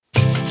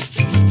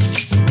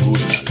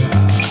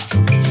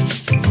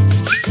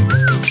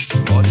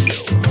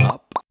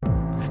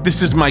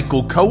This is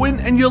Michael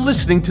Cohen, and you're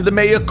listening to the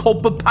Mea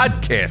Culpa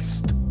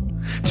podcast.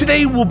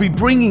 Today we'll be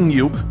bringing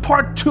you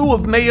part 2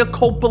 of Mea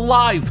Culpa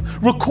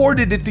Live,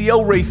 recorded at the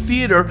El Rey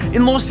Theater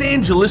in Los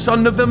Angeles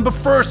on November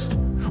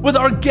 1st, with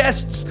our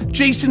guests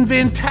Jason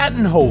Van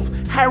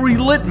Tatenhove, Harry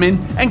Litman,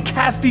 and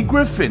Kathy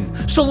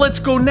Griffin. So let's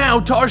go now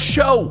to our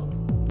show.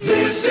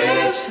 This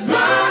is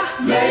my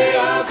Mea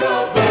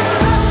Culpa.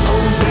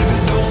 Oh baby,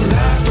 don't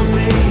lie for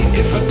me.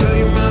 If I tell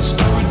you my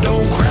story,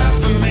 don't cry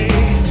for me.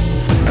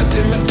 I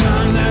did my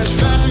time, that's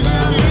fine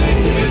by me.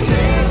 This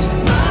is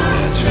my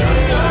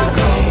Mea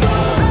Culpa.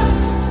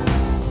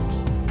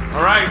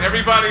 All right,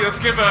 everybody, let's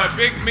give a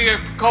big Mea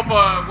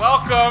Culpa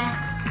welcome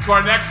to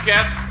our next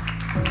guest.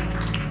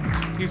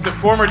 He's the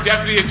former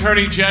Deputy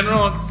Attorney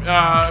General of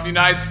the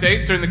United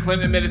States during the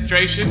Clinton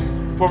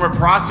administration, former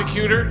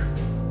prosecutor.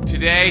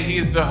 Today, he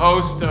is the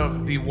host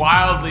of the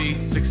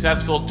wildly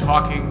successful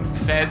Talking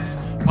Feds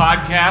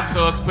podcast.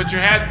 So let's put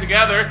your hands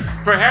together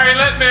for Harry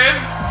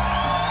Litman.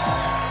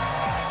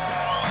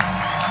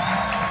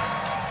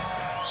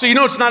 So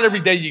it's not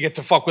every day you get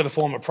to fuck with a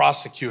former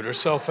prosecutor.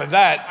 So for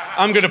that,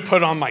 I'm going to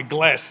put on my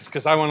glasses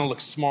because I want to look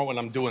smart when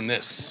I'm doing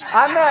this.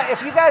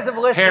 If you guys have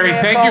listened, Harry,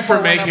 to thank you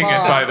for making it,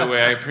 by the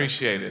way. I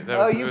appreciate it.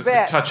 You it was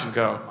bet. a touch and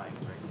go.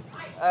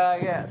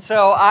 Yeah.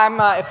 So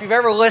if you've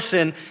ever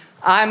listened,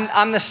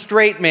 I'm the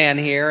straight man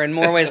here in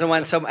more ways than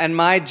one. So, and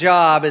my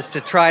job is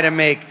to try to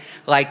make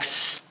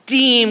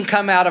steam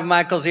come out of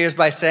Michael's ears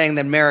by saying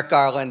that Merrick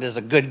Garland is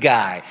a good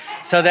guy.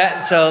 So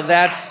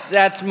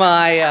that's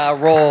my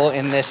role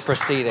in this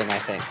proceeding, I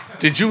think.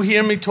 Did you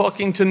hear me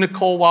talking to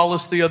Nicole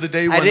Wallace the other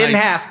day? I didn't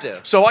have to.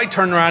 So I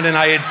turned around and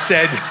I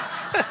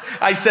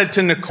said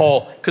to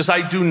Nicole, because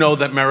I do know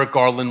that Merrick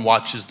Garland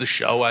watches the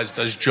show, as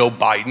does Joe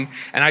Biden,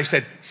 and I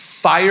said,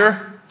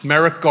 fire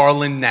Merrick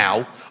Garland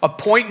now,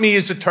 appoint me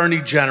as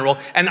Attorney General,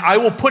 and I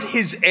will put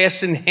his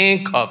ass in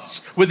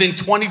handcuffs within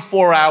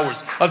 24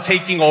 hours of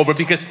taking over,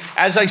 because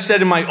as I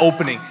said in my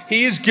opening,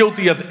 he is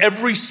guilty of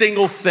every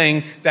single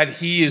thing that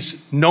he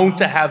is known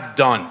to have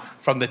done,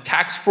 from the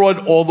tax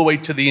fraud all the way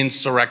to the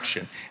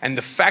insurrection. And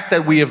the fact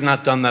that we have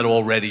not done that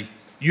already,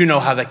 you know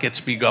how that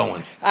gets me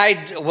going.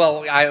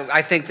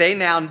 I think they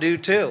now do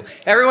too.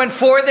 Everyone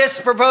for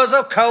this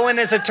proposal? Cohen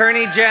as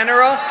Attorney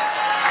General?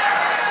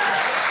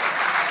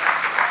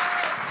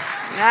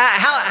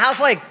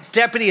 How's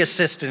Deputy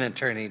Assistant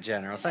Attorney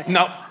General?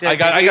 No, I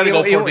got to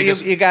go for it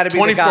because you got to be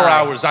 24 the guy.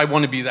 hours, I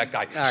want to be that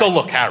guy. All so right.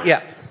 look, Harry.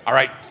 Yeah. All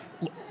right.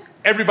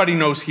 Everybody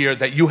knows here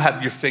that you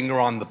have your finger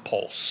on the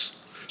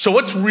pulse. So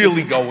what's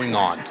really going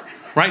on,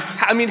 right?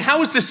 I mean,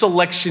 how is this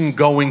election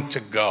going to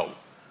go?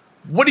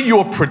 What are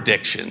your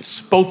predictions,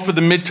 both for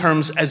the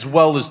midterms as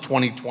well as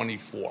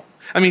 2024?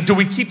 I mean, do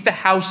we keep the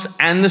House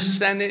and the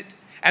Senate?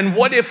 And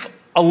what if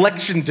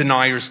election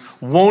deniers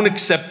won't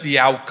accept the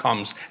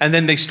outcomes and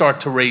then they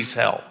start to raise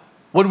hell?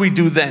 What do we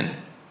do then,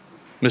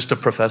 Mr.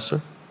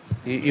 Professor?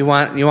 You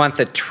want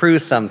the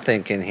truth, I'm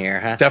thinking here,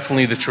 huh?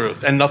 Definitely the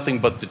truth, and nothing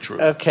but the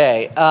truth.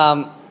 Okay,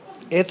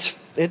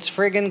 it's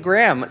friggin'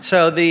 grim.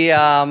 So the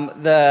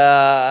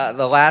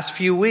last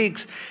few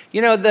weeks,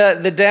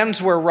 the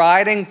Dems were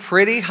riding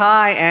pretty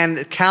high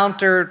and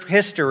countered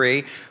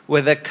history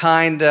with a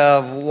kind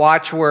of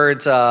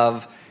watchwords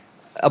of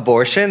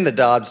abortion, the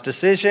Dobbs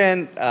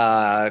decision,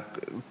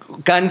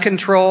 gun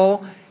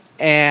control,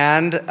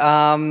 and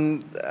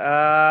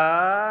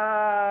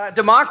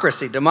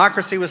democracy.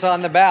 Democracy was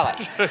on the ballot,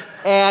 but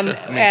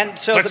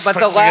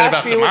the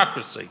last few.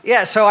 Democracy.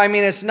 Yeah, so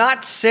it's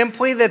not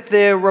simply that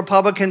the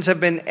Republicans have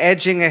been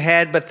edging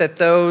ahead, but that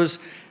those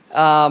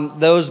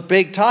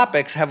big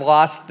topics have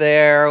lost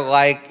their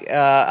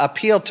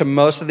appeal to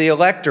most of the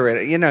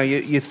electorate.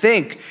 You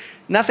think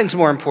nothing's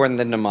more important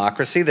than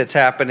democracy that's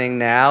happening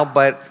now,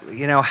 but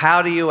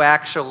how do you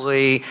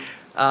actually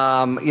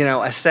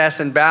assess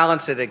and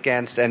balance it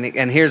against,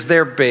 and here's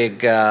their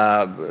big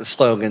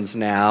slogans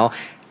now: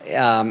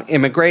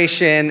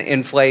 immigration,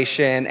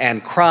 inflation,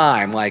 and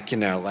crime.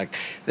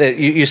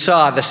 You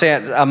saw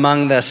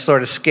among the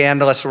sort of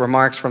scandalous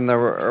remarks from the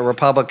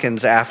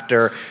Republicans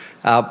after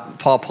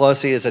Paul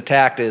Pelosi is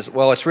attacked is,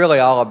 well, it's really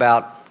all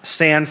about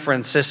San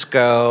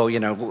Francisco,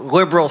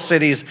 liberal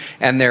cities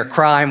and their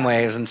crime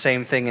waves, and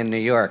same thing in New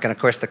York. And of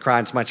course, the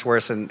crime's much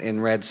worse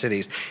in red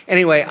cities.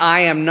 Anyway,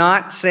 I am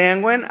not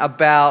sanguine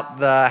about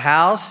the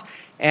House.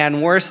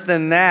 And worse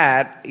than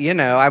that,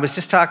 I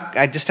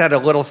just had a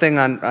little thing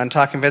on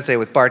Talking Feds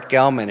with Bart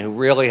Gellman, who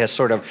really has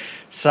sort of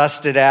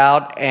sussed it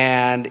out.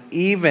 And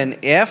even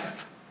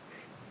if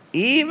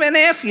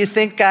you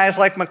think guys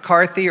like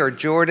McCarthy or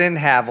Jordan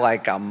have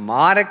a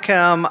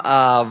modicum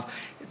of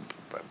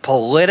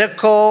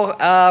political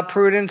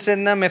prudence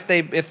in them, if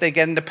they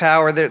get into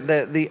power,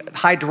 the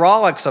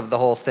hydraulics of the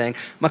whole thing,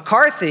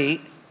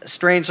 McCarthy,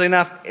 strangely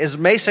enough, is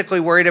basically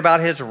worried about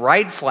his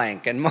right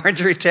flank and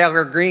Marjorie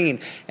Taylor Greene,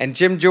 and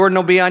Jim Jordan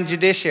will be on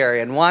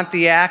judiciary and want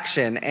the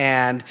action.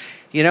 And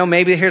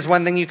maybe here's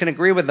one thing you can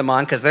agree with them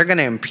on, because they're going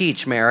to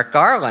impeach Merrick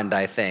Garland,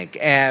 I think,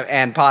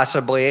 and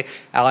possibly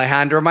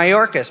Alejandro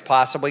Mayorkas,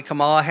 possibly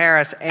Kamala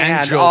Harris,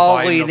 and Joe all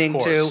Biden, leading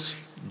to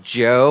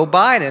Joe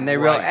Biden.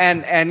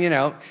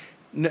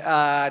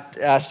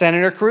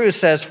 Senator Cruz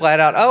says flat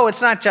out, oh,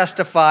 it's not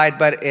justified,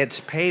 but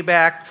it's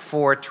payback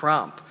for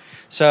Trump.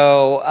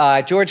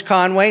 So George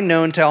Conway,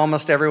 known to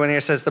almost everyone here,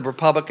 says the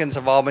Republicans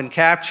have all been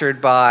captured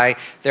by,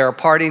 they're a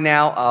party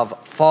now of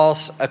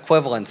false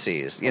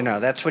equivalencies. You know,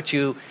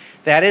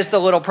 that is the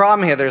little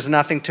problem here. There's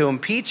nothing to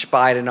impeach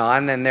Biden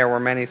on, and there were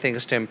many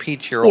things to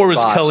impeach your Or as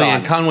boss Kellyanne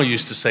on. Conway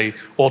used to say,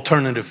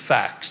 alternative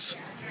facts.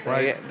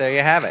 Right. There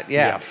you have it.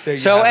 Yeah. there you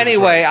So have it,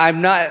 anyway,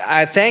 right.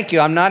 I thank you.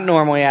 I'm not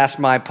normally asked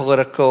my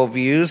political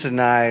views, and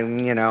I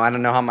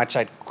don't know how much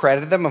I'd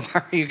credit them if I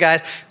were you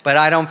guys, but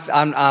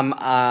I'm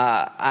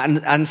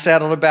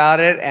unsettled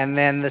about it. And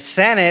then the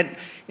Senate,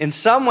 in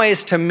some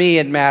ways, to me,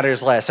 it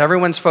matters less.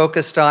 Everyone's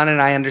focused on it,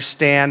 and I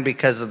understand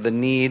because of the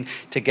need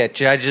to get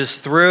judges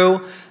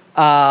through.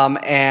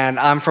 And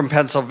I'm from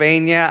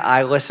Pennsylvania.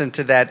 I listened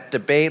to that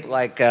debate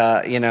like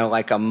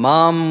a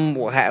mom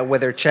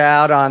with her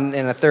child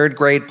in a third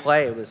grade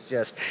play.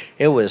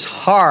 It was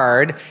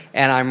hard,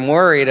 and I'm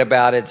worried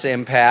about its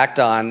impact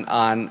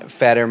on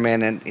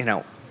Fetterman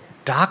and,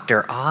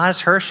 Dr.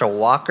 Oz, Herschel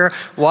Walker.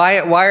 Why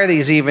are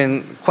these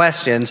even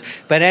questions?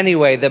 But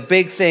anyway, the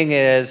big thing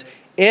is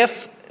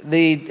if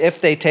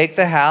they take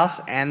the House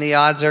and the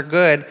odds are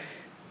good,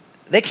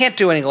 they can't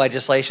do any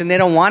legislation. They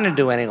don't want to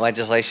do any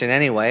legislation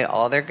anyway.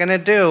 All they're going to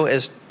do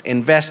is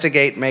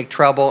investigate, make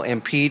trouble,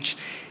 impeach.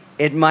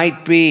 It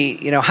might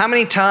be, how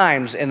many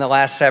times in the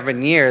last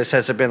 7 years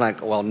has it been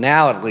like, well,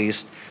 now at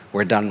least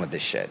we're done with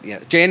this shit.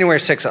 January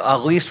 6th,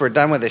 at least we're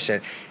done with this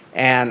shit.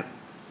 And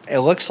it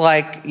looks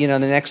like, the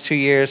next 2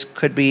 years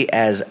could be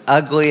as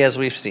ugly as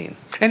we've seen.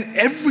 And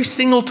every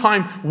single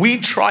time we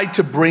try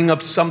to bring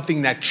up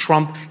something that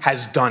Trump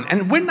has done,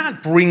 and we're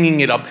not bringing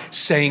it up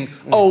saying,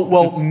 oh,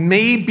 well,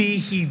 maybe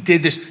he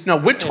did this. No,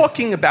 we're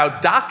talking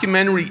about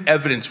documentary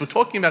evidence. We're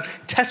talking about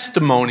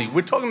testimony.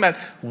 We're talking about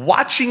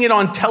watching it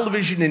on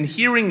television and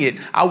hearing it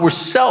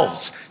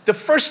ourselves. The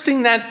first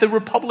thing that the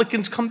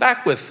Republicans come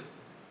back with,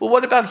 well,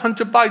 what about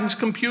Hunter Biden's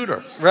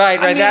computer? Right.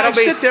 I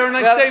sit there and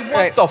I say,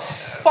 what the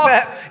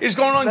fuck is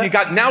going on? You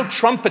got now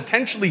Trump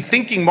potentially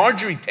thinking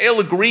Marjorie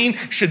Taylor Greene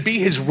should be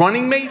his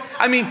running mate?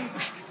 I mean,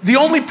 the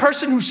only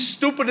person who's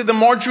stupider than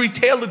Marjorie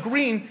Taylor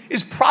Greene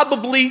is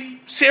probably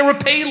Sarah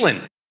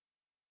Palin.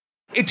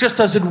 It just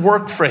doesn't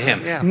work for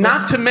him. Yeah.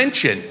 Not to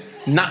mention,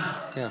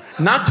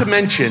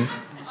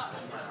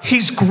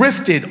 he's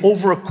grifted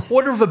over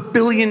 $250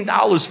 million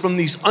from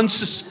these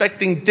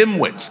unsuspecting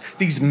dimwits,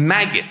 these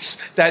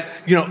maggots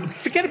that,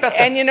 forget about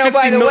that. And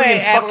by the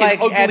way, at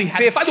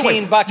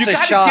 15 bucks a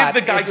shot, you got to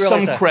give the guy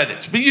some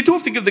credit. But you do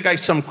have to give the guy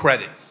some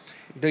credit.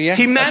 Do you?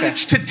 He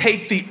managed to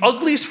take the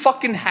ugliest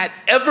fucking hat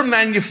ever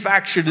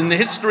manufactured in the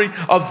history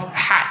of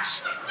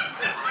hats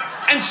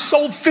and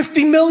sold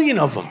 50 million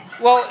of them.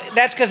 Well,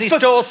 that's because he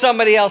stole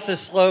somebody else's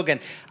slogan.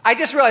 I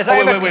just realized I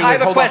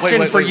have a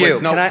question for you.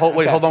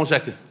 Hold on a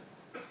second.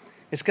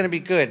 It's going to be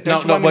good.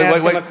 Don't you want me to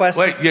ask him a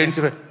question? Wait, you're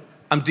into it.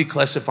 I'm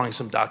declassifying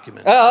some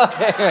documents. Oh,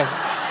 okay.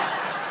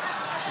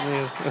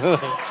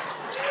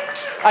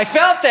 I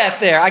felt that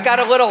there. I got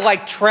a little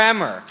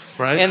tremor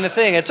in the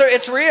thing. It's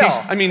real.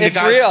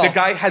 The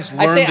guy has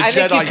learned the Jedi. I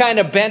think you kind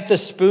of bent the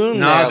spoon.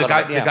 No, the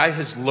guy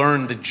has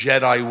learned the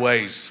Jedi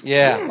ways.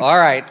 Yeah. All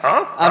right.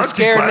 I'm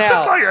scared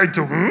now.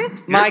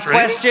 My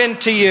question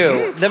to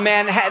you: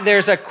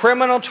 there's a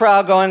criminal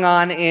trial going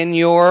on in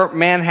your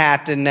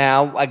Manhattan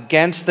now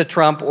against the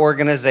Trump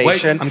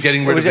organization. Wait, I'm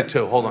getting rid of it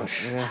too. Hold on.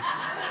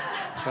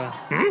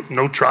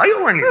 No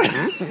trial anymore.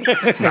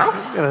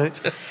 No.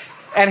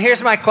 And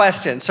here's my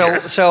question. So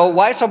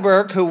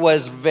Weisselberg, who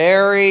was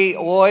very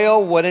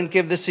loyal, wouldn't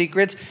give the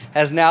secrets,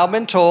 has now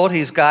been told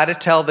he's got to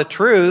tell the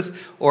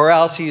truth, or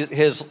else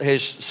his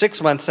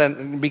 6 month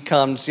sentence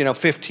becomes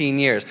 15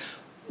 years.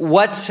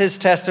 What's his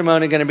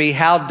testimony going to be?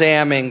 How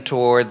damning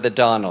toward the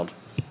Donald?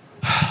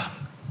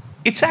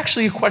 It's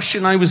actually a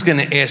question I was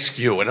going to ask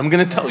you, and I'm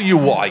going to tell you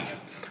why.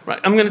 Right?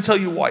 I'm going to tell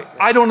you why.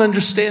 I don't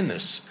understand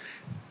this.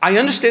 I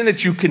understand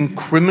that you can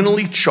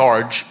criminally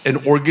charge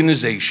an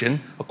organization,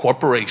 a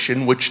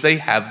corporation, which they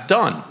have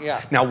done.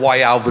 Yeah. Now,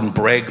 why Alvin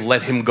Bragg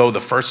let him go the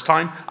first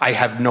time, I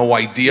have no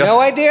idea. No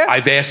idea?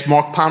 I've asked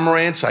Mark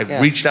Pomerantz. I've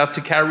reached out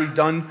to Carrie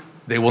Dunn.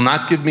 They will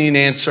not give me an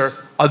answer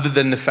other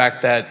than the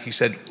fact that he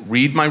said,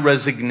 read my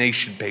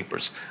resignation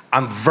papers.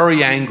 I'm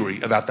very angry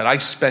about that. I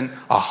spent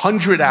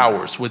 100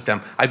 hours with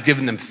them. I've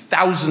given them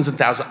thousands and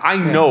thousands. I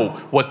know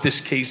what this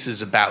case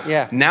is about.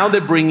 Yeah. Now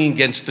they're bringing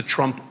against the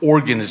Trump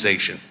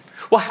organization.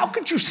 Well, how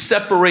could you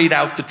separate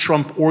out the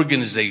Trump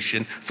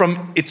organization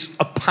from its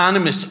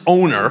eponymous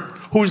owner,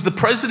 who is the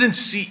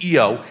president's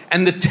CEO,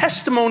 and the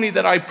testimony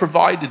that I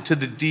provided to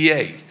the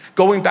DA,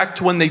 going back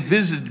to when they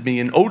visited me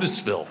in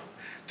Otisville?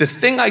 The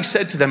thing I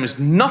said to them is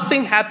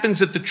nothing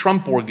happens at the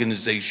Trump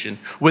organization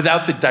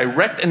without the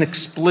direct and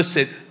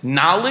explicit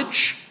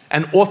knowledge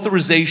and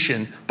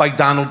authorization by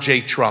Donald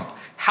J. Trump.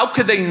 How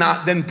could they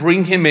not then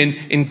bring him in,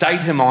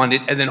 indict him on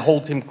it, and then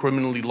hold him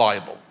criminally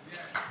liable?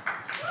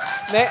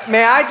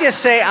 May I just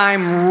say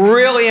I'm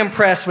really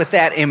impressed with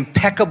that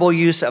impeccable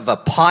use of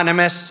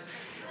eponymous,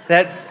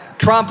 that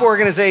Trump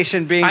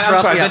organization being Trump.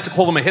 I'm sorry, I meant to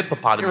call him a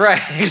hippopotamus. Right,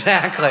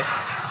 exactly.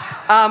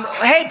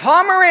 Hey,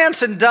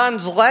 Pomerantz and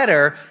Dunn's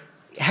letter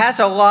has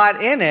a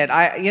lot in it.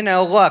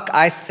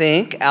 I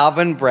think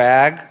Alvin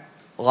Bragg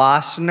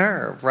lost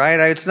nerve, right?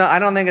 I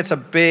don't think it's a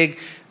big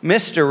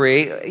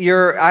mystery. He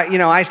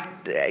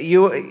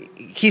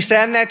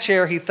sat in that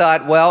chair. He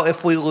thought, well,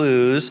 if we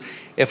lose,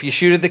 if you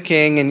shoot at the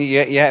king, and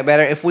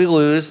if we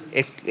lose,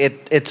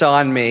 it's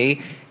on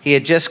me. He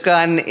had just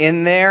gotten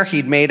in there.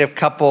 He'd made a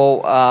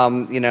couple.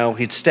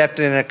 He'd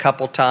stepped in a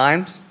couple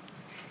times.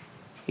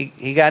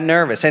 He got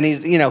nervous, and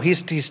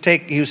he's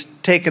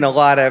taken a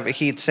lot of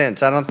heat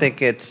since. I don't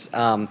think it's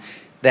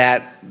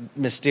that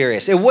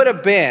mysterious. It would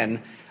have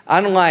been.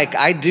 Unlike,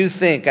 I do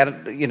think,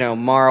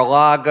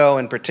 Mar-a-Lago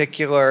in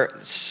particular,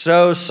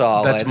 so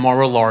solid. That's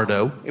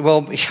Mar-a-Lardo.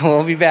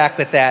 We'll be back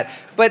with that.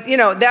 But,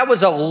 that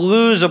was a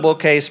losable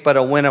case, but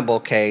a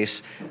winnable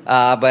case.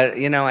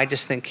 I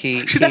just think he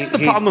blinked.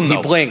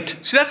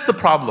 See, that's the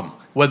problem,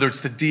 whether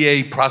it's the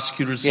DA,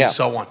 prosecutors, and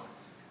so on.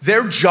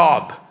 Their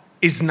job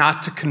is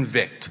not to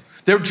convict.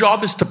 Their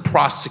job is to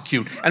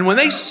prosecute. And when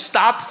they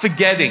stop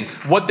forgetting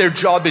what their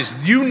job is,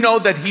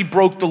 that he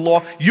broke the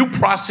law, you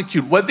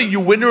prosecute, whether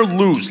you win or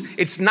lose.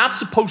 It's not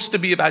supposed to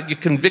be about your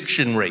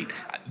conviction rate.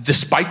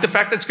 Despite the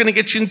fact that it's going to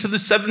get you into the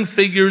seven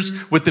figures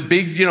with the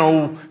big,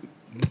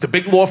 with the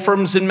big law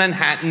firms in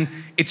Manhattan,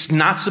 it's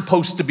not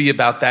supposed to be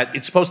about that.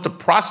 It's supposed to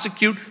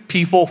prosecute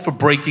people for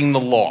breaking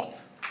the law.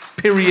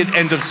 Period.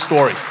 End of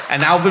story.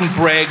 And Alvin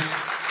Bragg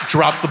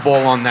dropped the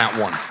ball on that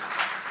one.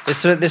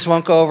 This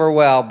won't go over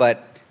well,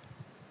 but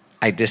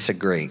I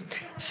disagree.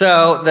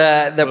 So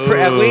at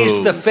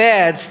least the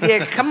feds,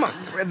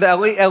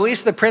 at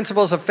least the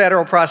principles of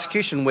federal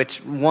prosecution, which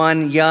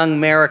one young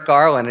Merrick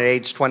Garland at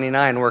age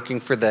 29 working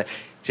for the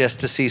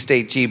just-deceased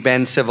H.G.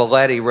 Ben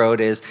Civiletti wrote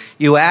is,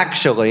 you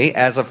actually,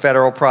 as a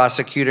federal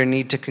prosecutor,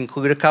 need to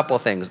conclude a couple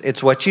of things.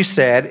 It's what you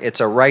said, it's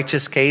a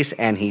righteous case,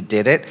 and he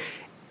did it.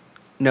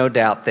 No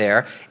doubt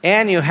there.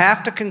 And you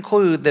have to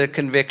conclude that a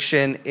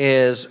conviction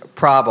is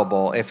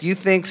probable. If you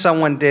think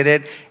someone did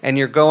it and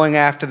you're going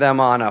after them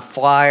on a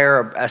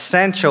flyer,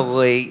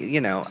 essentially,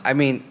 you know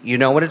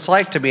what it's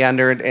like to be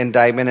under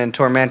indictment and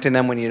tormenting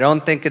them when you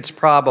don't think it's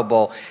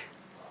probable.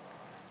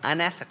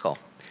 Unethical.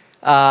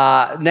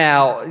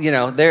 Now,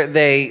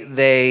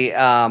 they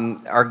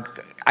are,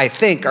 I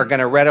think, are going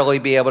to readily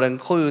be able to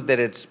conclude that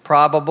it's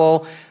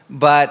probable.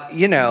 But,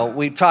 I know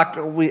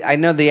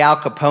the Al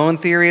Capone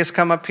theory has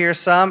come up here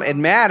some. It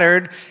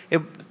mattered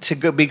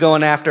to be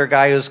going after a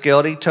guy who's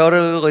guilty,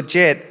 totally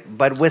legit,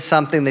 but with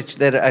something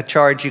that a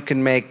charge you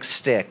can make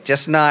stick.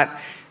 Just not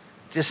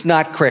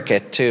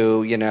cricket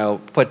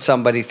to, put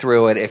somebody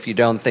through it if you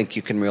don't think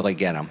you can really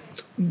get them.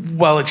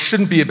 Well, it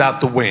shouldn't be about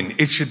the win.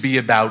 It should be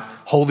about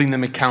holding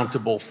them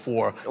accountable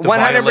for the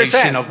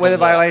violation of the law.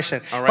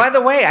 Violation. All right? By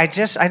the way,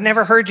 I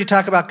never heard you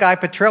talk about Guy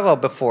Petrillo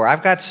before. I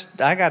got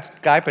Guy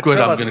Petrillo. Good,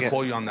 I'm going to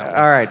call you on that one.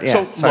 All right,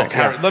 yeah. So, look,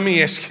 Harry, let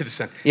me ask you this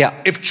then.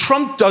 Yeah. If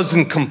Trump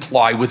doesn't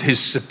comply with his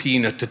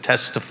subpoena to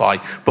testify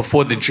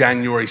before the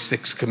January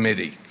 6th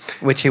committee,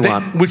 which he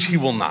won't. Which he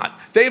will not.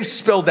 They have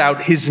spelled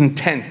out his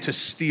intent to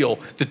steal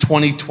the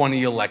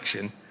 2020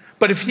 election.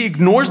 But if he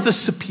ignores the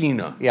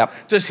subpoena,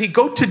 does he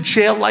go to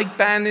jail like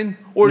Bannon?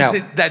 Or is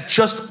it that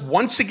just,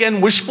 once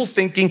again, wishful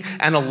thinking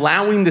and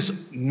allowing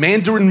this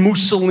Mandarin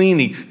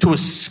Mussolini to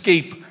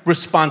escape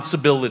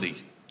responsibility?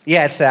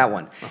 Yeah, it's that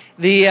one.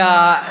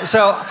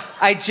 So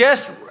I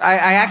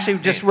actually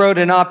just wrote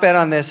an op-ed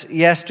on this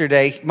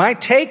yesterday. My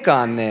take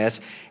on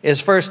this is,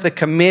 first, the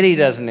committee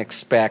doesn't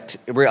expect.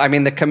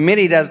 The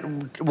committee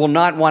will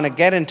not want to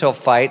get into a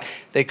fight.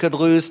 They could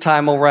lose,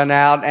 time will run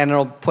out, and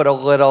it'll put a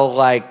little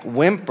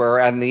whimper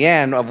on the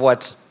end of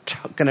what's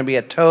going to be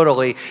a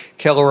totally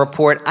killer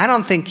report. I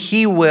don't think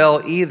he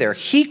will either.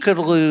 He could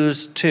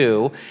lose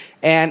too,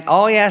 and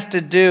all he has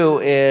to do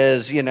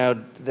is,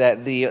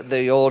 that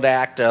the old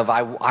act of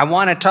I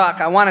want to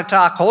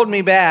talk, hold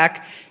me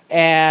back.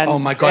 And, oh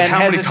my God, how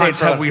many times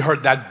have we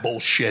heard that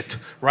bullshit,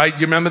 right?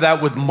 You remember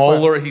that with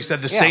Mueller? He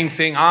said the same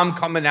thing. I'm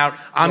coming out.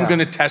 I'm going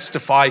to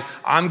testify.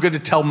 I'm going to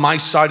tell my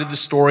side of the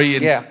story.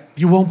 And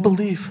you won't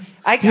believe.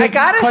 I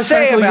got to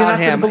say about him. You're not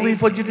going to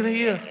believe what you're going to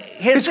hear.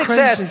 His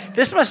success,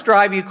 this must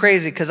drive you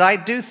crazy, because I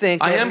do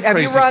think I am have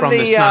crazy you run from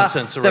this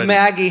nonsense already. The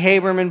Maggie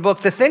Haberman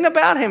book? The thing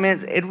about him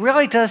is it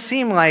really does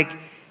seem like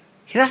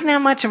he doesn't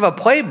have much of a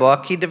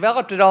playbook. He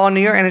developed it all in New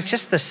York, and it's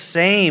just the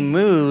same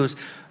moves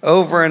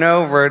over and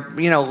over,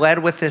 led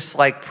with this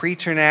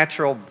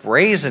preternatural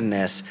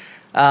brazenness.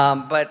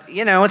 But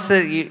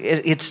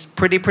it's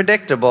pretty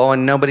predictable,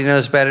 and nobody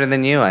knows better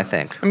than you, I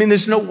think.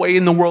 There's no way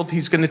in the world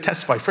he's going to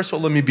testify. First of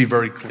all, let me be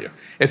very clear.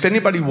 If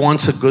anybody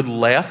wants a good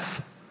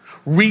laugh,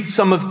 read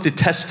some of the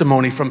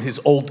testimony from his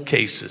old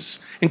cases,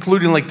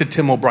 including the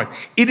Tim O'Brien.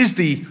 It is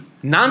the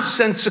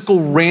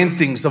nonsensical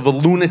rantings of a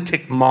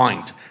lunatic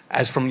mind,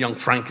 as from Young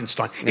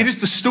Frankenstein. It is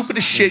the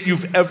stupidest shit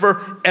you've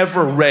ever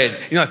read.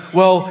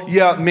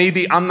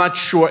 Maybe, I'm not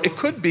sure. It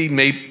could be,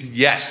 maybe,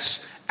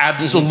 yes,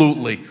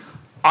 absolutely.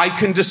 I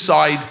can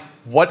decide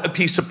what a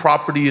piece of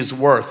property is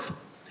worth.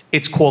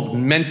 It's called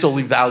mental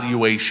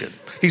evaluation.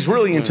 He's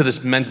really into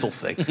this mental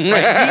thing.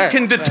 Right? He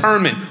can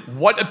determine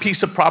what a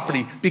piece of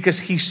property because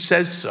he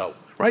says so.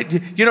 Right?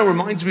 You know, it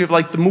reminds me of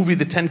like the movie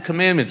The Ten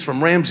Commandments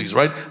from Ramses,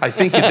 right? I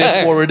think it,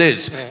 therefore it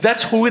is.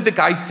 That's who the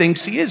guy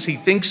thinks he is. He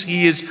thinks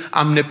he is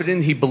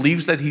omnipotent. He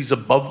believes that he's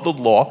above the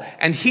law.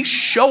 And he's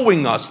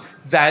showing us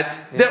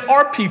that there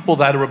are people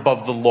that are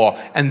above the law.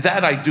 And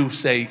that, I do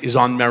say, is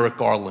on Merrick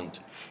Garland.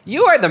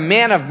 You are the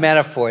man of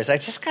metaphors. I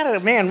just gotta,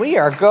 man, we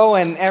are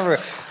going everywhere.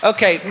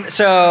 Okay,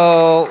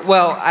 so,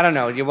 well, I don't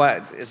know.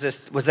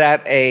 Was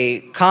that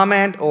a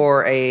comment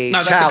or a challenge?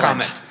 No, that's a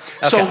comment.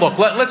 Okay. So look,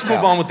 let's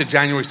move on with the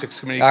January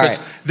 6th committee because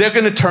they're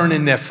going to turn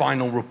in their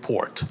final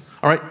report.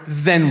 All right,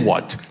 then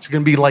what? It's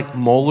going to be like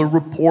Mueller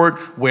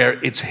report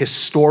where it's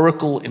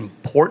historical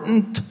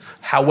important.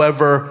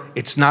 However,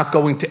 it's not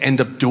going to end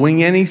up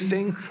doing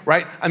anything,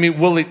 right? I mean,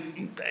 will it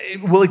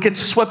get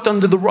swept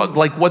under the rug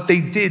like what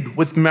they did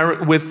with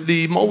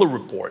the Mueller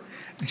report?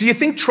 Do you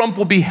think Trump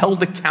will be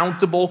held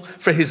accountable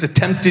for his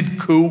attempted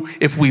coup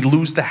if we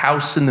lose the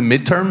House in the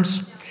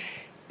midterms?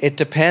 It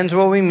depends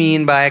what we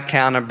mean by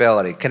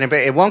accountability.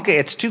 It won't get,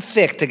 it's too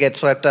thick to get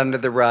swept under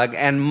the rug.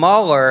 And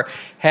Mueller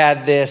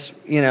had this,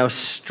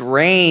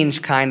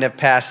 strange kind of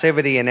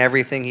passivity in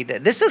everything he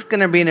did. This is going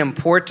to be an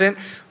important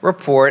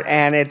report,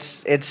 and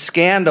it's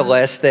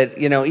scandalous that,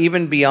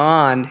 even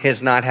beyond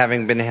his not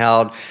having been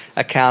held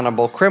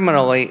accountable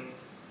criminally,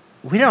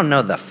 we don't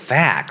know the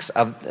facts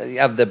of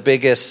the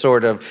biggest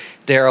sort of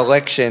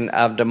dereliction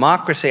of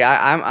democracy.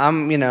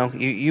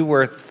 You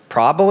were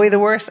probably the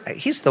worst.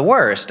 He's the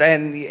worst,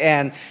 and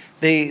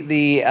it's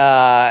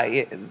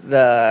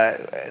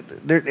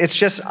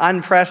just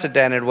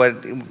unprecedented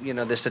what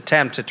this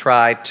attempt to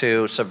try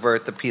to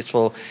subvert the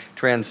peaceful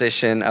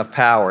transition of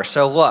power.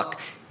 So look,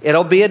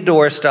 it'll be a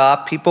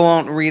doorstop. People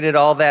won't read it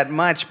all that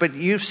much, but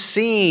you've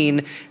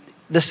seen.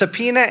 The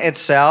subpoena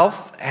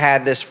itself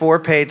had this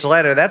 4-page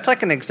letter. That's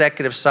like an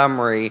executive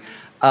summary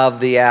of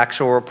the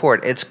actual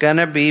report. It's going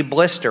to be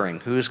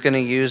blistering. Who's going to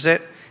use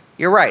it?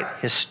 You're right.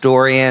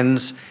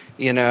 Historians,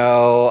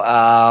 will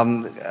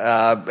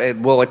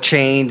it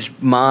change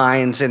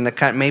minds in the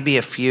country? Maybe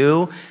a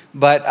few.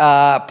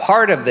 But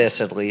part of this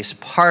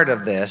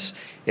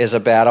is a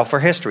battle for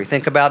history.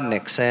 Think about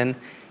Nixon.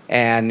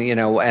 And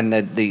and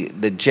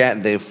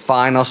the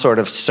final sort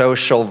of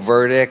social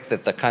verdict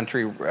that the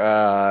country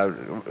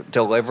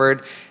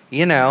delivered,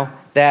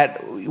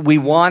 that we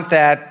want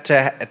that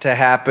to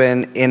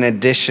happen in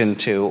addition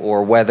to,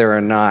 or whether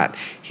or not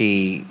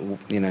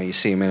you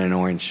see him in an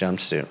orange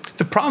jumpsuit.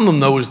 The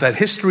problem, though, is that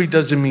history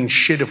doesn't mean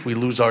shit if we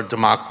lose our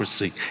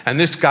democracy, and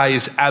this guy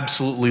is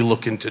absolutely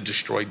looking to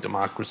destroy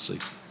democracy.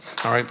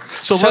 All right.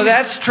 So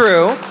that's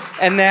true.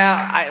 And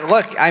now,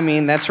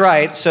 that's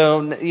right.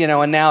 So,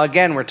 and now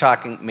again, we're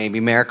talking maybe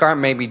Merrick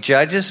Garland, maybe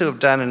judges who have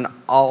done an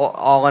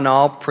all in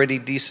all pretty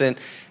decent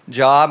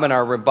job and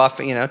are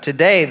rebuffing.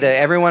 Today,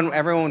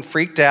 everyone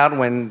freaked out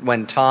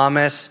when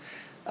Thomas,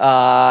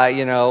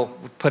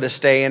 put a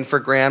stay in for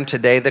Graham.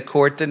 Today, the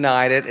court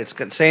denied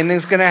it. Same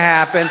thing's going to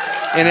happen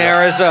in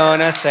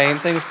Arizona. Same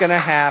thing's going to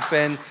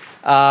happen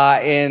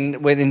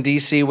in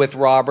D.C. with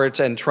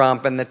Roberts and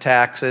Trump and the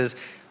taxes.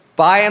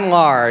 By and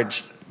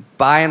large,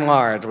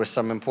 with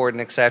some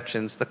important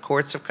exceptions, the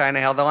courts have kind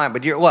of held the line.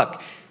 But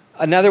look,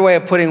 another way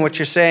of putting what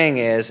you're saying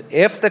is,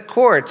 if the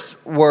courts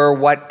were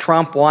what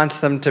Trump wants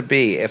them to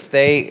be, if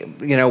they,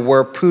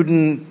 were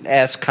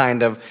Putin-esque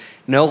kind of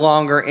no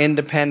longer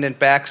independent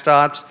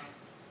backstops,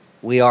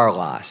 we are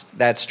lost.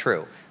 That's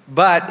true.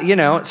 But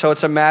so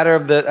it's a matter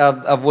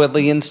of will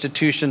the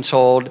institutions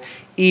hold,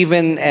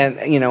 even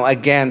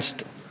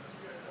against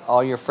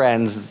all your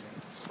friends.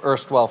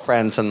 Erstwhile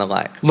friends and the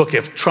like. Look,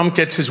 if Trump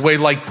gets his way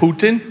like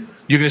Putin,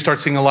 you're going to start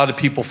seeing a lot of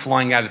people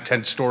flying out of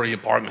 10-story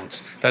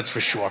apartments. That's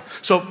for sure.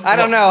 So I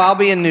don't know. I'll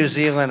be in New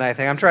Zealand, I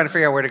think. I'm trying to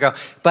figure out where to go.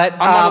 But I'm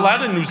not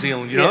allowed in New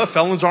Zealand. The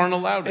felons aren't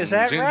allowed in Is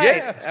that New Zealand. right?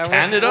 Yeah.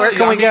 Canada. Where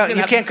can we go?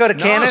 You can't go to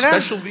Canada? No,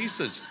 special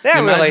visas.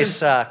 That really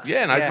sucks.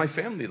 Yeah, and I have my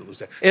family that lives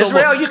there.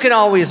 Israel, you can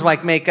always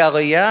make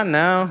Aliyah.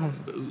 No.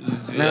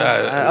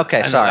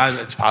 Okay, sorry.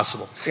 It's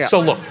possible. Yeah. So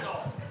look.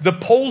 The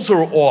polls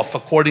are off,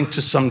 according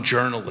to some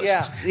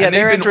journalists. Yeah, and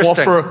they're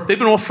interesting. They've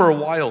been off for a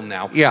while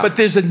now. Yeah. But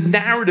there's a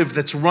narrative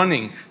that's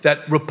running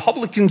that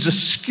Republicans are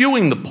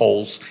skewing the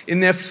polls in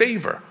their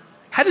favor.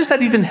 How does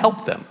that even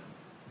help them?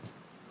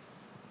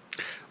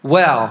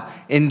 Well,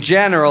 in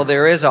general,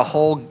 there is a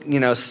whole,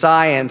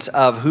 science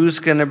of who's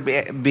going to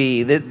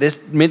be. This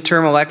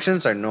midterm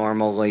elections are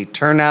normally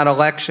turnout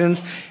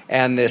elections,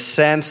 and this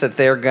sense that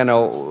they're going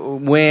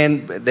to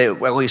win,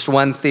 at least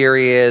one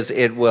theory is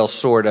it will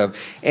sort of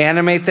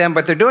animate them,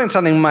 but they're doing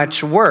something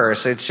much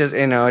worse. It's just,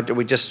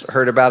 we just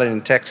heard about it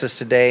in Texas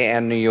today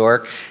and New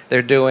York.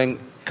 They're doing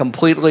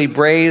completely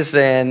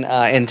brazen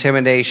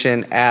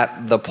intimidation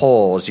at the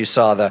polls. You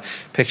saw the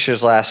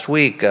pictures last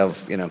week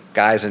of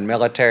guys in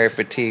military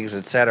fatigues,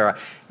 etc.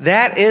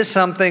 That is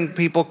something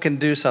people can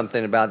do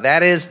something about.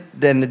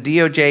 Then the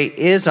DOJ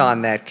is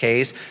on that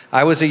case.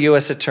 I was a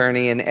U.S.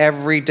 attorney. In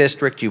every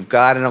district, you've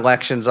got an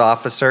elections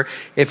officer.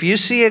 If you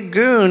see a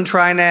goon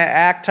trying to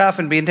act tough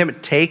and be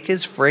intimidated, take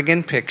his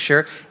friggin'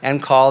 picture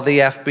and call the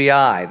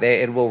FBI.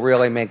 It will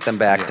really make them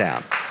back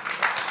down.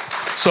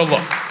 So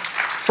look,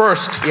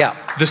 first,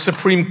 the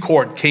Supreme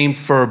Court came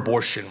for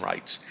abortion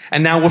rights,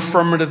 and now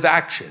affirmative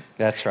action.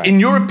 That's right. In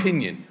your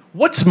opinion,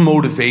 what's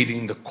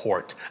motivating the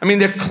court? I mean,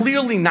 they're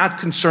clearly not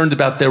concerned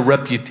about their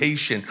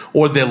reputation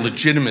or their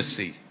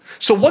legitimacy.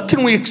 So what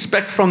can we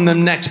expect from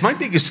them next? My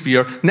biggest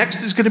fear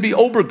next is going to be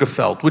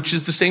Obergefell, which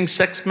is the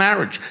same-sex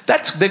marriage.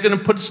 They're going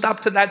to put a stop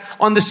to that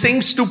on the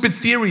same stupid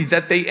theory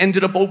that they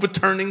ended up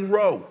overturning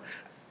Roe.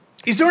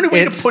 Is there any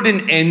way to put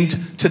an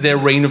end to their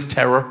reign of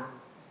terror?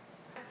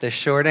 The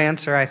short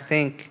answer, I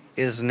think,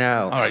 is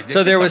no. All right.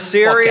 So there was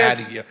serious. Fuck out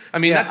of here. I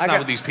mean, that's not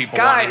what these people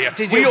want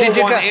to hear. We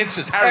all want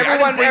answers, Harry.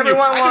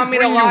 Everyone want me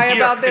to lie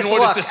about this?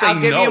 Look, I'll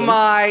give you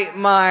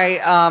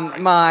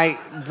my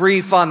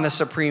brief on the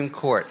Supreme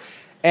Court.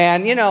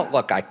 And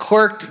look, I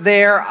clerked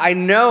there. I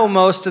know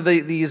most of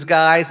these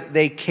guys.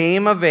 They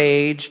came of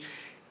age.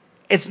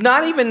 It's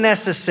not even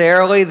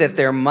necessarily that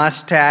they're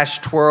mustache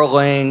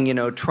twirling,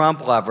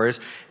 Trump lovers,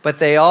 but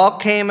they all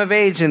came of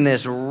age in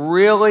this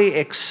really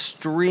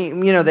extreme,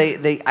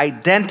 they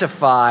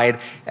identified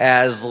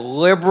as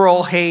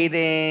liberal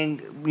hating,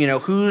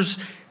 who's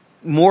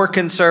more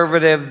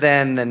conservative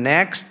than the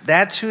next.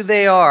 That's who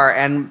they are.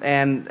 And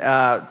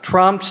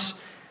Trump's,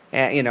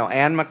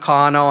 Ann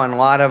McConnell, and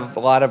a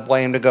lot of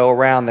blame to go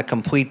around the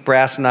complete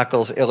brass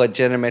knuckles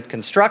illegitimate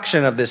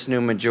construction of this new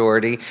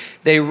majority.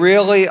 They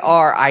really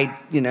are.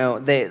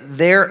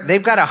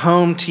 They've got a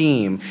home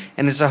team,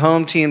 and it's a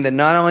home team that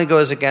not only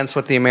goes against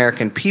what the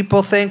American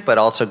people think, but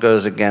also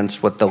goes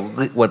against what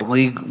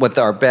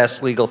our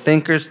best legal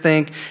thinkers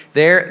think.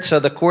 So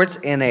the court's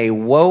in a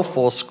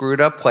woeful, screwed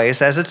up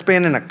place, as it's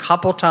been in a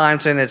couple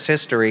times in its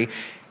history.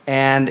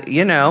 And,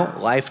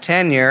 life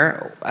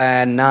tenure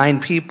and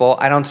 9 people,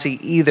 I don't see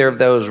either of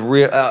those,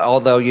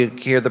 although you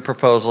hear the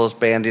proposals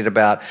bandied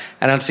about,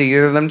 I don't see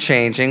either of them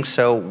changing.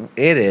 So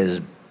it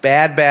is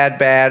bad,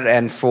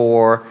 and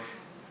for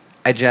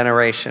a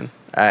generation.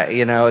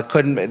 It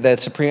couldn't, the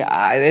Supreme,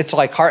 it's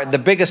like the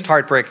biggest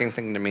heartbreaking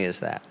thing to me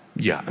is that.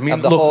 Yeah, I mean,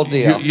 of the whole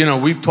deal.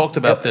 We've talked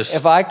about this.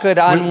 If I could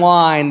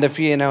unwind,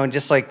 and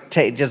just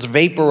just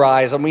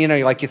vaporize,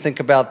 like you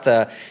think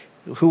about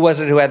who was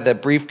it who had the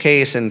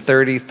briefcase in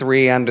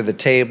 33 under the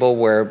table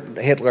where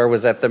Hitler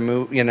was at the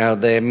meeting?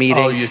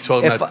 Oh, you're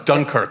talking about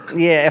Dunkirk.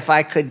 Yeah, if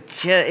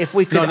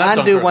we could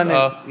undo Dunkirk. one.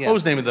 What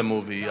was the name of the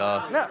movie?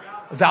 No.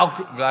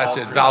 Valkyrie.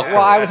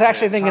 Well, I was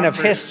actually thinking of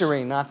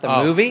history, not the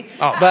movie.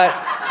 Oh. But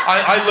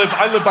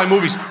I live by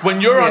movies. When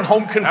you're on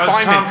home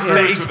confinement, Tom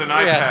Cruise with an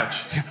eye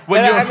patch.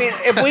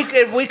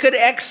 If we could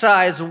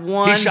excise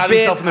one, he shot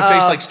himself in the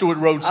face like Stuart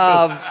Rhodes too.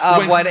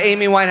 Of what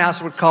Amy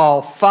Winehouse would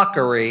call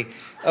fuckery.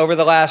 Over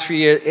the last few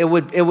years, it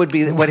would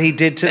be what he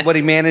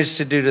managed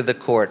to do to the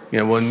court.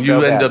 Yeah, when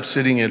you end up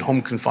sitting at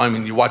home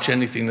confinement, you watch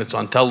anything that's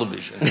on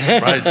television,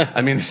 right?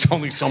 I mean, it's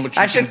only so much.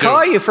 I should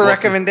call you for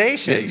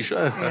recommendations. Yeah, you should.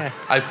 Yeah.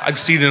 I've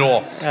seen it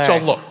all. So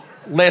look,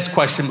 last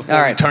question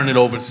before we turn it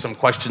over to some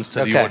questions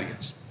to the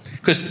audience,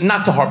 because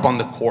not to harp on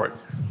the court,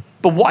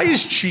 but why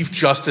has Chief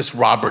Justice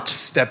Roberts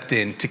stepped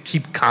in to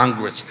keep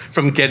Congress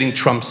from getting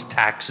Trump's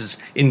taxes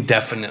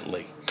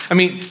indefinitely? I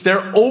mean,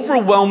 their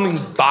overwhelming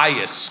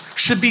bias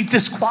should be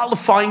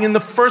disqualifying in the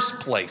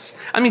first place.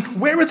 I mean,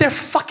 where are their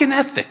fucking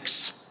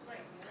ethics?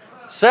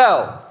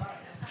 So,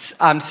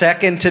 I'm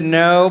second to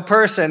no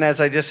person, as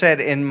I just said,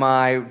 in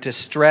my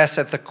distress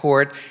at the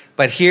court.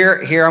 But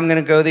here I'm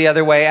going to go the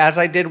other way, as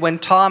I did when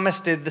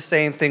Thomas did the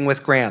same thing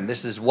with Graham.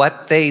 This is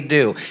what they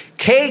do.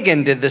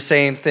 Kagan did the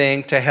same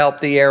thing to help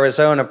the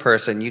Arizona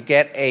person. You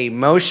get a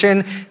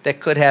motion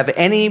that could have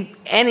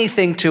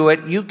anything to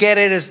it. You get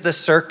it as the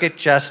circuit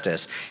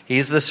justice.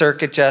 He's the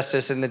circuit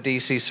justice in the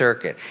D.C.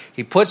 Circuit.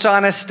 He puts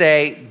on a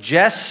stay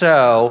just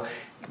so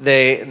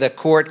the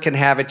court can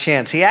have a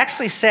chance. He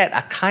actually set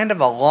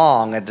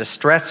a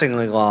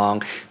distressingly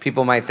long,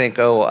 people might think,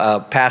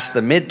 past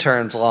the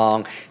midterms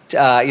long,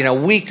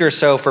 week or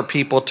so for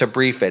people to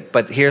brief it.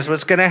 But here's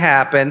what's going to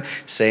happen.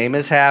 Same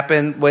as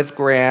happened with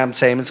Graham.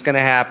 Same as going to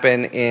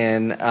happen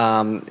in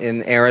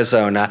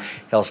Arizona.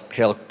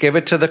 He'll give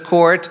it to the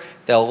court.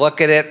 They'll look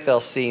at it. They'll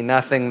see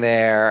nothing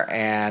there.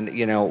 And,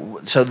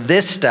 so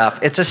this stuff,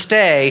 it's a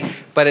stay,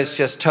 but it's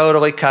just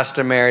totally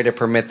customary to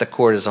permit the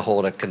court as a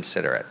whole to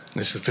consider it.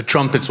 For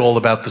Trump, it's all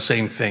about the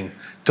same thing.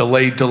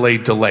 Delay, delay,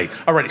 delay.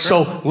 All right,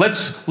 so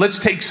let's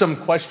take some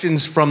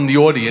questions from the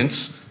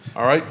audience.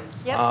 All right?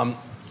 Yep.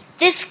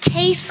 This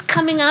case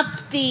coming up,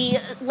 the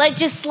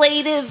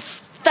legislative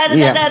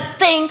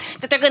thing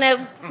that they're going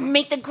to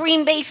make the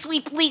Green Bay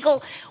sweep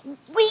legal,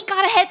 we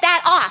got to head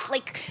that off.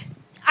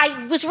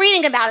 I was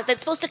reading about it. That's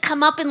supposed to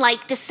come up in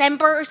like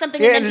December or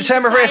something. Yeah, and then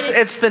December 1st, decided-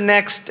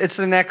 it's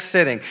the next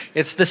sitting.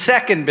 It's the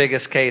second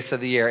biggest case of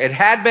the year. It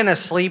had been a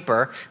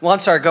sleeper. Well, I'm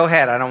sorry, go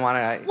ahead. I don't want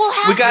to. Well,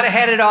 we got to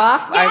head it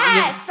off?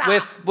 Yes.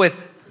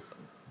 With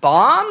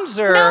bombs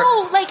or?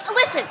 No, like,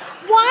 listen,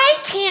 why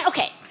can't,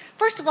 okay,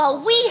 first of all,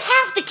 we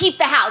have to keep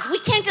the house. We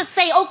can't just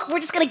say, oh, we're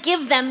just going to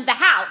give them the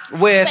house.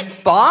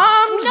 With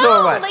bombs No,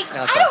 or what? like,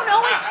 No, I don't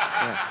know.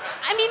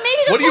 I mean,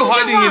 maybe the What are you rules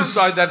hiding wrong.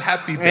 inside that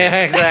happy bit?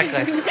 Yeah,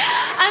 exactly.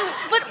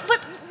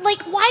 But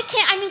like, why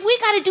can't, I mean, we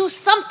got to do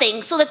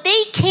something so that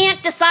they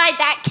can't decide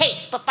that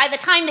case, but by the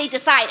time they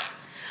decide it.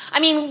 I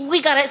mean,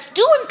 we got to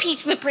do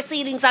impeachment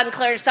proceedings on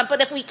Claire stuff,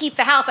 but if we keep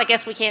the house, I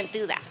guess we can't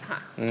do that,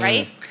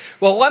 right?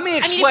 Well, let me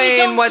if we explain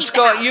don't what's keep the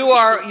going. house, You we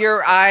are. can't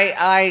You're.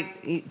 I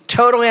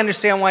totally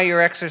understand why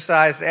you're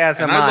exercised, as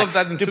And am I I. love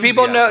that Do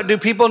people know? enthusiasm. Do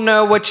people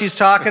know what she's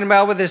talking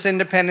about with this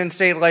independent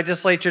state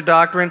legislature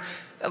doctrine?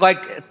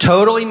 Like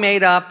totally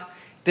made up.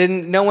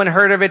 No one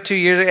heard of it 2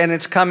 years, and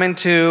it's coming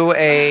to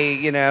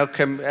a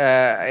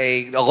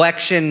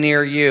election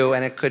near you,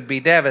 and it could be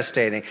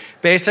devastating.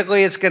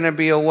 Basically, it's going to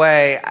be a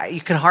way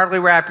you can hardly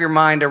wrap your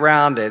mind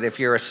around it if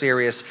you're a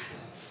serious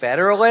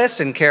federalist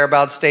and care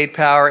about state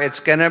power. It's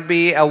going to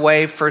be a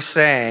way for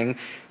saying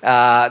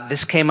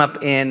this came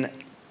up in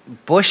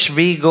Bush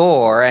v.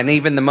 Gore, and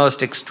even the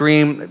most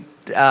extreme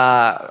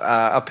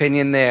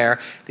opinion there.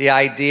 The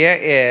idea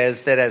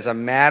is that as a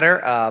matter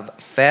of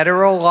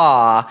federal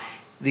law,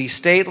 the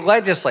state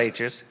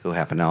legislatures, who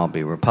happen to all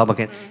be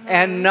Republican,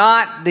 and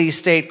not the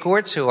state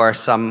courts, who are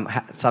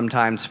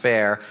sometimes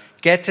fair,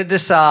 get to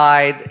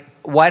decide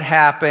what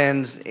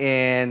happens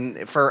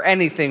for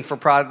anything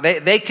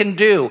they can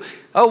do.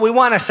 Oh, we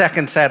want a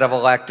second set of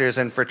electors,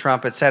 and for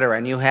Trump, et cetera.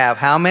 And you have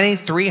how many?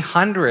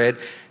 300.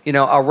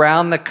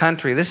 Around the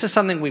country. This is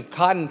something we've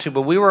caught into,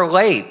 but we were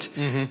late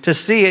to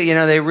see it.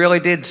 They really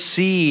did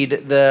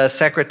seed the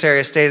Secretary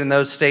of State and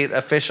those state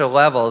official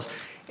levels,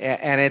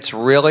 and it's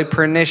really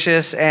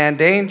pernicious and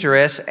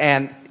dangerous.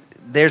 And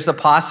there's the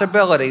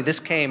possibility,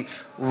 this came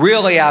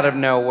really out of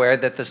nowhere,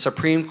 that the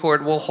Supreme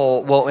Court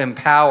will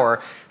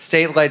empower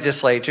state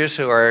legislatures,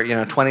 who are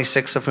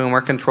 26 of whom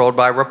are controlled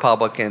by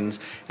Republicans,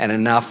 and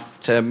enough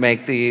to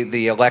make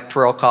the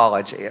electoral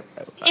college.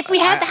 If we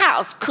had the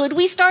House, could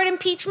we start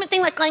impeachment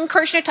thing? Like Glenn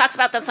Kirshner talks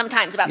about that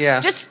sometimes, about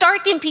just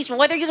start the impeachment,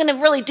 whether you're going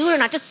to really do it or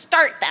not, just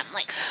start them.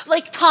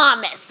 Like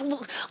Thomas.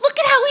 Look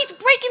at how he's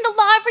breaking the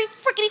law every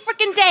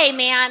freaking day,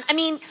 man. I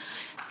mean,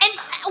 and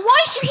why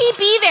should he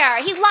be there?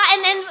 He lied,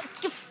 and then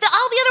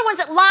all the other ones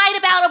that lied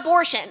about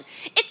abortion.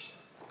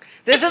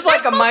 This is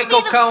like a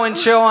Michael Cohen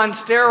show on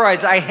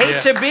steroids. I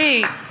hate to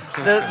be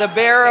the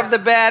bearer of the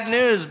bad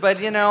news, but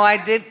I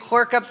did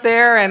clerk up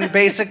there, and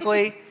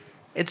basically,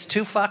 it's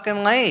too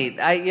fucking late.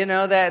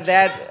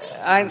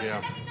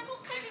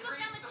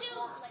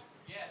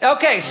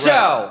 Okay,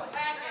 so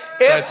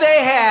if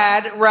they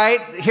had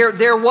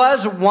there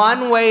was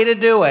one way to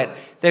do it.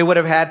 They would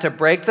have had to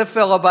break the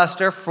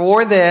filibuster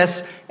for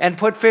this and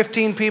put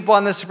 15 people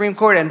on the Supreme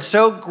Court. And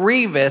so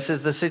grievous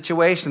is the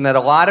situation that a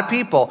lot of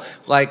people,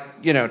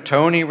 like,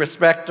 Tony,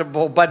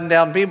 respectable,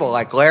 button-down people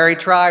like Larry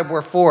Tribe,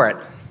 were for it.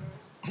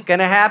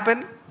 Gonna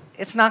happen?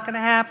 It's not gonna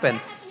happen.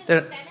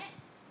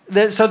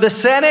 So the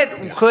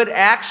Senate could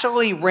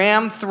actually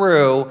ram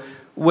through,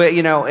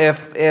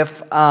 if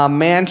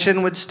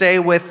Manchin would stay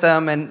with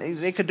them, and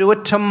they could do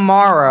it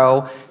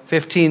tomorrow.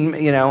 15,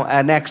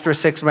 an extra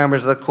 6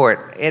 members of the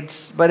court.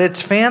 But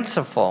it's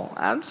fanciful.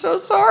 I'm so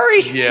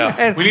sorry.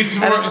 Yeah. We need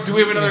some more. Do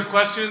we have another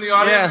question in the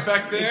audience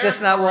back there? It's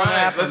just not what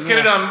happened. Let's get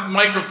it on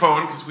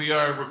microphone because we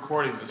are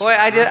recording this. Boy,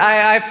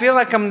 I feel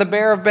like I'm the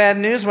bearer of bad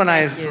news when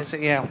I'm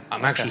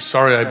actually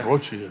sorry I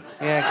brought you here.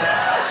 Yeah,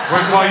 exactly. We're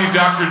going to call you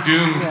Dr.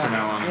 Doom from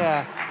now on.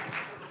 Yeah.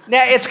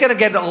 Now, it's going to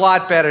get a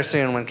lot better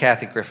soon when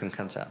Kathy Griffin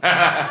comes out. All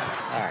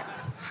right.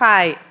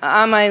 Hi,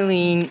 I'm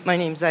Eileen. My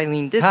name's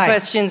Eileen. This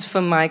question's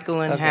for Michael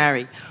and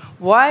Harry.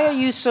 Why are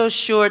you so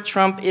sure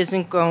Trump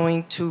isn't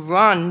going to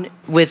run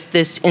with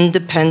this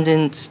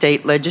independent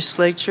state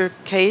legislature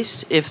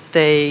case if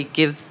they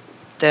give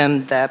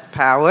them that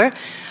power?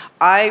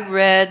 I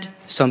read,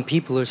 some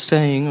people are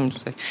saying,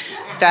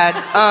 that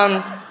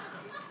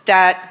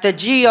the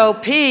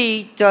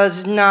GOP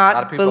does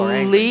not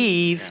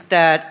believe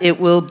that it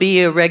will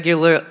be a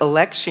regular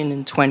election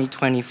in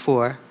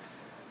 2024.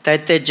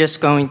 That they're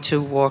just going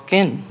to walk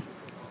in.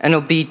 And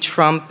it'll be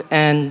Trump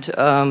and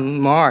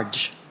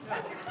Marge.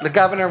 The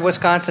governor of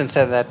Wisconsin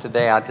said that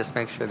today. I'll just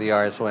make sure the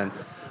R's win.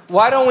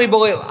 Why don't we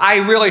believe? I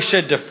really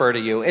should defer to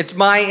you. It's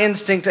my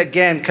instinct,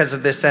 again, because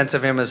of this sense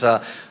of him as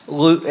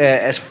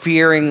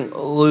fearing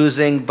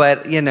losing.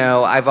 But,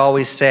 I've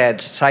always said,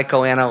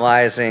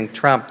 psychoanalyzing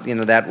Trump,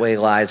 that way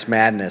lies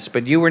madness.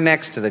 But you were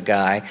next to the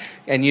guy,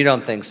 and you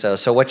don't think so.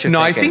 So what's your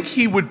thinking? No, I think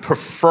he would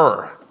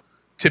prefer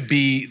to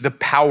be the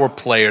power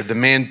player, the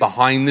man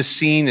behind the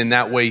scene, and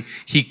that way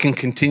he can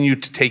continue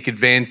to take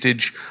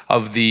advantage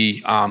of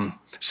the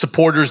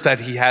supporters that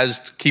he has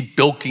to keep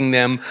bilking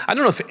them. I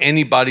don't know if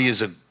anybody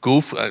is a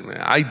goof.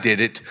 I did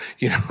it.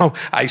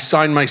 I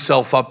signed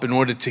myself up in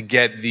order to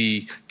get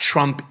the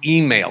Trump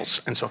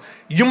emails. And so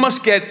you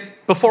must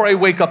get, before I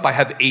wake up, I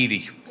have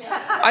 80.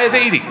 I have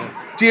 80.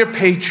 Dear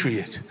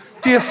Patriot,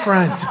 dear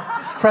friend,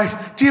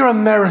 right? Dear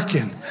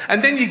American.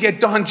 And then you get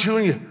Don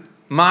Jr.,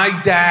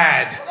 my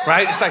dad,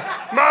 right? It's like,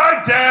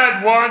 my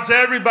dad wants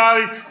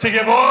everybody to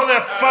give all their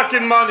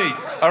fucking money,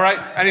 all right?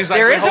 And he's like,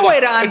 there is a way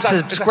to It's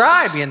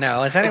unsubscribe,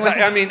 Is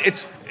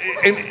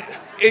anyone?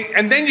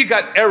 And then you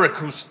got Eric,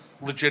 who's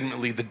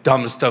legitimately the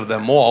dumbest of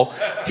them all.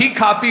 He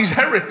copies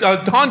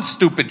Don's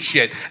stupid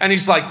shit, and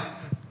he's like,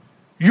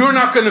 you're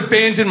not going to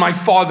abandon my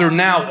father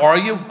now, are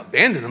you?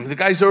 Abandon him? The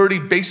guy's already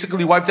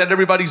basically wiped out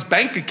everybody's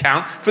bank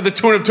account for the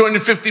tune of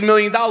 $250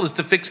 million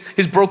to fix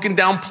his broken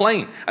down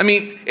plane. I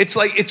mean,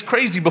 it's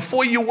crazy.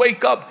 Before you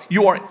wake up,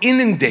 you are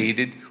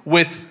inundated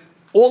with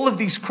all of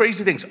these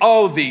crazy things.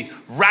 Oh, the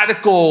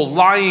radical,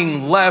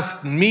 lying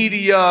left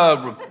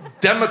media,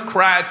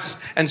 Democrats,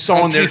 and so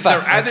on. They're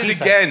at it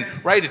again,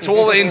 right? It's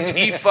all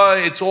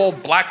Antifa. It's all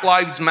Black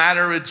Lives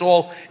Matter. It's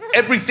all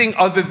everything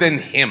other than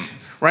him,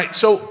 right?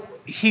 So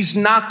he's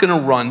not going to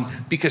run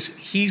because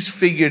he's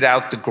figured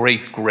out the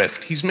great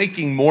grift. He's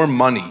making more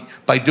money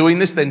by doing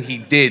this than he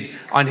did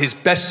on his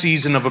best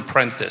season of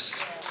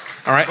Apprentice.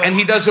 All right, and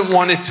he doesn't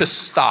want it to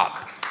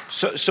stop.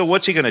 So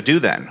what's he going to do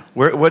then?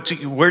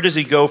 Where does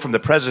he go from the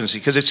presidency?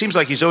 Because it seems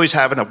like he's always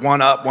having a one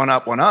up.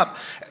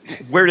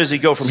 Where does he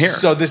go from here?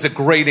 So there's a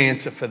great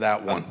answer for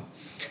that one.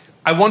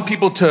 I want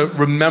people to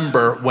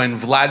remember when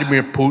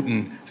Vladimir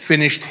Putin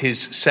finished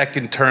his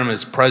second term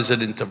as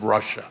president of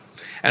Russia.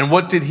 And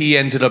what did he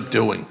ended up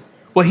doing?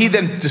 Well, he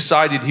then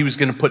decided he was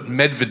going to put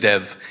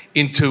Medvedev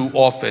into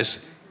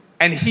office,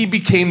 and he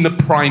became the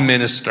prime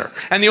minister.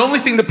 And the only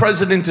thing the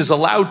president is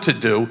allowed to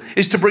do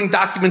is to bring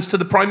documents to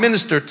the prime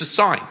minister to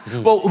sign.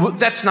 Well,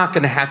 that's not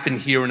going to happen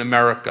here in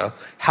America.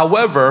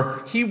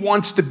 However, he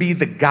wants to be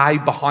the guy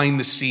behind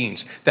the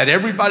scenes, that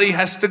everybody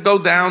has to go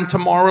down to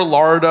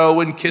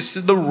Mar-a-Lago and kiss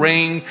the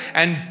ring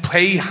and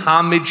pay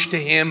homage to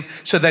him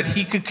so that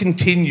he could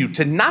continue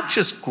to not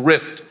just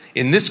grift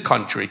in this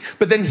country,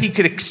 but then he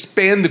could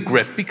expand the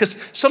grift. Because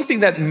something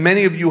that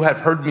many of you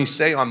have heard me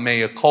say on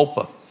Mea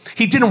Culpa,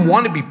 he didn't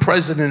want to be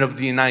president of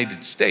the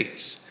United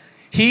States.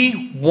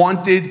 He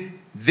wanted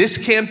this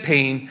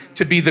campaign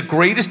to be the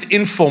greatest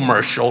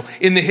infomercial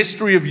in the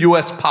history of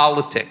U.S.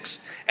 politics.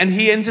 And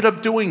he ended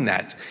up doing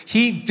that.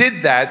 He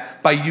did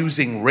that by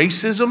using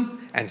racism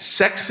and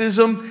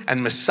sexism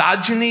and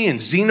misogyny and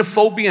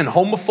xenophobia and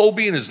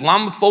homophobia and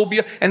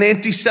Islamophobia and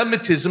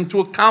anti-Semitism to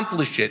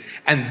accomplish it.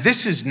 And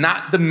this is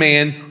not the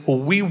man who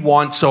we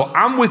want. So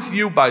I'm with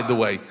you, by the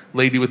way,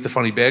 lady with the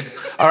funny bag.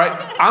 All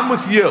right, I'm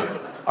with you.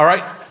 All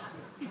right,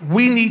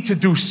 we need to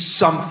do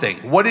something.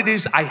 What it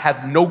is, I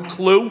have no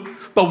clue,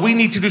 but we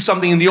need to do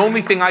something. And the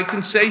only thing I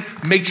can say,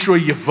 make sure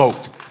you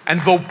vote and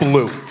vote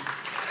blue.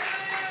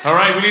 All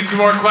right, we need some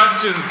more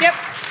questions. Yep.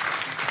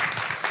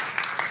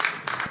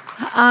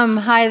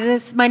 Hi,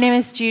 my name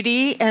is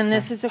Judy, and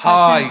this is a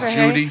question for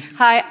Judy. Harry.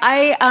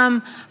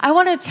 Hi, I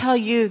want to tell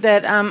you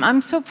that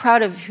I'm so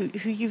proud of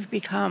who you've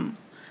become.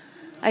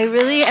 I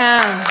really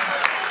am.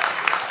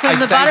 From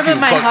the bottom of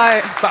my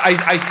heart. But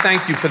I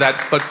thank you for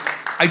that. But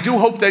I do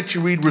hope that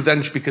you read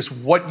Revenge, because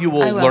what you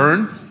will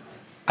learn,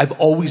 I've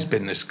always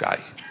been this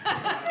guy.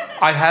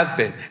 I have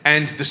been.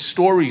 And the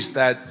stories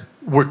that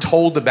were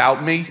told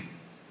about me,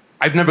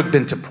 I've never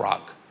been to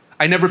Prague.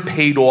 I never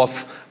paid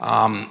off,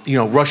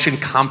 Russian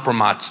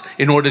compromats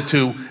in order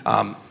to,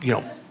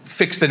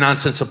 fix the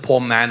nonsense of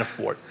Paul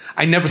Manafort.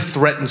 I never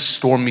threatened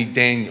Stormy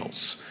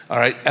Daniels, all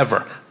right,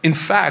 ever. In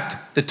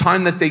fact, the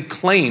time that they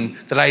claimed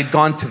that I had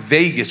gone to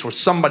Vegas with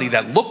somebody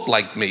that looked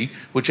like me,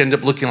 which ended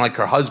up looking like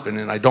her husband,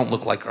 and I don't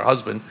look like her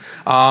husband,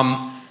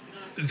 I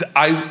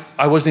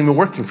wasn't even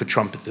working for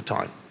Trump at the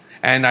time.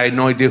 And I had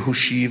no idea who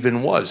she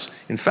even was.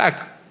 In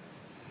fact,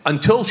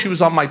 until she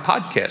was on my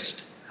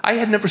podcast, I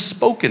had never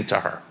spoken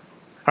to her.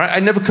 All right? I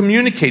never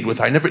communicated with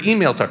her. I never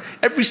emailed her.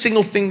 Every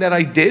single thing that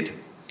I did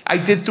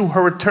through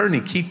her attorney,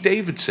 Keith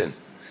Davidson.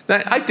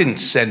 I didn't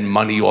send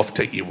money off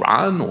to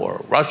Iran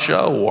or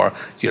Russia or,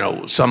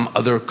 some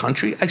other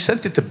country. I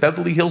sent it to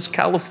Beverly Hills,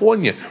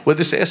 California, where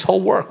this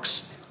asshole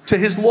works, to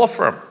his law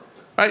firm.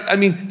 Right? I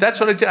mean, that's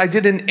what I did. I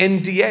did an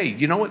NDA.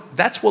 You know what?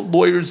 That's what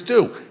lawyers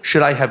do.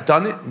 Should I have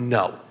done it?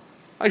 No.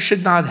 I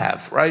should not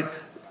have, right?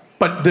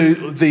 But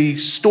the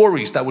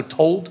stories that were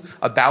told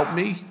about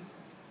me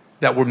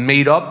that were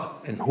made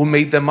up, and who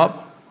made them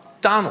up?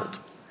 Donald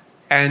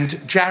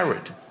and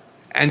Jared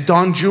and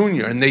Don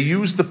Jr., and they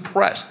used the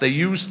press. They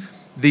used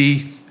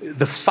the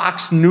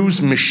Fox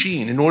News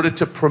machine in order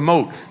to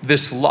promote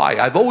this lie.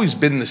 I've always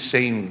been the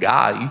same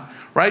guy,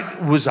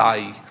 right? Was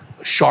I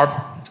a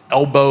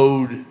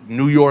sharp-elbowed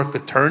New York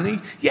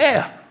attorney?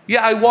 Yeah,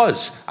 I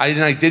was.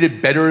 I did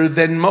it better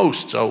than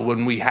most. So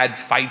when we had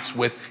fights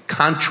with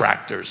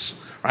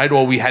contractors, right,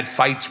 or we had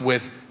fights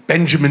with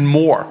Benjamin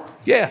Moore,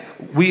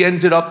 we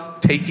ended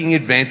up taking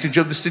advantage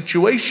of the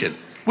situation.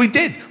 We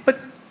did. But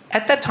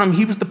At that time,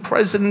 he was the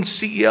president and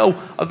CEO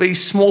of a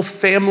small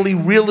family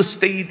real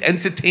estate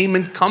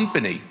entertainment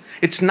company.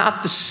 It's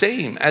not the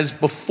same as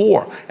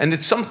before. And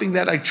it's something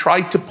that I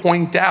tried to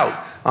point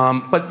out.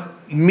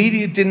 But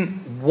media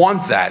didn't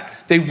want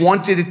that. They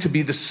wanted it to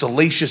be the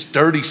salacious,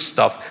 dirty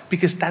stuff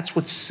because that's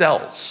what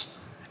sells.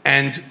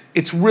 And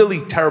it's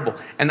really terrible.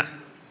 And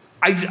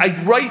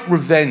I write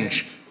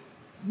revenge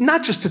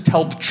not just to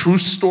tell the true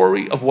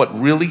story of what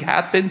really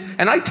happened,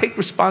 and I take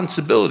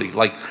responsibility,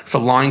 like for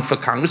lying for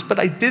Congress, but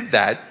I did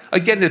that,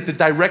 again, at the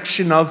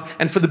direction of,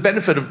 and for the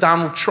benefit of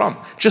Donald Trump,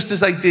 just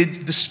as I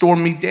did the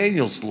Stormy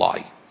Daniels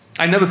lie.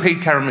 I never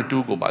paid Karen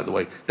McDougal, by the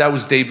way. That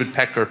was David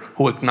Pecker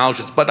who acknowledged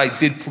it, but I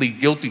did plead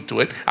guilty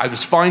to it. I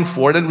was fined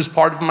for it, and it was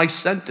part of my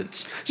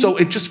sentence. So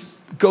it just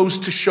goes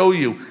to show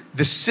you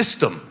the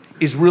system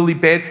is really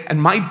bad,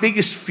 and my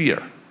biggest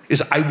fear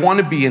is I want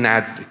to be an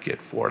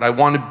advocate for it. I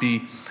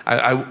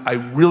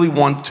really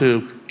want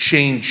to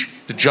change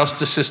the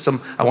justice system.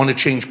 I want to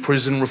change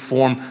prison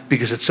reform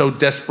because it's so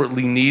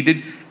desperately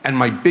needed. And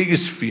my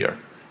biggest fear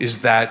is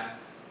that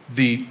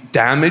the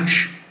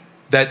damage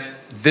that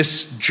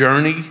this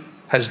journey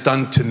has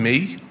done to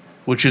me,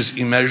 which is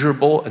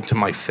immeasurable, and to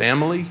my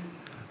family,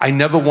 I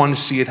never want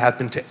to see it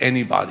happen to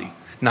anybody.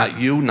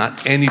 Not you,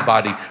 not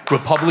anybody.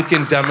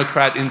 Republican,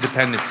 Democrat,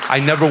 Independent. I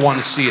never want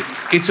to see it.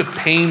 It's a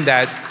pain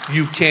that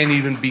you can't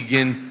even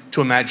begin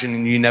to imagine,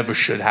 and you never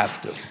should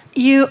have to.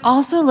 You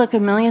also look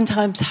 1,000,000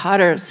 times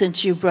hotter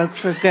since you broke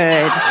for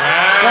good.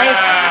 Yeah.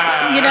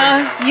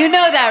 Like, you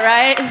know that,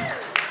 right?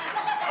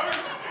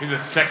 He's a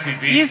sexy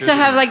beast. You used to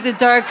have like the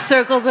dark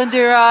circles under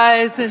your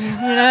eyes,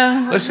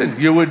 and Listen,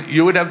 you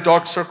would have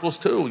dark circles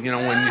too. When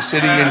you're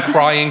sitting and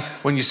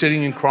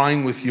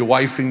crying, with your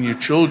wife and your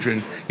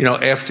children.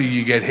 After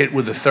you get hit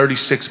with a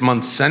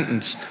 36-month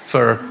sentence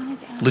for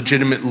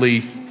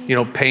legitimately,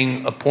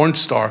 paying a porn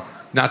star,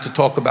 not to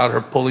talk about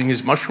her pulling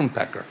his mushroom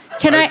pecker.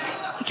 Can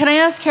I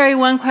ask Carrie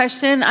one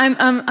question?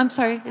 I'm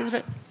sorry.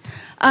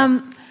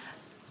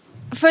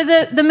 For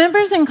the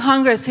members in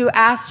Congress who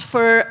asked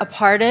for a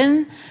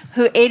pardon,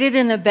 who aided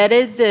and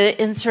abetted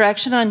the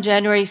insurrection on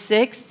January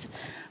 6th,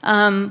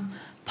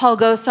 Paul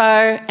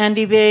Gosar,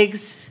 Andy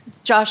Biggs,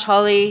 Josh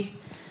Hawley,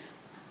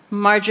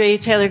 Marjorie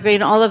Taylor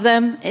Greene, all of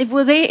them,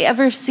 will they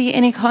ever see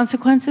any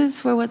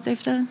consequences for what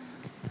they've done?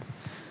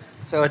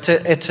 So it's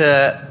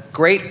a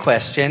great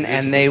question,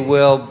 and they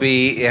will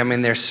be. I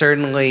mean, they're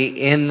certainly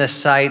in the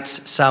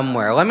sights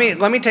somewhere. Let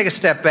me take a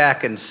step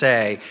back and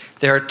say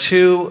there are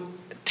two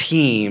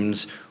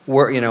teams.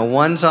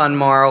 One's on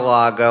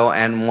Mar-a-Lago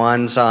and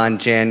one's on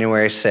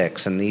January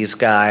 6th, and these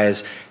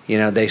guys,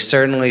 they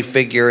certainly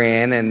figure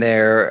in, and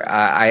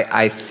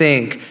I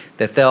think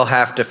that they'll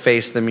have to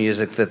face the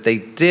music that they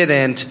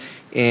didn't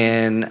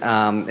in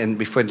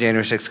before the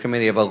January 6th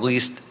committee of at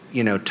least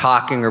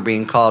talking or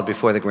being called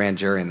before the grand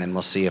jury, and then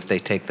we'll see if they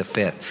take the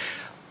fifth.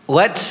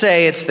 Let's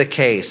say it's the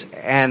case,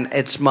 and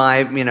it's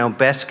my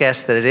best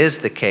guess that it is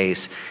the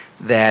case,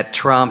 that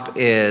Trump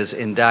is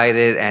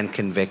indicted and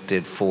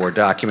convicted for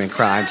document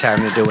crimes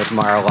having to do with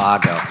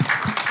Mar-a-Lago.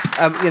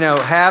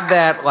 Have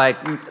that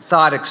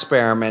thought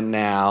experiment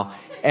now,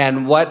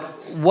 and what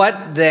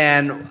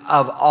then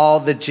of all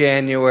the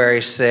January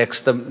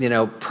 6th,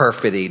 the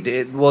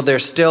perfidy? Will there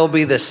still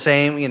be the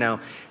same?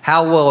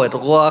 How will it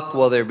look?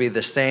 Will there be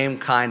the same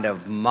kind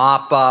of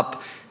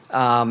mop-up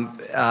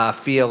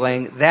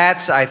feeling?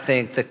 That's, I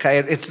think,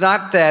 it's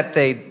not that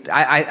they.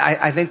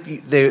 I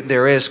think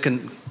there is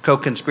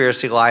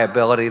co-conspiracy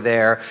liability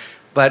there,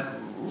 but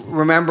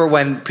remember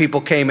when people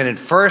came in at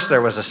first,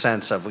 there was a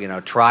sense of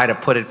try to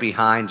put it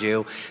behind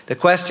you. The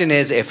question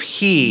is if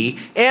he,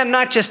 and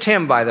not just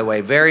him, by the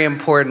way, very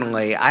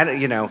importantly,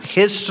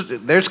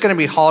 there's going to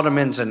be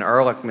Haldeman's and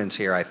Ehrlichman's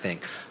here, I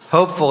think.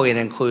 Hopefully it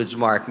includes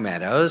Mark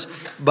Meadows,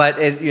 but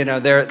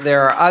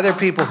there are other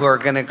people who are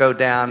going to go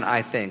down,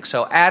 I think.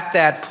 So at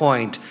that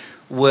point,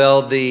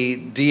 will the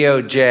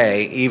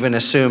DOJ, even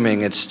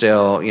assuming it's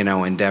still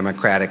in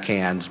Democratic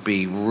hands,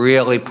 be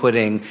really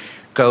putting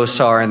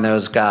Gosar and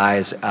those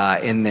guys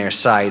in their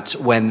sights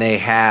when they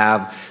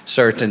have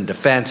certain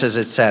defenses,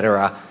 et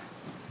cetera?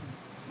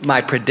 My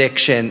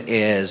prediction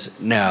is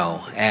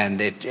no, and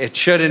it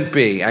shouldn't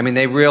be. I mean,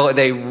 they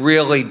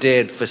really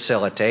did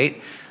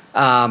facilitate.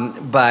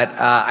 But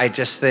I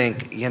just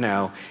think,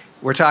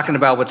 we're talking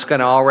about what's going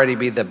to already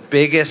be the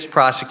biggest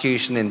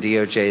prosecution in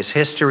DOJ's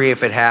history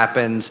if it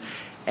happens.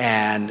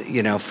 And,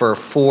 for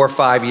 4 or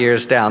 5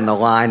 years down the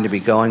line to be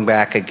going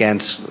back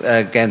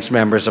against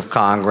members of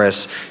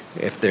Congress,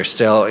 if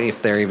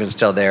they're even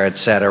still there, et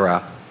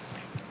cetera.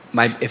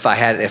 If I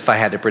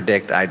had to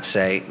predict, I'd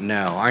say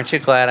no. Aren't you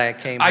glad I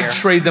came here? I'd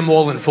trade them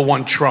all in for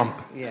one Trump.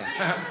 Yeah.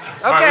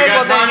 Okay,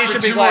 well then you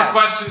should be glad. 2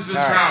 more questions this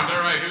round. All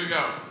right, here we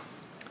go.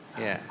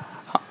 Yeah.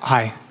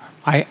 Hi,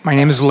 my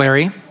name is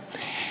Larry,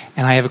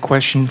 and I have a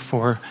question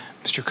for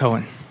Mr.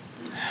 Cohen.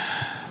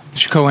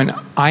 Mr. Cohen,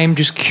 I am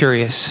just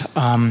curious,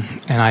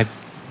 and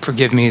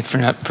forgive me for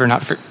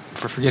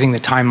forgetting the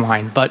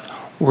timeline, but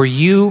were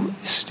you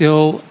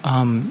still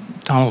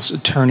Donald's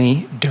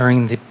attorney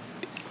during the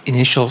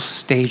initial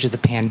stage of the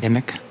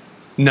pandemic?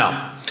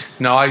 No,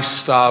 No, I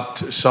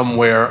stopped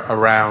somewhere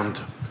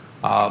around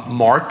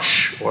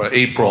March or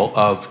April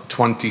of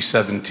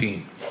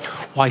 2017.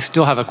 Well, I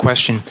still have a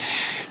question.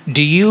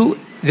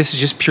 This is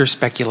just pure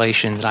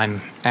speculation that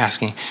I'm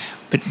asking,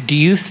 but do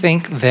you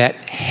think that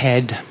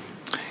had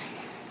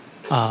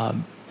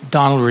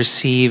Donald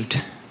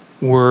received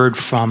word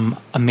from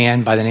a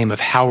man by the name of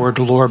Howard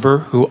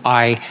Lorber, who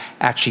I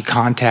actually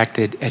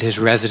contacted at his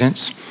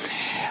residence,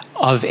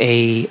 of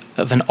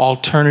an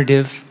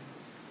alternative,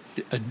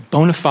 a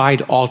bona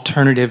fide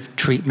alternative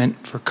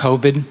treatment for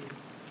COVID,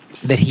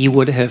 that he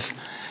would have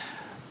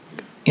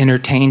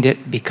entertained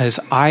it? Because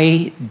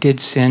I did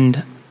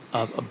send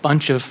a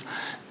bunch of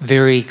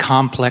very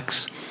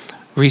complex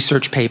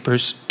research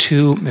papers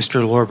to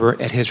Mr. Lorber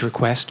at his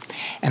request,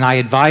 and I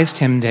advised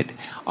him that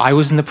I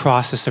was in the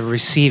process of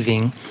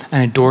receiving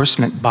an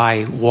endorsement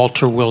by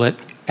Walter Willett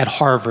at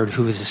Harvard,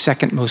 who is the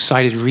second most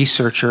cited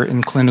researcher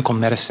in clinical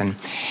medicine.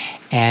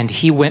 And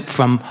he went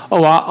from,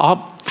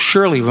 I'll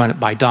surely run it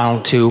by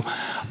Donald, to,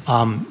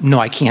 no,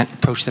 I can't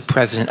approach the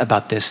president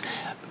about this,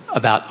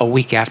 about a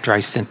week after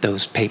I sent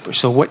those papers.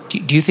 So what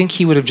do you think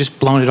he would have just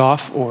blown it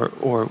off, or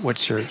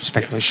what's your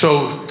speculation?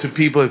 So to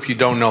people, if you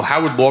don't know,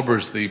 Howard Lorber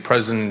is the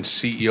president and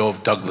CEO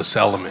of Douglas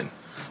Elliman.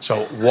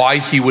 So why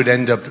he would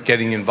end up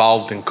getting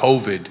involved in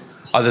COVID,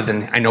 other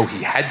than I know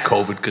he had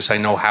COVID because I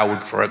know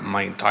Howard for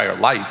my entire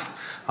life,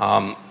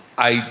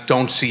 I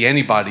don't see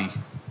anybody,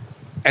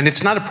 and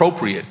it's not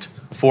appropriate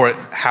for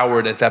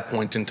Howard at that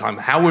point in time.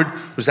 Howard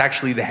was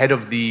actually the head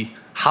of the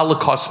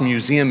Holocaust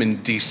Museum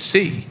in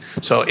D.C.,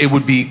 so it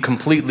would be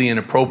completely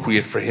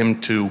inappropriate for him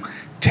to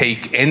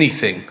take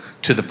anything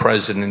to the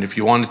president. If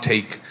you want to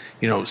take,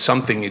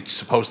 something, it's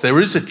supposed, there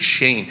is a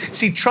chain.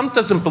 See, Trump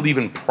doesn't believe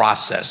in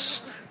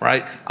process,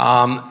 right?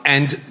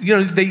 And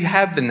they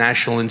have the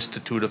National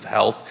Institute of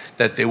Health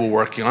that they were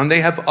working on. They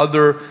have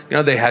other,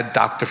 they had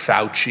Dr.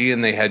 Fauci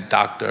and they had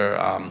Dr.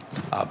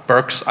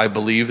 Birx, I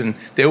believe, and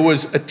there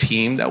was a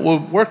team that were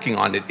working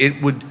on it.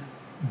 It would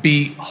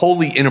be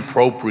wholly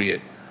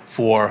inappropriate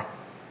for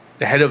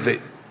the head of an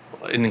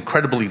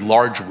incredibly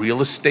large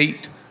real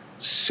estate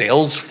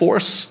sales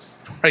force,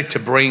 right, to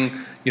bring,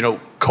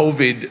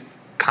 COVID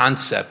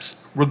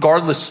concepts,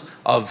 regardless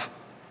of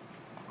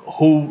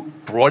who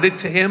brought it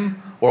to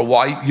him or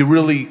why. You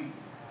really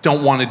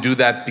don't want to do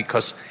that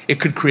because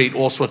it could create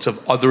all sorts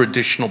of other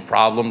additional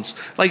problems.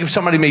 Like if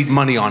somebody made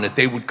money on it,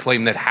 they would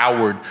claim that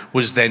Howard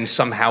was then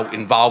somehow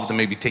involved and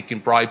maybe taking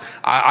bribe.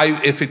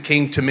 If it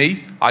came to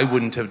me, I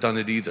wouldn't have done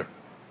it either.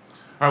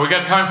 All right, we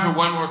got time for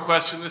one more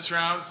question this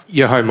round.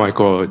 Yeah, hi,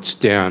 Michael. It's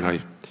Dan.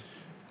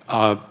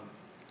 It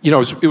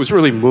was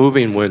really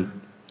moving when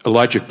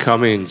Elijah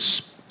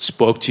Cummings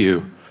spoke to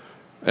you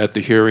at the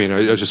hearing.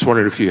 I just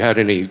wondered if you had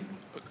any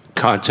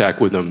contact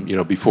with him,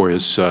 before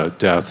his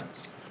death.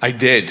 I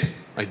did.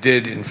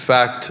 In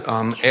fact,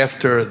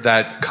 after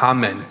that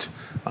comment,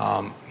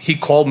 he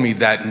called me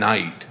that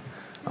night,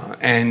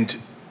 and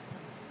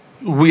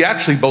we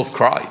actually both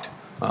cried.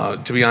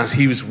 To be honest,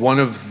 he was one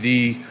of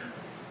the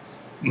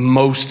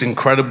most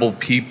incredible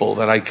people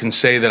that I can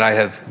say that I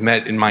have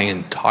met in my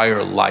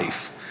entire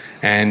life.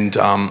 And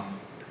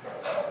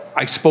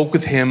I spoke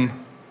with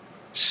him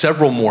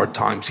several more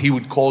times. He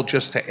would call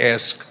just to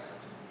ask,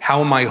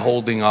 how am I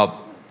holding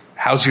up?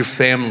 How's your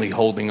family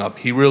holding up?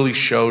 He really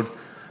showed,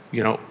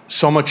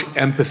 so much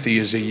empathy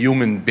as a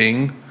human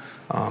being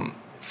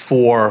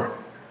for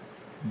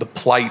the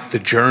plight, the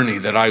journey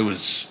that I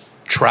was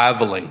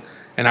traveling.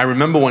 And I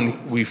remember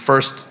when we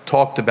first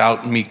talked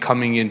about me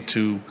coming in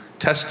to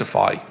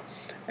testify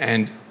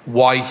and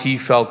why he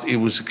felt it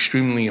was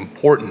extremely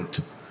important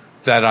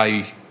that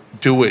I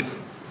do it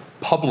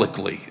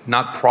publicly,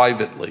 not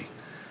privately,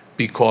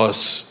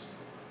 because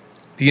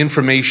the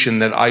information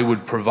that I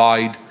would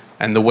provide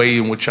and the way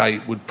in which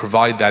I would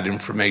provide that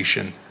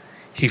information,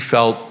 he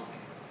felt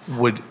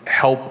would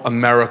help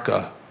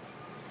America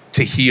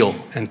to heal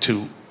and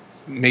to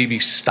maybe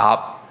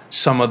stop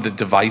some of the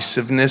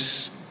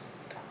divisiveness.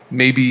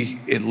 Maybe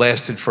it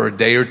lasted for a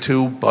day or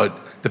two, but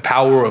the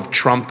power of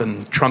Trump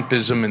and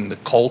Trumpism and the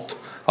cult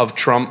of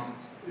Trump,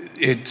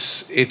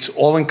 it's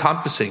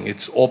all-encompassing.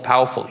 It's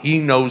all-powerful. He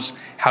knows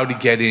how to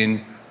get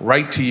in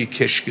right to your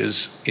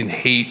kishkas in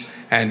hate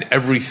and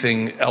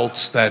everything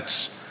else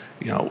that's,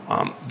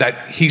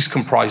 that he's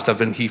comprised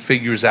of, and he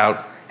figures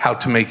out how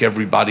to make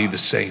everybody the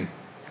same.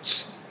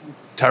 It's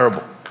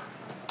terrible.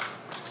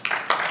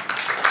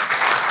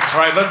 All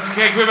right, let's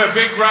give a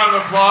big round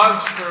of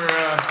applause for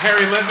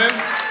Harry Litman.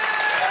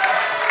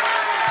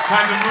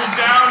 Time to move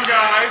down,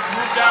 guys.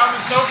 Move down the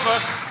sofa.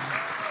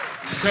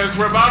 Because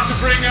we're about to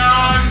bring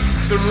on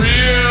the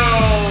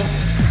real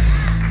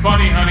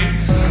funny honey.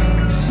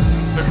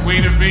 The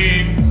queen of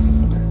being,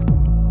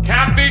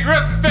 Kathy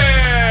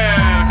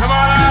Griffin. Come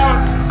on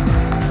out.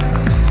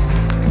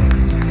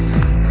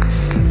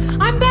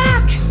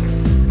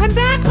 I'm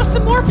back with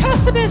some more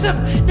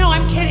pessimism. No,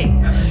 I'm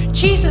kidding.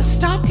 Jesus,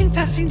 stop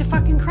confessing to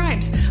fucking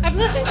crimes. I'm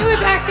listening to it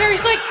back there.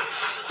 He's like,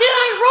 did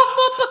I rough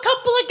up a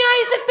couple of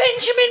guys at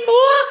Benjamin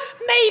Moore?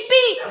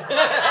 Maybe.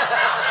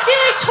 Did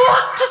I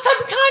talk to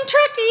some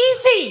contract?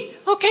 Easy.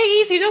 Okay,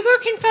 easy. No more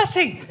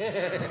confessing.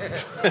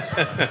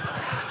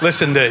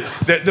 Listen,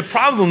 the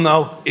problem,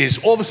 though, is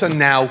all of a sudden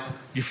now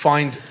you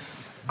find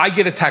I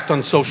get attacked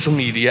on social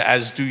media,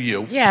 as do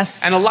you.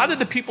 Yes. And a lot of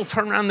the people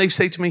turn around and they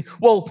say to me,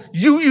 well,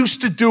 you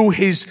used to do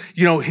his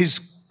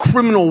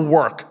criminal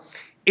work.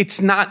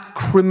 It's not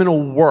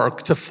criminal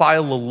work to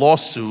file a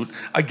lawsuit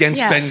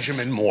against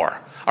Benjamin Moore.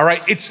 All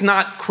right? It's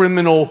not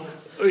criminal.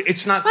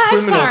 It's not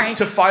criminal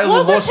to file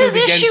a lawsuit against What was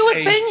his issue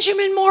with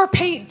Benjamin Moore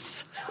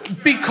paints?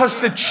 Because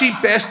the cheap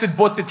bastard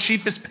bought the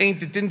cheapest paint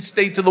that didn't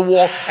stay to the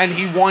wall, and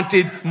he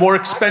wanted more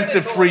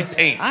expensive free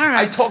paint. All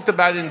right. I talked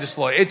about it in this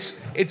law.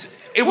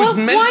 It was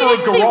meant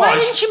for a garage. Why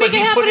didn't you make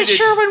it happen at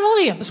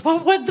Sherwin-Williams?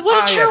 What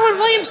did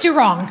Sherwin-Williams do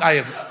wrong?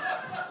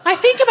 I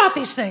think about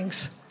these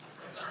things.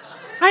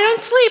 I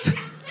don't sleep.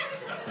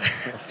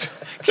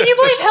 Can you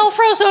believe hell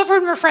froze over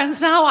and we're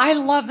friends now? I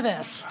love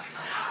this.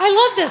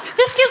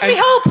 This gives me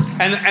hope.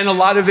 And a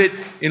lot of it,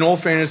 in all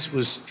fairness,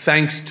 was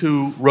thanks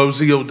to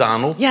Rosie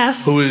O'Donnell,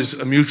 who is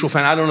a mutual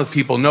friend. I don't know if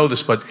people know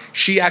this, but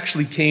she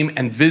actually came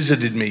and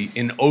visited me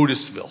in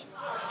Otisville.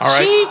 All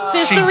right? She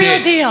is the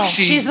real deal.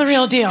 She's the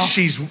real deal.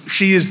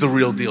 She is the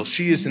real deal.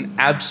 She is an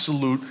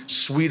absolute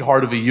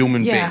sweetheart of a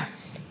human being.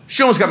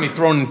 She almost got me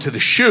thrown into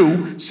the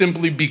shoe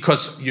simply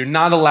because you're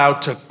not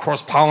allowed to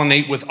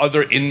cross-pollinate with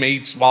other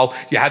inmates while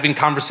you're having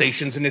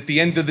conversations. And at the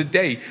end of the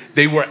day,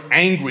 they were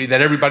angry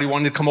that everybody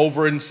wanted to come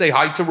over and say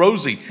hi to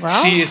Rosie.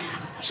 Well.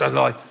 So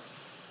they're like,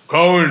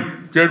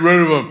 Cohen, get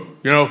rid of him.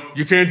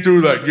 You can't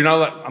do that.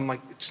 I'm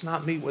like, it's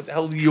not me. What the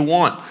hell do you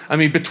want? I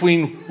mean,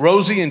 between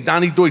Rosie and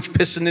Donnie Deutsch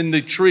pissing in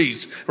the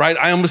trees, right?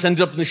 I almost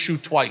ended up in the shoe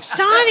twice.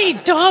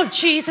 Donnie, oh,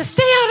 Jesus,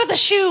 stay out of the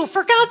shoe.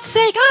 For God's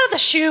sake, out of the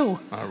shoe.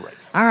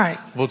 All right.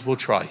 We'll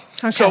try.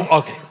 Okay.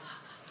 So,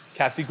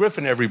 Kathy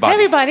Griffin, everybody.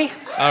 Everybody.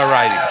 All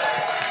righty.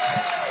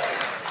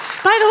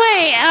 By the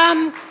way,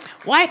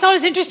 I thought it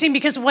was interesting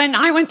because when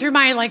I went through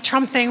my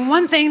Trump thing,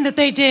 one thing that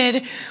they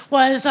did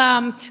was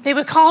they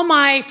would call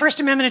my First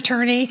Amendment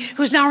attorney,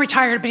 who's now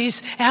retired, but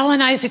he's Alan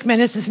Isaacman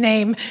is his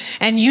name,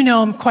 and you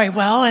know him quite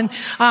well. And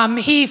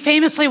he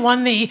famously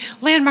won the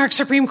landmark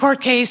Supreme Court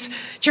case,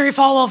 Jerry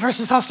Falwell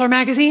versus Hustler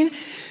magazine,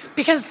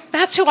 because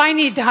that's who I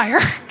need to hire.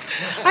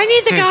 I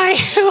need the guy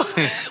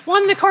who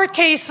won the court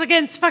case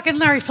against fucking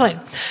Larry Flynn.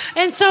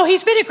 And so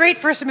he's been a great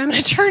First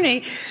Amendment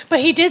attorney,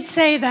 but he did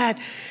say that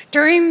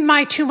during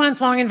my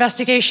 2-month-long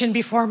investigation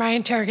before my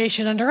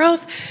interrogation under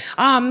oath,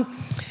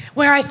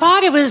 where I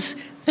thought it was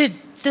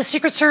the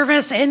Secret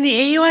Service and the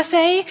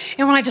AUSA,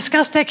 and when I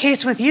discussed that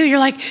case with you, you're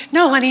like,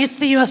 no, honey, it's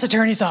the U.S.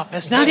 Attorney's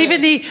Office, not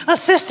even the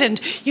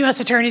Assistant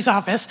U.S. Attorney's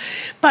Office.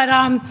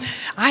 But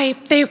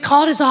they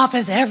called his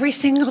office every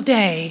single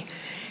day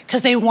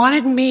because they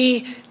wanted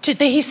me to,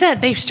 they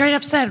straight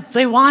up said,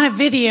 they want a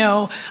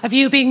video of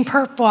you being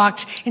perp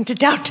walked into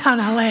downtown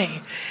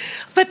L.A.,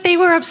 but they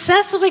were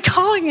obsessively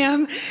calling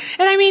him.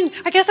 And I mean,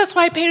 I guess that's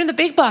why I paid him the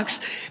big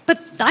bucks. But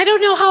I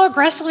don't know how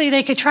aggressively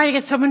they could try to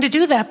get someone to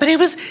do that. But it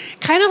was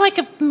kind of like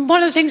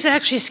one of the things that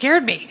actually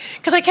scared me.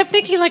 Because I kept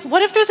thinking,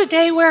 what if there's a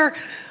day where,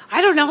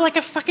 I don't know,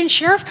 a fucking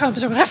sheriff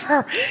comes or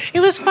whatever. It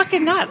was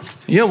fucking nuts.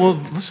 Yeah, well,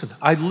 listen,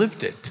 I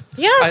lived it.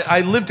 Yes. I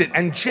lived it.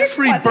 And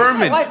Jeffrey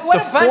Berman, what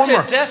a bunch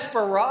of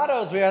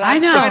desperados we are. I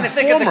know. I'm trying to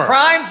think of the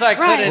crimes I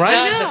could have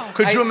done.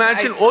 Could you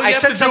imagine? All you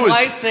have to do is...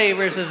 I took some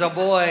lifesavers as a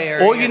boy.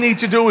 All you need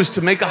to do is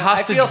to make a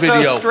hostage video.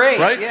 I feel so straight,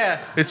 right? yeah.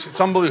 It's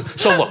unbelievable.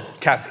 So look,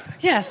 Kathy.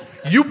 Yes.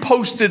 You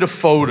posted a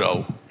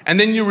photo, and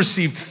then you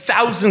received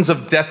thousands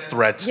of death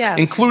threats,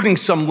 including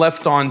some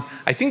left on,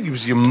 I think it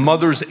was your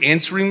mother's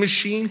answering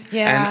machine,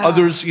 and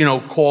others,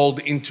 called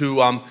into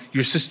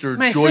your sister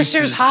my Joyce's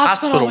sister's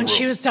hospital when room.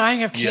 she was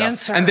dying of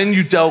cancer. And then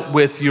you dealt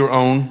with your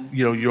own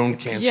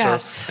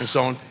cancer and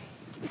so on.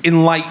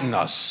 Enlighten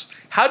us.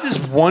 How does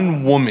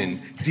one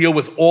woman deal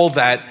with all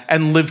that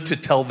and live to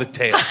tell the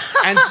tale,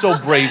 and so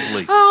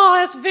bravely? Oh,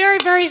 that's very,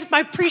 very, I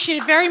appreciate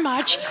it very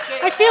much.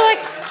 I feel like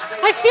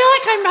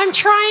I'm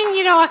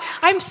trying,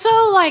 I'm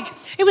so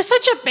it was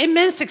such an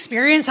immense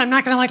experience. I'm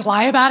not going to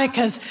lie about it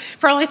because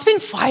it's been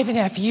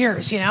 5.5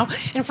 years,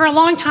 and for a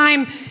long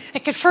time,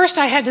 at first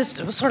I had to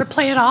sort of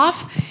play it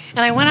off, and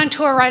I went on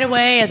tour right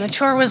away, and the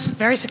tour was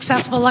very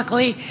successful,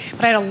 luckily,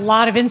 but I had a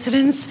lot of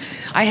incidents.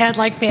 I had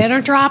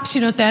banner drops,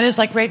 you know what that is?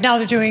 Right now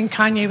they're doing,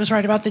 Kanye was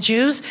right about the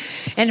Jews,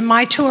 and in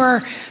my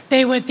tour,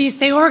 they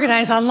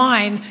organize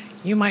online.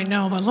 You might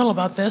know a little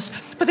about this,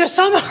 but there's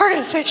some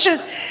organization.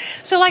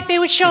 So they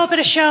would show up at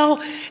a show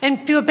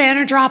and do a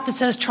banner drop that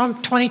says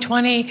Trump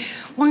 2020.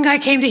 One guy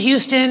came to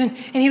Houston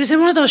and he was in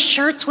one of those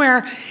shirts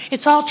where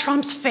it's all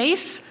Trump's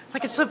face.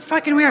 It's so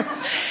fucking weird.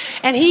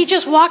 And he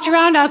just walked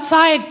around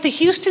outside the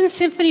Houston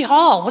Symphony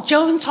Hall,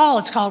 Jones Hall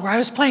it's called, where I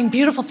was playing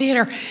beautiful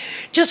theater,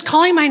 just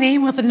calling my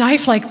name with a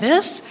knife like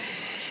this.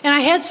 And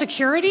I had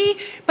security,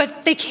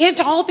 but they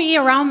can't all be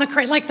around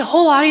the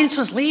whole audience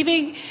was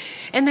leaving.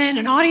 And then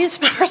an audience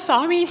member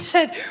saw me and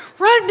said,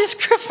 "Run, Miss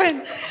Griffin."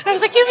 And I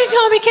was like, "You can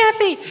call me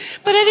Kathy."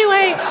 But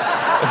anyway,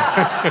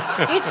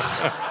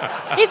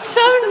 it's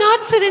so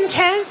nuts and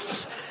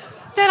intense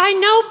that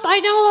I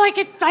know,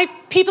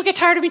 like people get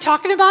tired of me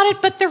talking about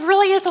it, but there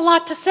really is a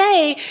lot to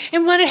say.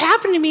 And when it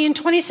happened to me in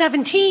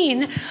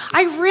 2017,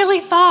 I really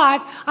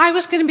thought I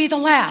was going to be the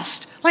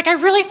last. Like, I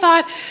really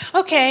thought,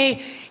 okay,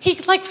 he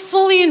like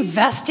fully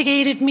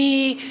investigated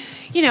me.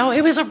 You know,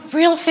 it was a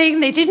real thing.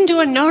 They didn't do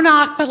a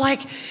no-knock, but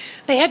like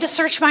they had to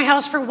search my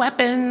house for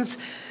weapons.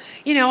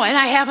 You know, and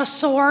I have a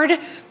sword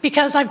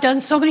because I've done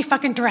so many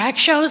fucking drag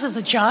shows as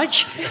a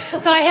judge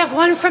that I have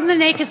one from the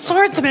Naked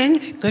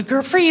Swordsman. Good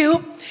group for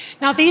you.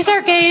 Now, these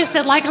are gays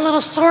that like a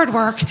little sword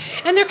work,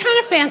 and they're kind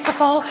of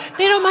fanciful.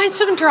 They don't mind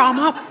some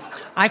drama.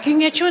 I can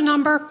get you a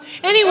number.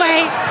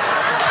 Anyway,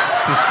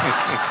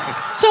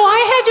 so I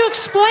had to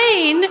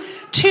explain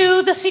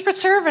to the Secret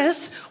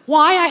Service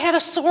why I had a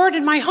sword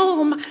in my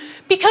home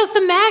because the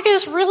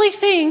MAGAs really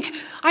think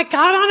I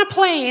got on a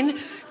plane,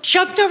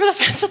 jumped over the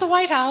fence of the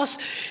White House,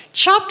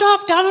 chopped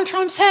off Donald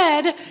Trump's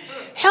head,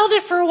 held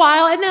it for a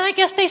while, and then I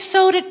guess they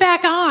sewed it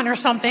back on or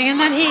something, and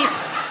then he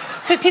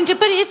could continue.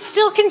 But it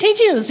still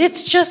continues.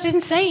 It's just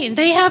insane.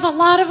 They have a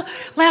lot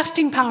of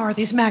lasting power,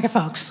 these MAGA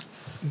folks.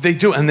 They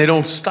do, and they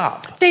don't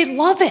stop. They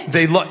love it.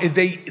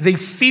 They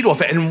feed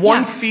off it, and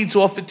one feeds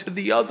off it to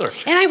the other.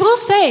 And I will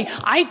say,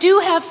 I do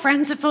have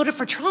friends that voted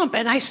for Trump,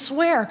 and I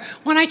swear,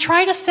 when I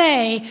try to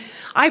say,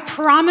 I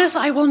promise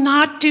I will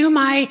not do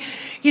my,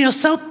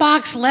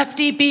 soapbox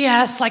lefty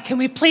BS, like, can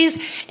we please?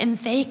 And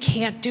they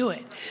can't do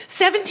it.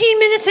 17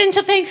 minutes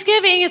into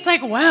Thanksgiving, it's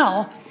like,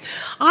 well,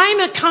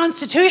 I'm a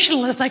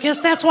constitutionalist. I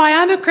guess that's why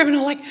I'm a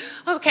criminal. Like,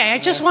 okay, I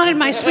just wanted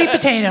my sweet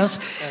potatoes.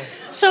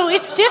 So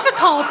it's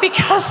difficult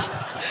because,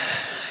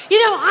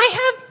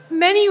 I have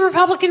many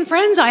Republican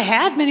friends. I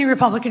had many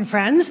Republican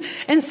friends,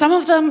 and some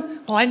of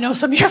them, well, I know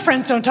some of your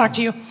friends don't talk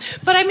to you,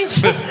 but I mean,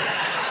 it's just,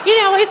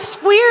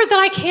 it's weird that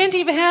I can't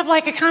even have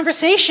like a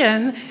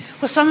conversation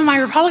with some of my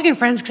Republican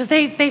friends because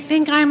they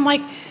think I'm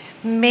like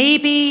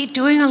maybe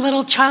doing a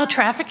little child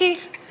trafficking.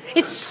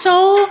 It's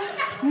so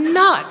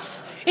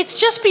nuts. It's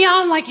just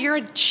beyond like you're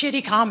a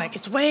shitty comic.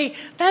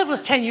 That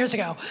was 10 years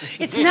ago.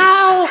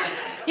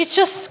 It's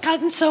just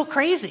gotten so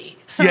crazy.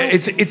 So, yeah,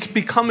 it's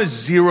become a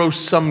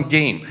zero-sum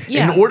game.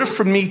 Yeah. In order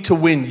for me to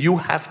win, you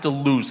have to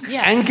lose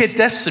and get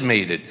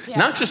decimated. Yeah.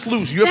 Not just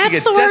lose, you have to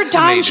get decimated. That's the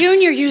word Don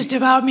decimated. Jr. used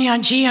about me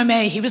on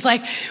GMA. He was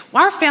like,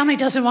 well, our family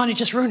doesn't want to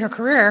just ruin her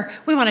career.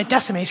 We want to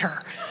decimate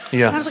her.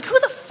 Yeah. And I was like, who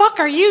the fuck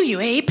are you, you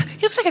ape? He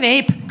looks like an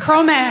ape.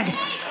 Cro-Mag.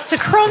 It's a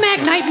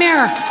Cro-Mag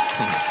nightmare.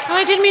 And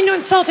I didn't mean to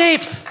insult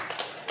apes.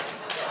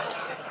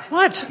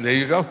 What? There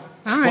you go.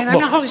 All right, Well, I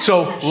know how.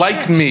 so,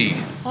 like Shit. me,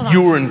 Hold on.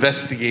 you were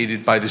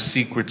investigated by the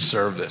Secret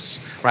Service,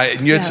 right?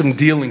 And you had Yes. some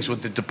dealings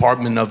with the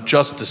Department of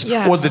Justice,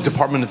 Yes. or the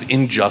Department of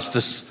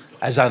Injustice,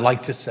 as I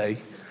like to say,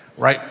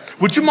 right?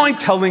 Would you mind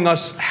telling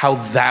us how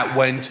that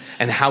went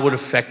and how it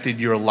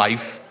affected your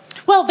life?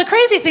 Well, the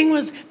crazy thing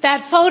was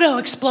that photo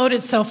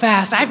exploded so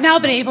fast. I've now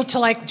been able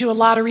to do a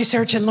lot of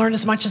research and learn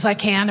as much as I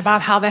can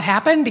about how that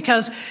happened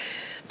because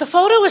the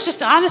photo was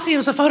just, honestly, it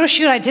was a photo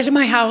shoot I did in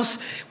my house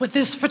with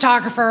this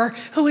photographer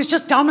who was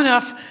just dumb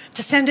enough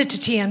to send it to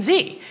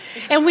TMZ.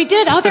 And we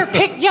did other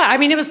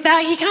it was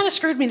that, he kind of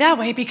screwed me that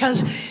way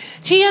because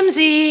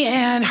TMZ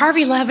and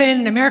Harvey Levin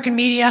and American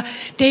Media,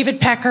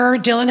 David Pecker,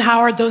 Dylan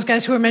Howard, those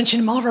guys who were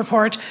mentioned in Mueller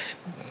Report.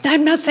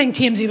 I'm not saying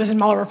TMZ was in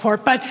Mueller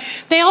Report, but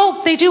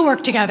they do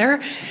work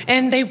together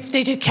and they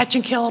did catch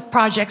and kill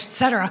projects,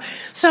 etc.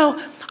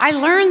 So I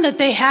learned that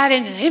they had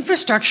an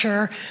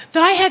infrastructure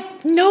that I had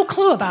no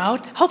clue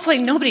about. Hopefully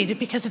nobody did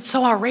because it's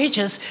so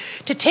outrageous.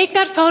 To take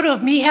that photo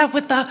of me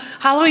with the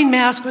Halloween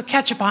mask with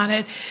ketchup on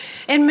it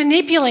and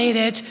manipulate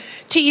it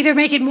to either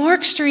make it more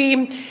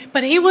extreme,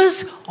 but it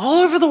was all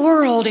over the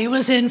world. It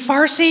was in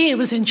Farsi, it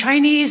was in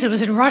Chinese, it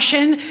was in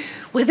Russian,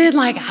 within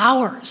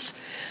hours.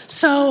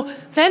 So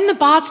then the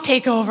bots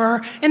take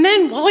over, and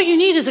then all you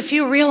need is a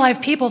few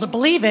real-life people to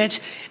believe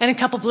it, and a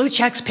couple blue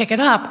checks pick it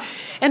up.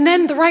 And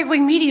then the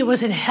right-wing media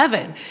was in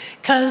heaven,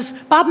 because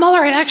Bob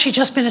Mueller had actually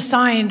just been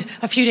assigned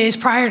a few days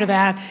prior to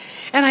that,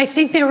 and I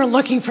think they were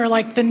looking for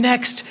the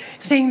next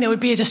thing that would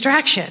be a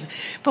distraction.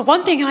 But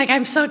one thing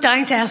I'm so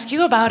dying to ask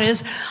you about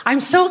is, I'm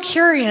so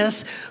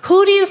curious,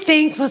 who do you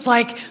think was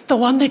the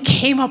one that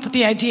came up with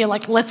the idea,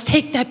 let's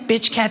take that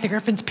bitch Kathy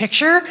Griffin's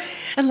picture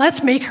and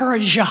let's make her a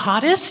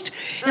jihadist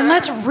and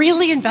let's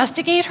really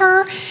investigate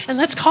her and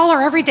let's call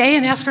her every day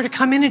and ask her to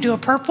come in and do a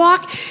perp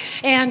walk.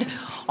 And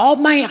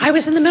I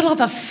was in the middle of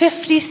a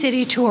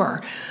 50-city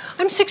tour.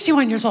 I'm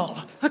 61 years old,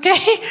 okay?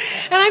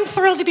 And I'm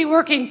thrilled to be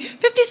working.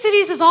 50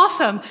 cities is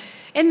awesome.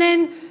 And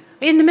then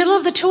in the middle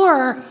of the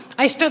tour,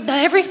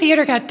 every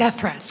theater got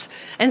death threats.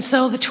 And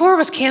so the tour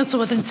was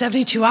canceled within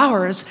 72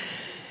 hours.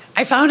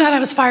 I found out I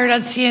was fired on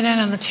CNN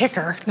on the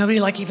ticker.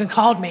 Nobody even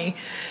called me.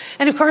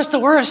 And of course, the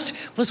worst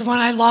was when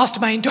I lost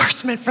my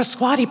endorsement for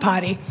Squatty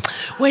Potty,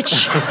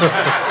 which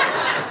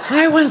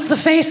I was the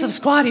face of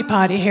Squatty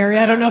Potty, Harry.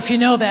 I don't know if you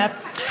know that.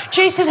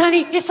 Jason,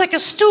 honey, it's like a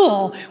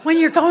stool when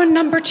you're going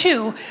number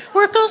 2,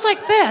 where it goes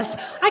like this.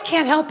 I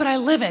can't help it, I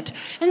live it.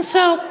 And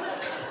so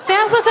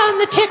That was on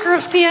the ticker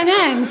of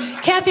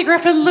CNN. Kathy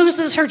Griffin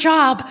loses her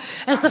job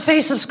as the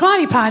face of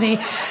Squatty Potty,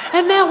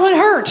 and that would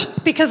hurt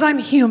because I'm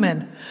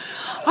human.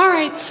 All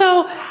right,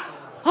 so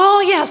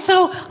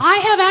I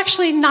have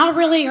actually not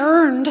really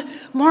earned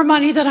more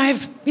money than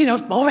I've,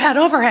 had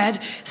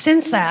overhead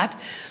since that.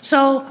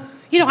 So,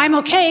 I'm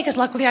okay because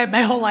luckily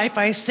my whole life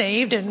I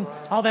saved and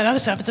all that other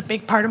stuff. It's a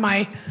big part of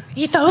my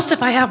ethos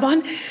if I have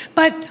one.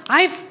 But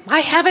I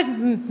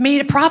haven't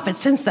made a profit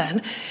since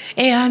then.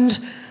 And,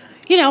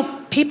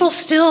 I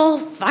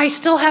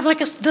still have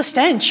the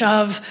stench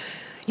of,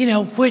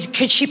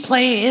 could she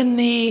play in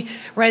the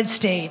red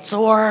states?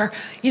 Or,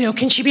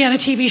 can she be on a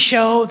TV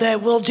show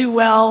that will do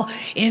well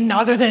in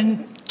other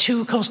than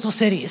 2 coastal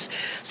cities?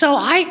 So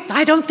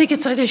I don't think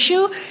it's an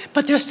issue,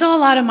 but there's still a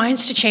lot of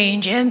minds to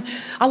change. And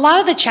a lot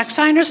of the check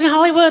signers in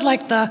Hollywood,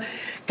 like the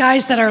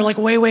guys that are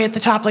way at the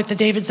top, like the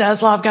David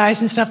Zaslav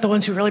guys and stuff, the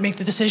ones who really make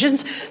the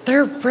decisions,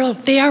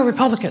 they are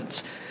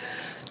Republicans.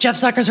 Jeff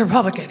Zucker's a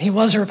Republican. He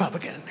was a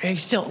Republican.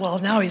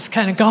 Now he's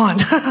kind of gone.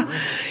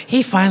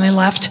 He finally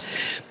left.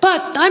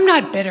 But I'm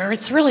not bitter.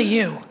 It's really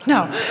you.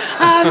 No.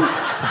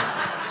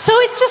 So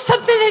it's just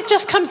something that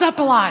just comes up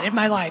a lot in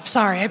my life.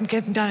 Sorry, I'm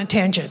getting down a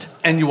tangent.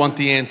 And you want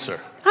the answer?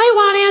 I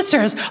want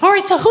answers. All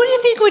right, so who do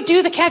you think would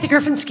do the Kathy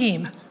Griffin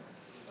scheme?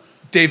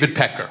 David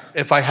Pecker,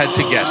 if I had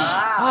to guess.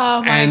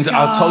 Oh, my And God.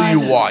 I'll tell you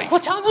why.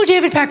 Well, tell them who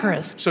David Pecker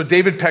is. So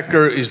David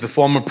Pecker is the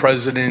former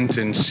president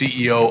and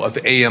CEO of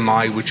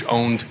AMI, which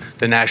owned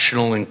the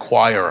National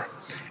Enquirer.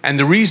 And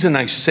the reason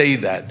I say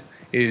that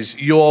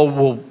is you all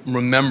will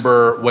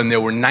remember when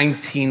there were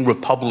 19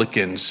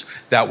 Republicans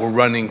that were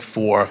running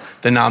for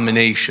the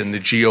nomination, the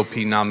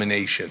GOP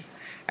nomination.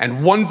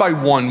 And one by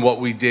one, what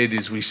we did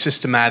is we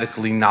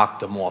systematically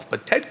knocked them off.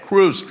 But Ted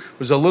Cruz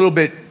was a little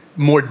bit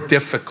more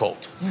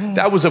difficult.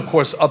 That was, of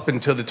course, up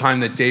until the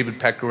time that David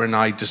Pecker and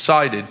I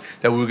decided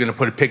that we were going to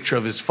put a picture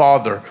of his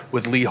father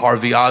with Lee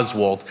Harvey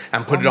Oswald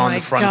and put it on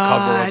the front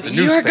cover of the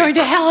newspaper. You are going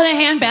to hell in a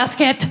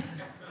handbasket.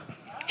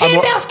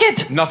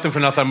 Handbasket! Nothing for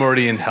nothing, I'm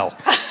already in hell.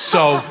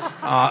 So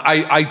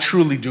I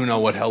truly do know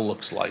what hell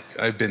looks like.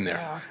 I've been there.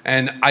 Yeah.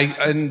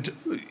 And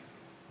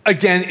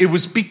again, it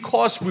was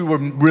because we were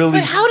really...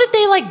 But how did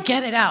they,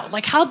 get it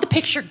out? How did the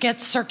picture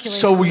get circulated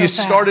so you fast?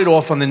 started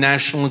off on the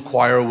National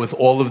Enquirer with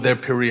all of their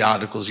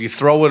periodicals. You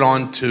throw it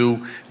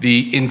onto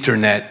the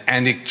internet,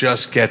 and it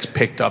just gets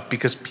picked up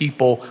because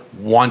people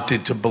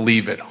wanted to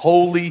believe it.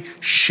 Holy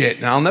shit.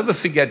 And I'll never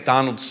forget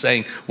Donald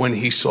saying when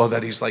he saw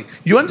that, he's like,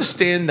 you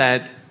understand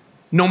that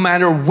no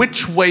matter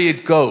which way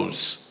it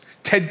goes,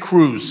 Ted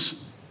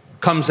Cruz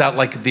comes out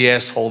like the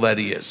asshole that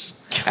he is.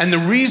 And the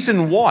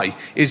reason why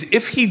is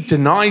if he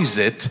denies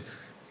it,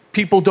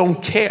 people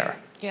don't care.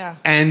 Yeah.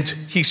 And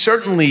he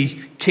certainly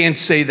can't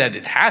say that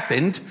it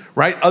happened,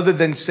 right? Other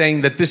than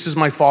saying that this is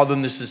my father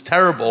and this is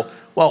terrible.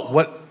 Well,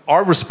 what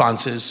our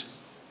response is,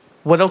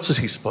 what else is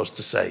he supposed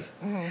to say?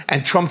 Mm-hmm.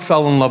 And Trump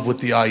fell in love with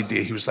the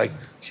idea. He was like,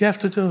 you have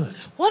to do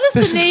it. What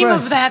is the name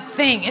of that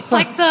thing? It's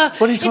like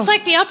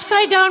the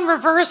upside down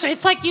reverse.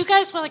 It's like you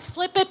guys will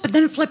flip it, but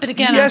then flip it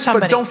again on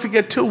somebody. Yes, but don't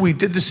forget too, we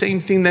did the same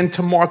thing then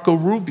to Marco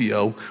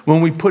Rubio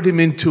when we put him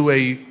into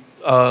a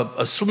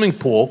swimming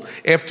pool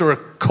after a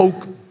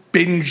coke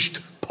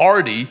binged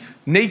party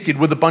naked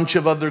with a bunch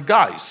of other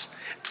guys.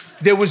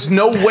 There was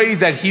no way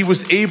that he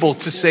was able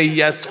to say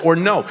yes or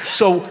no.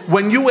 So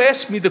when you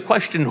ask me the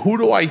question, who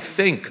do I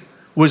think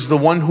was the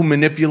one who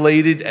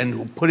manipulated and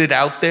who put it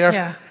out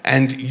there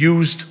and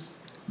used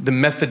the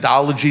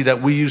methodology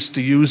that we used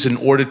to use in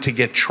order to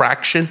get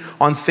traction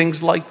on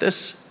things like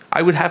this,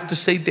 I would have to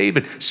say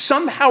David.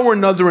 Somehow or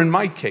another in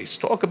my case,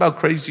 talk about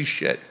crazy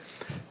shit,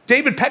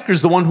 David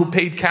Pecker's the one who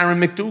paid Karen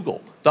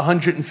McDougal the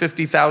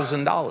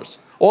 $150,000.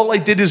 All I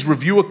did is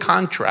review a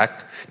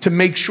contract to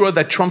make sure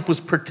that Trump was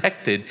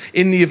protected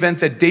in the event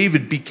that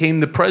David became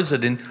the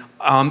president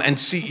and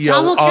CEO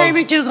Tell them who Karen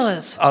McDougal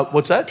is.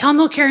 What's that? Tell them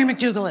who Karen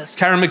McDougal is.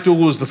 Karen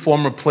McDougal was the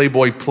former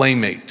Playboy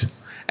playmate.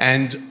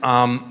 And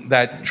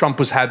that Trump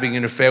was having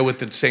an affair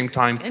with at the same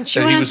time. And she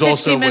that went he on was 60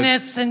 also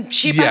Minutes, and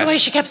she, by the way,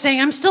 she kept saying,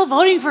 I'm still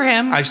voting for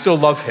him. I still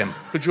love him.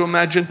 Could you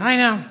imagine? I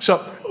know. So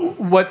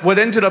what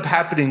ended up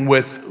happening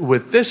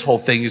with this whole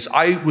thing is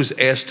I was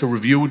asked to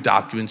review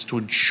documents to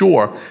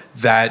ensure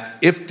that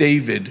if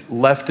David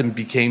left and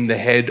became the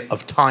head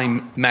of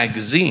Time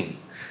magazine,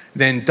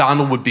 then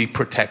Donald would be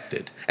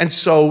protected. And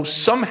so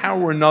somehow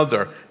or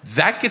another,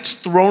 that gets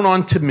thrown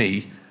onto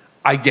me.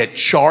 I get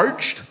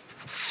charged,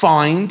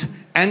 fined,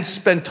 and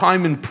spent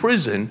time in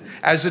prison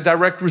as a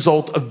direct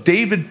result of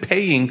David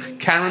paying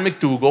Karen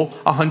McDougal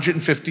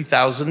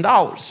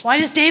 $150,000. Why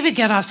does David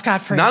get off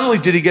scot-free? Not only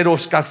did he get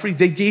off scot-free,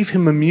 they gave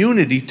him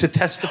immunity to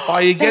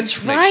testify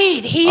against me.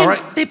 That's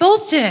right. They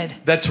both did.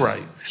 That's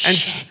right.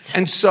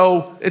 And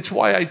so it's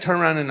why I turn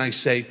around and I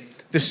say,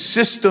 the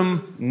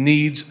system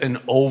needs an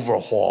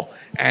overhaul.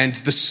 And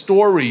the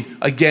story,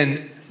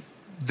 again,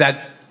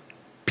 that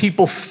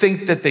people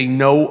think that they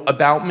know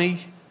about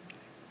me,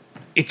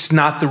 it's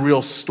not the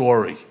real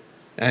story.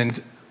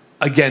 And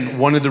again,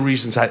 one of the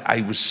reasons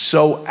I was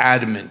so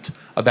adamant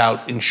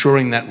about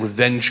ensuring that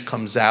revenge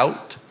comes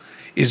out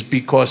is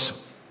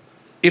because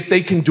if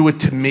they can do it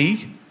to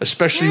me,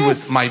 especially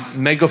with my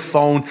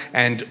megaphone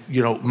and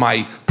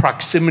my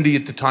proximity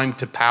at the time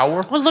to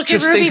power, well, look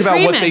just at Ruby think about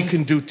Freeman. what they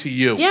can do to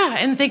you. Yeah,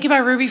 and think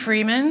about Ruby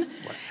Freeman.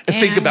 And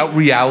think about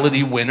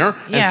Reality Winner,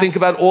 and think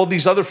about all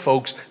these other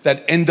folks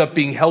that end up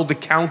being held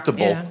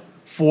accountable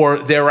for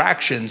their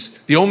actions.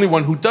 The only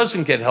one who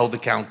doesn't get held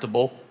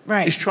accountable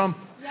is Trump.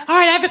 All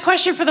right, I have a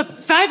question for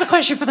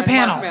the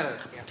panel.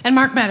 And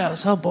Mark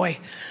Meadows. Oh boy.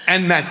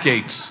 And Matt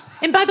Gaetz.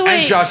 And by the way,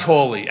 and Josh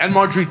Hawley and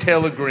Marjorie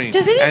Taylor Greene.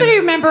 Does anybody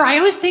remember? I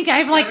always think I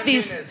have like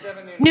these.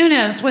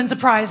 Nunes wins a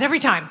prize every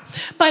time,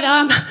 but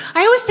I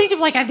always think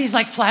of I have these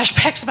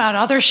flashbacks about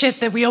other shit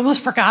that we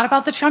almost forgot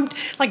about the Trump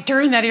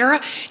during that era.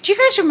 Do you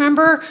guys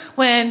remember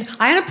when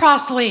Ayanna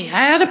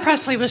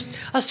Pressley was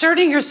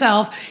asserting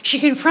herself? She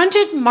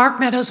confronted Mark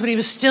Meadows when he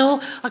was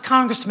still a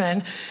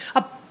congressman,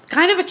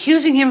 kind of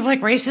accusing him of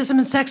racism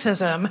and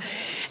sexism.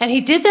 And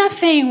he did that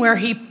thing where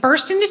he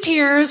burst into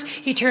tears,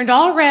 he turned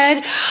all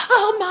red.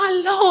 Oh my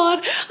Lord,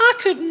 I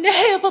could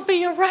never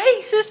be a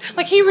racist.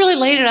 He really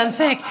laid it on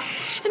thick.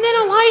 And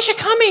then Elijah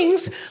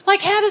Cummings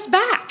had his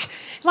back.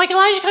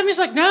 Elijah Cummings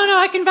no,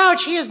 I can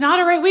vouch, he is not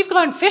a racist. We've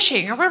gone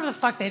fishing or whatever the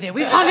fuck they did.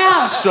 We've hung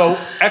out. So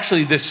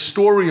actually the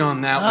story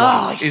on that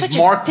one is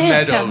Mark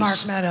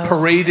Meadows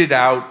paraded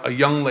out a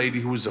young lady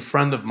who was a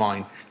friend of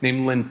mine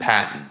named Lynn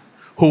Patton,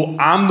 who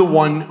I'm the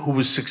one who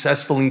was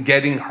successful in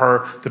getting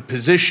her the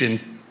position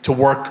to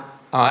work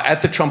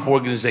at the Trump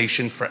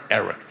Organization for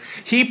Eric.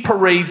 He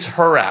parades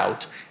her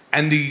out,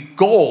 and the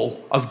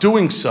goal of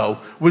doing so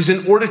was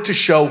in order to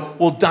show,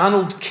 well,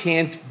 Donald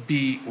can't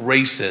be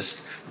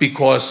racist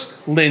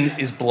because Lynn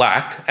is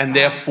black, and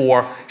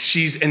therefore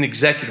she's an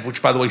executive,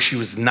 which, by the way, she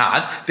was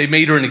not. They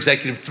made her an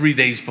executive 3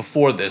 days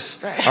before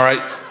this, all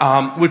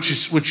right, which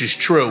is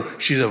true.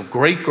 She's a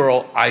great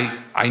girl.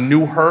 I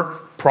knew her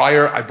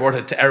prior. I brought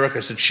her to Eric. I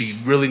said, she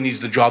really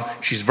needs the job.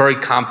 She's very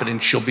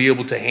competent. She'll be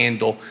able to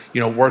handle,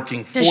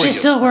 working for you. Does she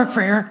still work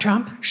for Eric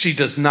Trump? She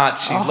does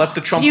not. She left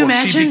the Trump Board.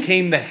 She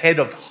became the head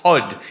of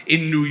HUD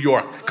in New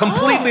York.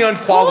 Completely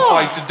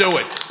unqualified to do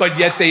it. But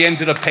yet they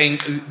ended up paying,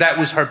 that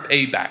was her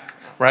payback,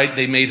 right?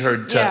 They made her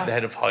the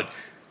head of HUD.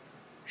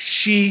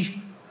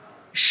 She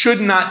should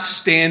not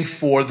stand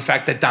for the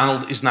fact that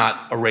Donald is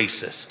not a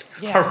racist,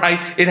 all right?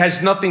 It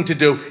has nothing to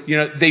do,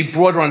 they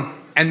brought her on.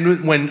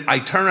 And when I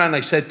turned around,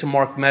 I said to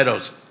Mark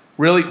Meadows,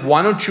 really,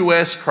 why don't you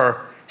ask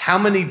her how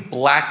many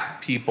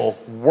black people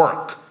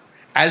work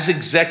as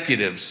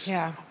executives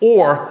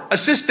or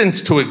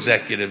assistants to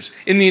executives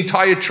in the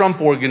entire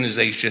Trump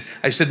Organization?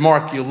 I said,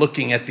 Mark, you're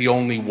looking at the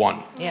only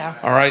one. Yeah.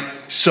 All right?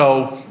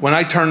 So when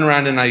I turned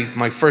around and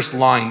my first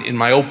line in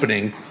my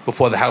opening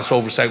before the House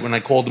Oversight, when I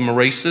called him a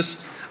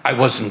racist, I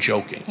wasn't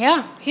joking.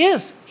 Yeah, he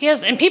is.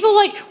 And people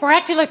were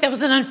acting like that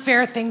was an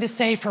unfair thing to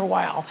say for a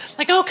while.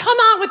 Oh, come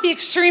on with the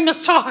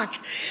extremist talk.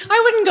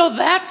 I wouldn't go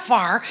that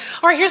far.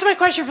 All right, here's my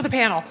question for the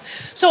panel.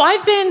 So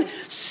I've been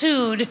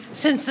sued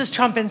since this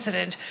Trump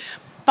incident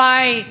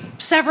by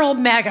several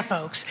MAGA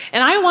folks,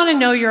 and I want to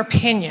know your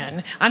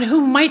opinion on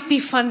who might be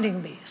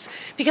funding these,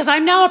 because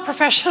I'm now a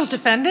professional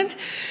defendant.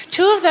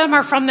 2 of them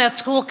are from that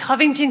school,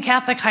 Covington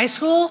Catholic High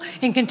School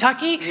in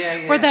Kentucky,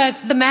 where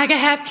the MAGA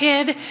hat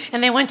kid,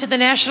 and they went to the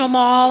National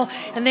Mall,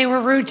 and they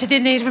were rude to the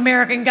Native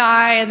American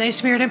guy, and they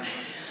smeared him.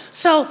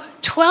 So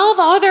 12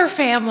 other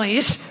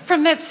families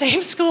from that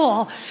same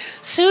school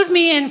sued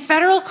me in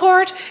federal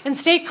court and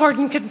state court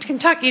in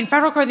Kentucky, in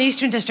federal court in the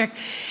Eastern District,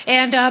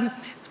 and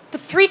the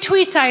 3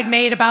 tweets I had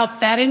made about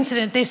that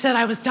incident, they said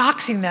I was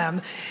doxing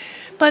them.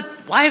 But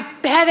I've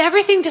had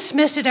everything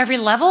dismissed at every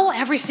level,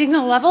 every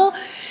single level.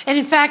 And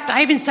in fact,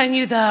 I even sent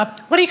you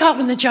what do you call it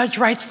when the judge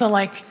writes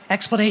the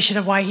explanation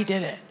of why he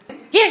did it?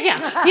 Yeah.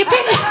 The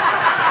opinion.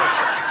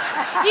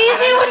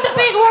 Easy with the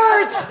big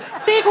words.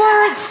 Big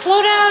words.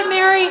 Slow down,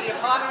 Mary. The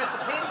eponymous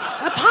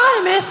opinion.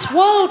 Eponymous.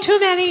 Whoa, too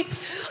many.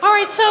 All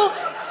right,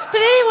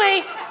 but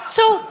anyway,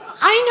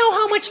 I know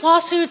how much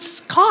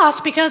lawsuits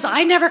cost because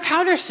I never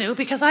countersue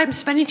because I'm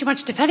spending too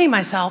much defending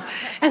myself.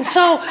 And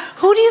so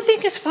who do you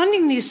think is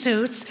funding these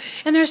suits?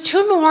 And there's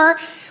 2 more.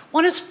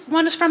 One is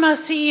from a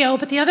CEO,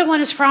 but the other one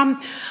is from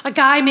a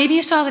guy. Maybe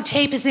you saw the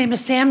tape. His name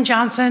is Sam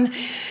Johnson.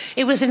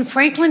 It was in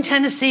Franklin,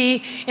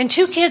 Tennessee. And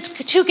 2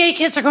 gay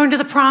kids are going to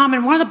the prom,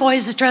 and one of the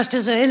boys is dressed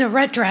in a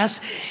red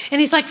dress. And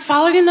he's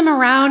following them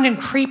around and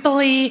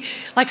creepily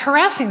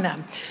harassing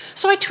them.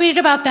 So I tweeted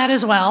about that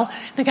as well.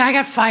 The guy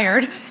got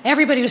fired.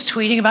 Everybody was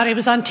tweeting about it. He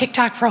was on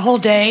TikTok for a whole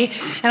day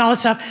and all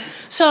this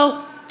stuff.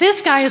 So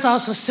this guy is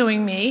also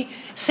suing me,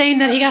 saying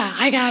that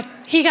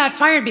he got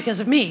fired because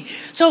of me.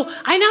 So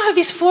I now have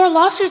these 4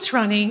 lawsuits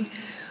running.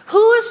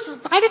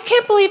 I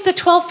can't believe the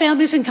 12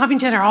 families in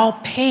Covington are all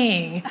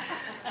paying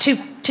to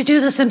do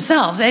this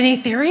themselves. Any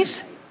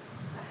theories?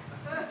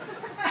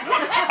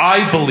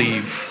 I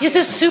believe. Is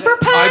this super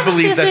PACs? I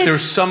believe that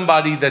there's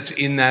somebody that's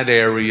in that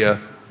area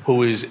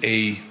who is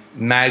a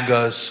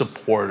MAGA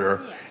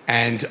supporter,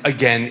 and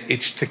again,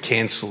 it's to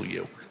cancel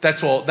you.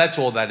 That's all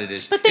that it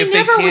is. But do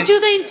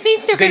they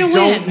think they're going to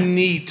win? They don't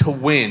need to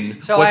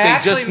win. So what they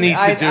just need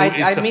to do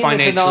is to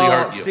financially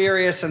hurt you.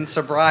 Serious and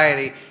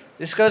sobriety.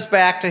 This goes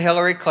back to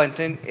Hillary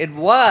Clinton. It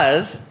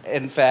was,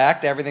 in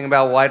fact, everything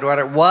about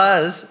Whitewater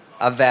was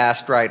a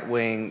vast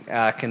right-wing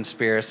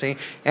conspiracy,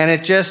 and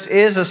it just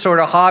is a sort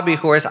of hobby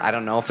horse. I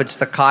don't know if it's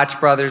the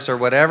Koch brothers or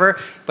whatever,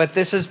 but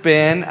this has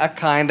been a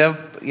kind of,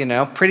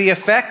 pretty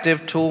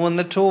effective tool in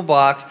the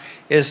toolbox,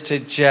 is to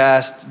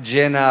just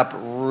gin up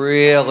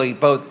really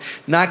both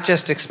not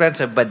just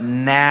expensive but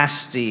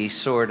nasty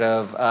sort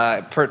of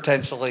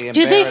potentially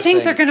embarrassing. Do they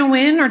think they're going to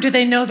win, or do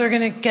they know they're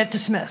going to get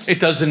dismissed? It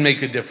doesn't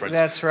make a difference.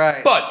 That's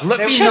right. But let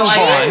me They- move no, on.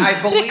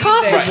 I believe it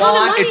costs they a ton of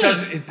want-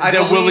 money. I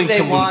They're believe willing they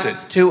to lose want it.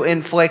 to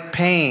inflict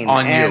pain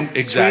On you, and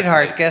exactly.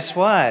 Sweetheart, guess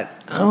what?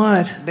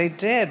 What? They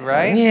did,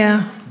 right?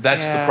 Yeah.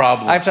 That's the Yeah.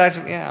 problem. I've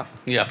talked. Yeah.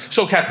 Yeah.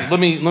 So, Kathy, let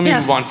me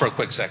Yes. move on for a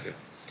quick second.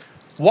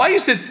 Why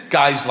is it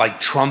guys like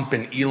Trump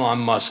and Elon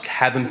Musk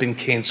haven't been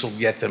canceled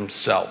yet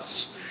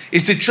themselves?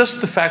 Is it just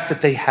the fact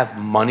that they have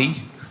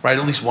money, right?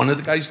 At least one of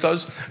the guys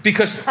does?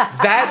 Because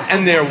that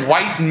and their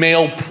white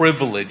male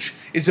privilege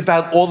is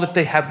about all that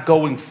they have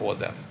going for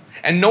them.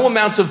 And no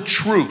amount of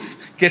truth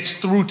gets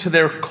through to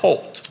their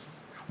cult.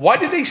 Why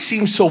do they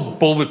seem so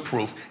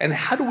bulletproof? And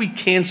how do we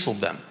cancel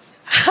them?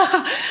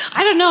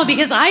 I don't know,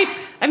 because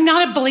I'm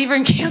not a believer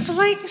in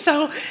canceling.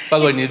 So By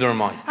the way, neither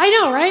am I. I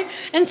know, right?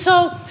 And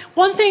so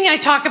one thing I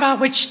talk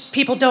about, which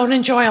people don't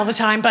enjoy all the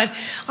time, but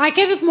I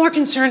get more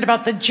concerned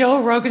about the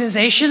Joe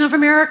Roganization of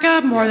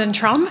America more than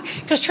Trump,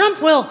 because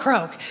Trump will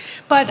croak.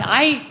 But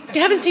I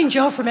haven't seen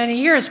Joe for many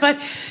years, but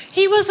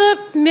he was a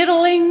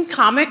middling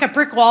comic, a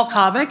brick wall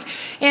comic,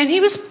 and he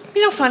was,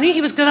 funny.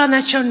 He was good on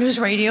that show News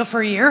Radio for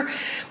a year.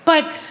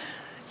 But,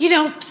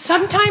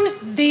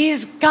 sometimes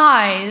these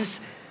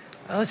guys,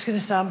 it's going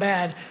to sound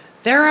bad.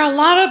 There are a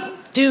lot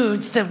of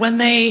dudes that when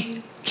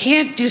they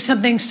can't do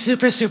something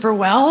super, super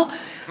well,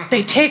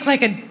 they take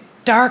like a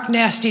dark,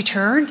 nasty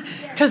turn,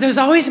 because there's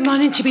always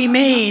money to be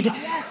made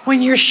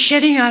when you're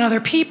shitting on other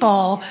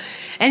people,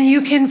 and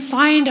you can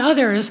find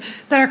others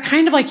that are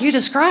kind of like you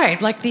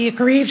described, like the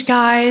aggrieved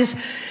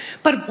guys.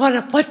 But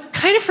what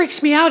kind of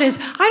freaks me out is,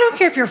 I don't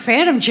care if you're a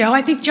fan of Joe.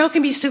 I think Joe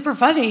can be super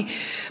funny.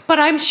 But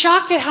I'm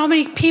shocked at how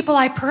many people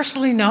I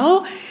personally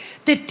know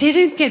that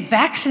didn't get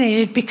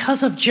vaccinated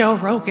because of Joe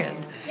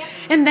Rogan.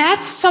 And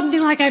that's something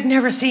like I've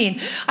never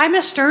seen. I'm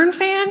a Stern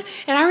fan,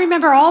 and I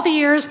remember all the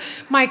years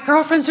my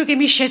girlfriends would give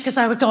me shit because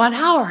I would go on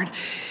Howard.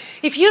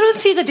 If you don't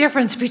see the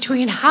difference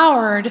between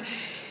Howard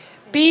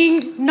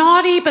being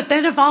naughty but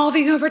then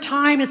evolving over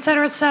time, et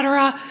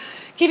cetera,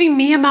 giving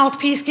me a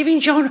mouthpiece, giving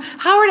Joan,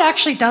 Howard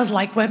actually does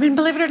like women,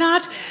 believe it or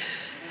not.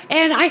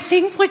 And I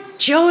think what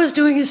Joe is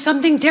doing is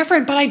something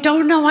different, but I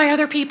don't know why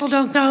other people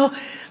don't go,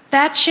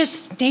 that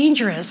shit's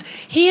dangerous.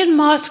 He and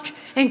Musk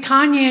and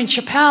Kanye and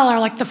Chappelle are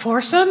like the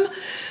foursome,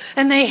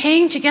 and they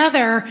hang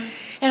together.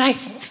 And I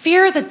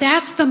fear that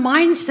that's the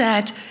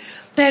mindset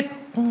that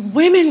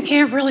women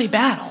can't really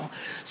battle.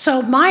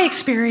 So my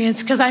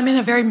experience, because I'm in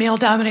a very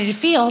male-dominated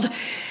field,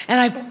 and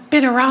I've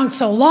been around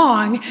so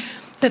long,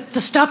 that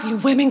the stuff you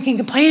women can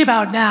complain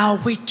about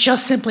now, we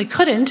just simply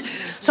couldn't.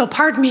 So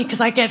pardon me,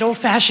 because I get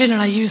old-fashioned and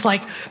I use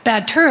like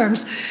bad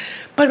terms,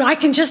 but I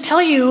can just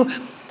tell you,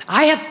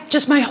 I have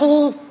just my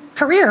whole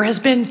career has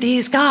been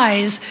these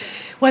guys,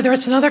 whether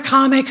it's another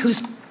comic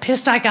who's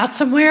pissed I got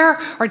somewhere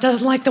or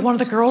doesn't like that one of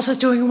the girls is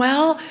doing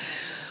well.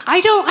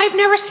 I've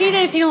never seen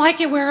anything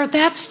like it where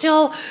that's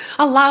still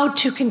allowed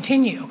to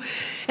continue.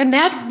 And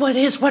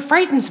is what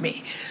frightens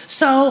me.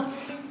 So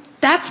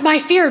that's my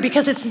fear,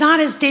 because it's not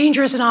as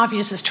dangerous and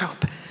obvious as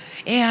Trump.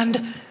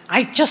 And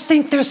I just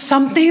think there's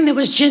something that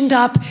was ginned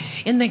up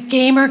in the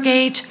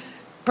Gamergate,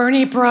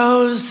 Bernie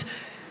Bros,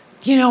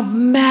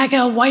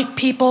 MAGA white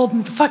people,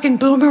 fucking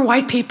boomer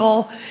white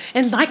people.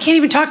 And I can't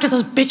even talk to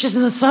those bitches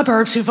in the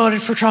suburbs who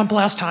voted for Trump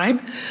last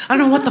time. I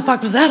don't know what the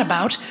fuck was that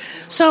about.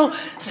 So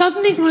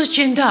something was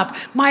ginned up.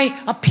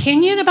 My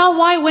opinion about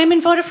why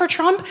women voted for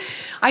Trump,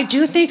 I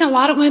do think a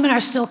lot of women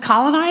are still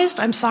colonized.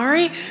 I'm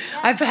sorry.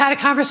 I've had a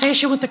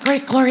conversation with the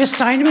great Gloria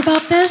Steinem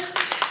about this.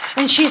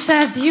 And she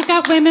said, you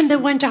got women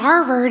that went to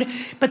Harvard,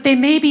 but they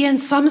may be in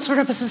some sort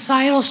of a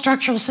societal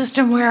structural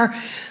system where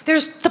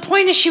the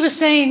point is, she was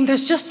saying,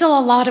 there's just still a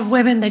lot of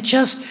women that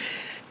just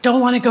don't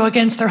want to go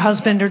against their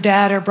husband or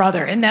dad or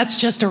brother. And that's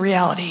just a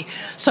reality.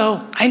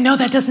 So I know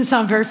that doesn't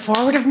sound very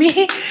forward of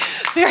me,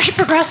 very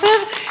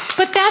progressive,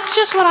 but that's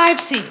just what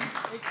I've seen.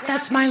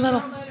 That's my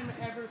little...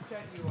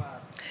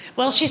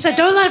 Well, she said,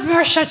 don't let him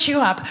ever shut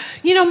you up.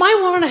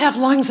 My 1.5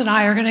 lungs and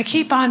I are going to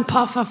keep on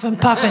puffing,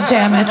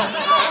 damn it.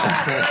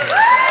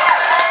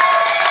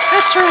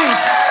 That's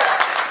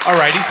right. All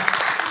righty.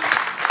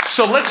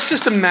 So let's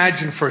just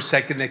imagine for a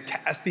second that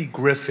Kathy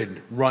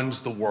Griffin runs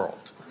the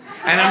world.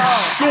 And I'm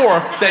sure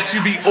that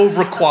you'd be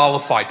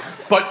overqualified.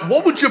 But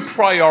what would your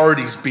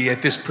priorities be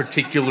at this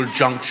particular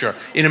juncture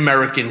in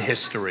American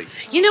history?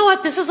 You know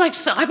what? This is like,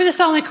 I'm going to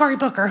sound like Cory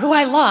Booker, who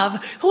I love.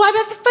 By the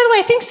way,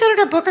 I think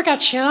Senator Booker got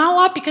shit on a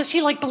lot because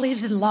he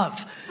believes in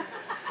love.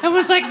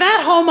 Everyone's like,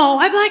 that homo.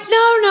 I'm like,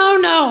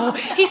 no.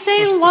 He's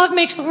saying love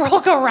makes the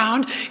world go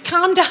round.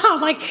 Calm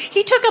down. Like,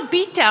 he took a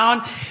beat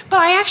down. But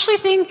I actually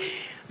think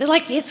that,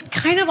 it's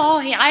kind of all,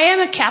 I am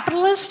a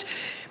capitalist,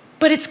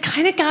 but it's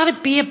kind of got to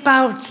be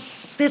about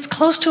as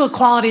close to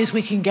equality as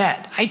we can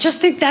get. I just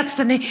think that's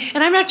the name.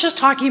 And I'm not just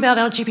talking about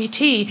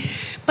LGBT,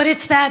 but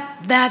it's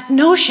that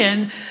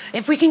notion,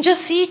 if we can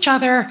just see each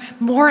other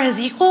more as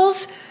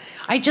equals,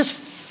 I just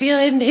feel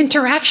in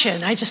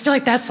interaction. I just feel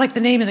like that's like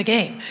the name of the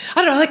game.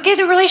 I don't know, like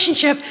in a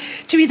relationship,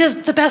 to me,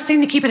 the best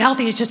thing to keep it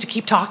healthy is just to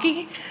keep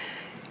talking.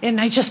 And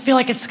I just feel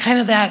like it's kind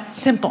of that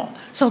simple.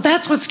 So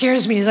that's what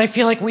scares me, is I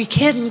feel like we're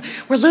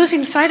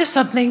losing sight of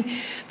something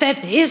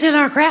that is in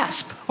our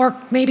grasp, or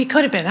maybe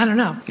could have been. I don't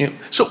know. Yeah.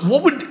 So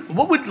what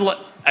would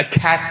a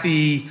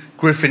Kathy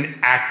Griffin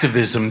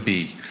activism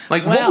be?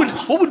 Like,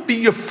 what would be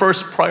your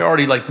first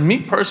priority? Like me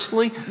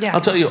personally,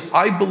 I'll tell you,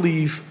 I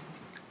believe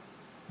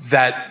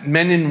that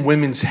men and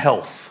women's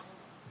health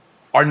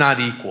are not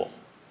equal.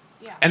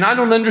 Yeah. And I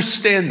don't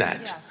understand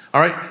that. Yes.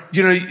 All right?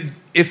 You know,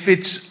 if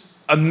it's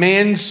a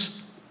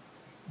man's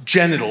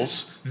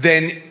genitals,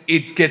 then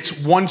it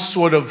gets one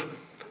sort of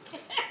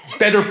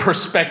better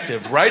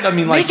perspective, right? I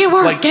mean, like... Make it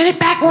work. Get it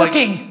back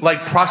working.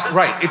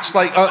 Right. It's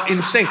like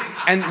insane.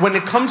 And when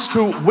it comes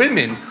to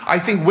women, I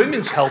think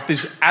women's health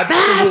is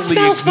absolutely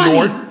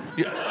ignored.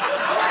 Funny.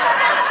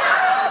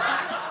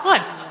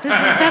 What?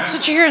 That's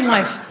what you hear in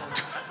life.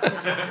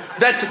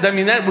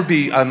 That would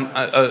be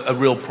a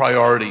real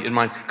priority in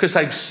mine, because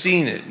I've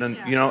seen it, and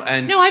you know,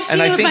 and no, I've seen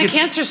and it with my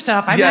cancer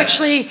stuff. I'm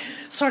actually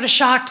sort of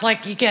shocked.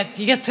 Like you get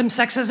some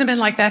sexism in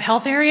like that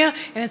health area,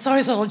 and it's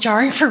always a little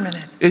jarring for a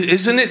minute,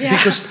 isn't it? Yeah.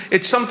 Because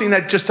it's something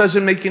that just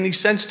doesn't make any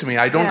sense to me.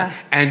 I don't,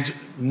 and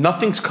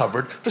nothing's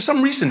covered for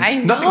some reason. I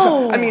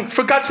know. I mean,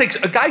 for God's sakes,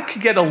 a guy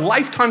could get a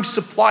lifetime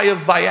supply of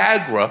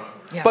Viagra.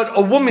 Yeah. But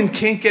a woman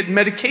can't get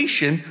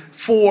medication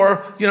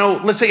for, you know,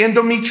 let's say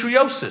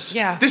endometriosis.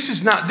 Yeah. This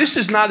is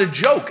not a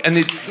joke, and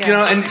you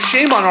know, and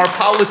shame on our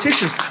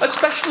politicians,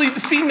 especially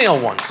the female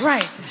ones.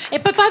 Right.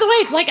 But by the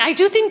way, like I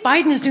do think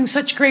Biden is doing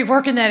such great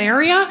work in that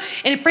area,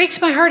 and it breaks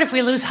my heart if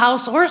we lose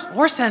House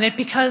or Senate,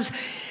 because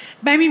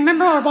I mean,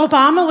 remember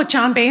Obama with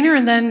John Boehner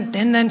and then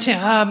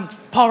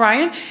Paul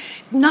Ryan.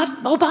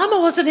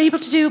 Obama wasn't able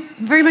to do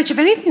very much of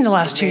anything the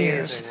last 2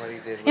 years.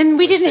 And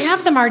we didn't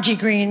have the Margie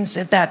Greens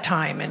at that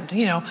time. And,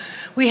 you know,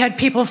 we had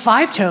people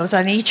 5 toes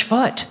on each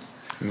foot.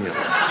 Yeah.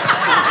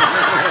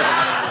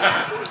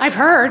 I've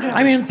heard.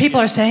 I mean,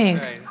 people are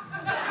saying.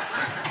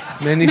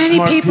 Many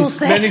smart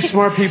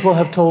people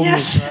have told me.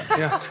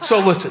 Yeah. So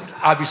listen,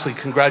 obviously,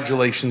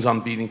 congratulations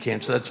on beating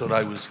cancer. That's what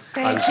I was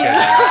getting at.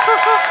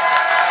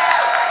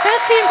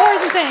 That's the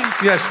important thing.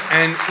 Yes,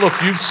 and look,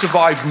 you've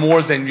survived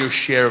more than your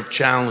share of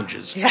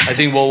challenges. Yes. I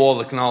think we'll all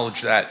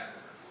acknowledge that.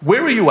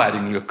 Where are you at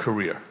in your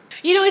career?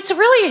 You know, it's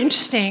really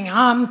interesting.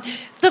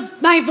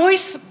 My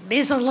voice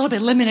is a little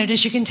bit limited,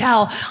 as you can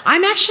tell.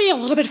 I'm actually a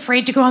little bit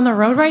afraid to go on the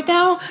road right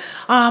now.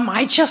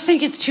 I just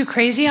think it's too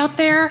crazy out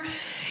there.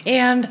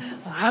 And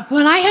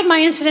when I had my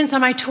incidents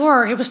on my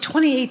tour, it was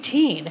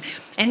 2018.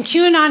 And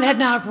QAnon had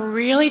not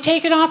really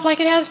taken off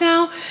like it has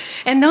now.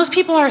 And those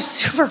people are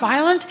super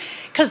violent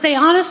because they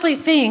honestly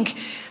think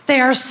they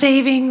are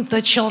saving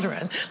the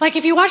children. Like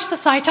if you watch the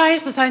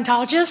Scientists, the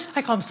Scientologists,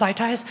 I call them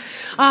Scientists,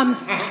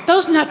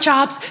 those nut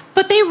jobs,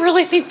 but they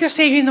really think they're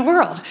saving the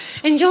world.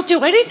 And you'll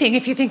do anything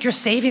if you think you're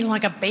saving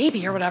like a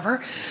baby or whatever.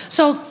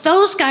 So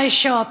those guys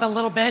show up a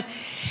little bit.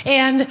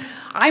 And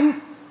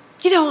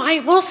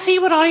we'll see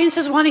what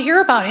audiences want to hear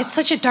about. It's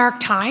such a dark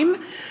time.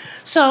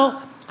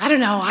 So I don't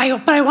know,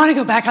 but I want to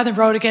go back on the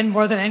road again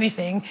more than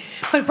anything.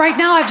 But right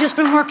now I've just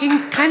been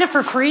working kind of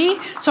for free,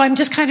 so I'm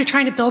just kind of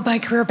trying to build my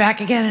career back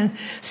again and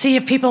see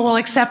if people will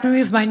accept me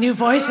with my new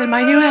voice and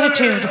my new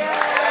attitude. What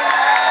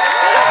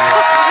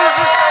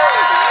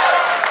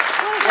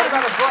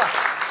about a book?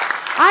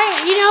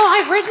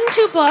 I've written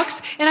 2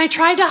 books, and I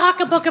tried to hawk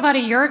a book about a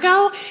year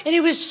ago, and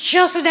it was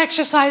just an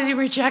exercise in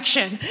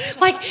rejection.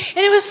 And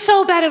it was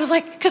so bad. It was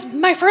like, because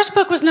my first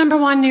book was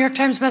 #1 New York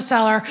Times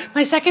bestseller.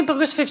 My second book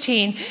was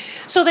 15.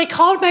 So they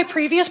called my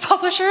previous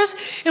publishers,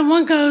 and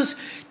one goes,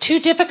 too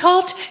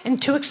difficult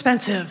and too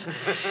expensive.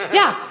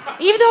 Yeah,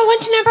 even though it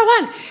went to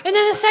 #1. And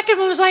then the second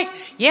one was like,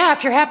 yeah,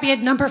 if you're happy at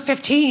number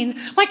 15.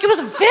 Like, it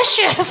was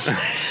vicious.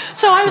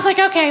 So I was like,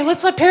 okay,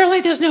 apparently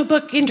there's no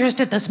book interest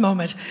at this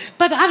moment.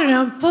 But I don't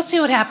know, we'll see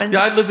what happens.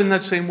 Yeah, I live in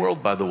that same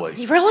world, by the way.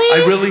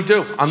 Really? I really do.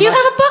 You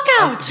have a book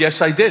out.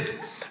 Yes, I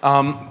did.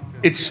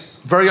 It's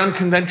very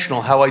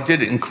unconventional how I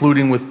did it,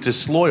 including with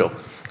Disloyal.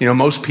 You know,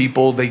 most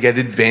people, they get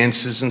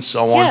advances and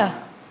so on. Yeah.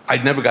 I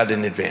never got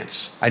an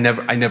advance. I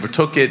never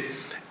took it.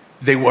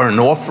 They weren't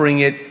offering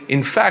it.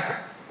 In fact,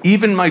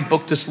 even my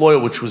book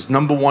Disloyal, which was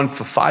 #1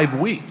 for 5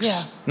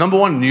 weeks,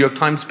 #1 New York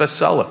Times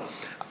bestseller,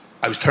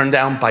 I was turned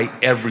down by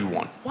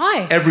everyone.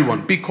 Why?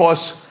 Everyone,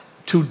 because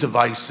too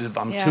divisive,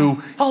 I'm too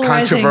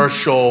polarizing.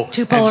 controversial,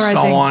 Too polarizing. and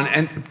so on,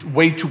 and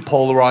way too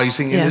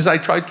polarizing. And as I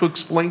tried to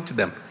explain to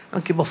them, I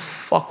don't give a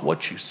fuck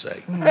what you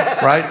say,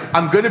 right?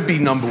 I'm going to be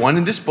 #1,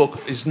 and this book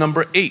is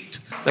 #8.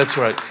 That's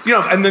right. You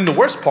know, and then the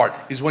worst part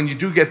is when you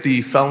do get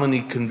the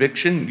felony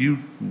conviction, you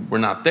were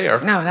not there.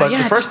 No, not but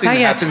yet. the first thing Not that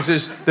yet. happens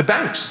is the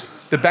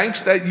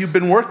banks that you've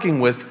been working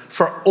with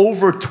for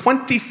over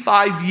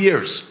 25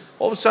 years,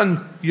 all of a sudden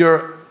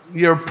you're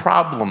you're a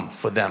problem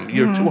for them.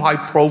 You're too high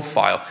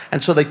profile.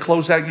 And so they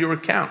close out your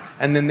account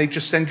and then they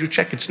just send you a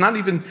check. It's not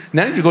even,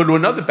 now you go to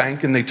another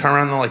bank and they turn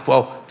around and they're like,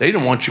 well, they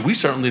don't want you. We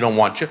certainly don't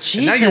want you.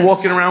 And now you're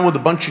walking around with a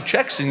bunch of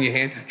checks in your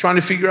hand trying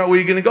to figure out where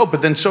you're going to go.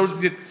 But then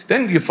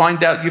then you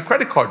find out your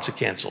credit cards are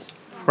canceled.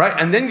 Right?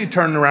 And then you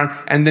turn around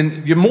and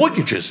then your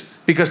mortgages,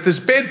 because there's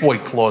bad boy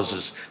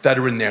clauses that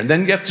are in there. And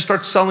then you have to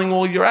start selling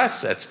all your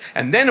assets.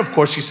 And then, of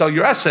course, you sell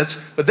your assets.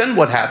 But then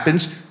what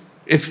happens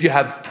if you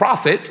have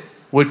profit,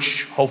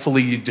 which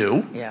hopefully you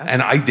do,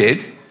 and I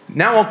did,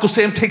 now Uncle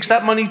Sam takes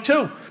that money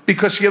too.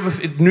 Because you have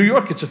in New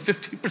York, it's a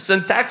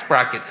 50% tax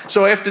bracket.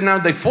 So after now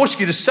they force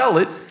you to sell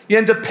it, you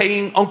end up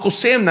paying Uncle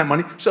Sam that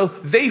money. So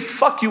they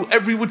fuck you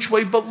every which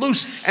way but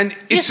loose. And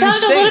it's insane. You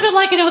sound a little bit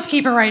like an Oath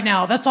Keeper right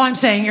now. That's all I'm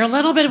saying. You're a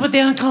little bit with the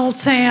Uncle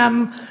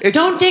Sam.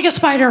 Don't dig a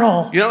spider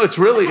hole. You know, it's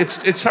really,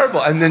 it's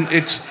terrible. And then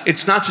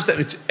it's not just that,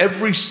 it's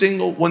every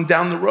single one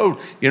down the road,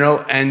 you know,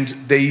 and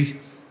they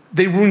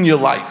ruin your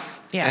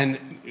life. Yeah. And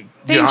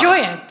they enjoy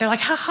it. They're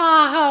like, ha,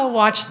 ha, ha,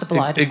 watch the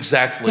blood.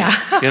 Exactly.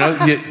 Yeah. You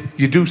know,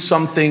 you do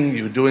something,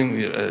 you're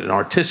doing an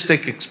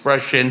artistic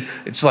expression.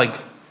 It's like,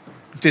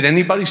 did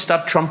anybody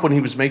stop Trump when he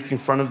was making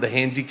fun of the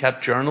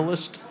handicapped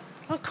journalist?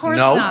 Of course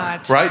no,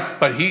 not. Right?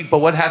 But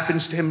what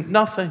happens to him?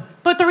 Nothing.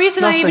 But the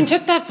reason Nothing. I even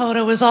took that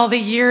photo was all the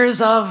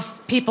years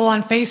of people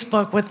on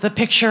Facebook with the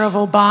picture of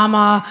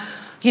Obama,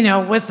 you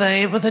know, with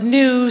a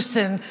noose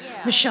and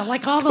Michelle,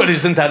 like all those. But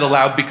isn't that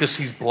allowed because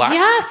he's black?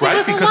 Yes, right? it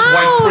was Because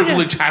allowed. white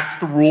privilege has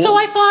to rule. So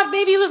I thought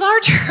maybe it was our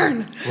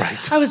turn.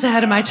 Right. I was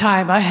ahead of my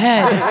time.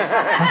 Ahead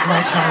of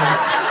my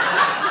time.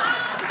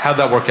 How'd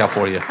that work out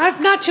for you?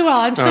 Not too well.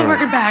 I'm still All right.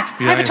 working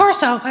back. Yeah, I have a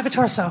yeah.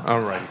 torso. All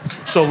right.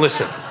 So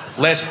listen,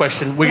 last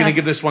question. We're going to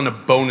give this one a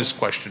bonus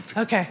question.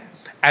 Okay.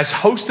 As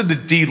host of the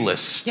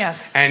D-List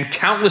Yes. and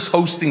countless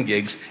hosting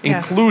gigs,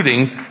 Yes.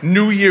 including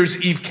New Year's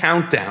Eve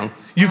Countdown,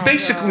 you've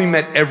basically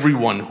met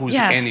everyone who's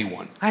Yes,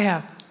 anyone. I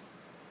have.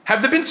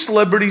 Have there been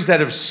celebrities that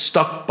have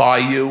stuck by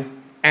you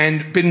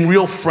and been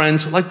real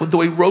friends, like the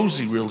way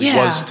Rosie really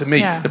was to me?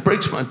 Yeah. It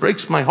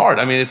breaks my heart.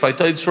 I mean, if I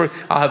tell you the story,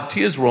 I'll have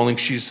tears rolling.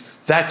 She's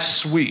that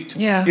sweet.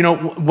 Yeah. You know,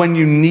 when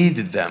you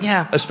needed them,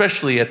 Yeah.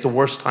 especially at the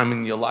worst time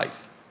in your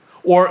life.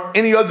 Or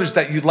any others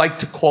that you'd like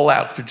to call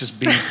out for just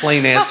being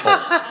plain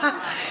assholes.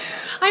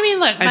 I mean,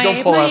 look, And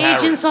don't call out my Harry.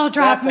 agents all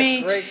dropped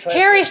me.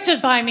 Harry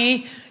stood by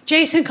me.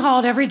 Jason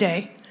called every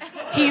day.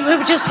 He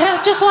would just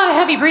a lot of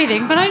heavy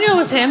breathing, but I knew it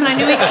was him, and I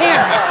knew he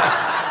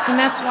cared, and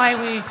that's why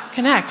we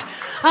connect.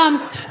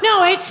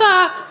 No, it's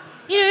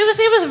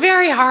it was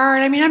very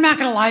hard. I mean, I'm not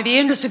gonna lie. The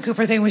Anderson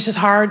Cooper thing was just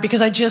hard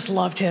because I just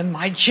loved him.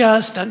 I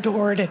just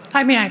adored it.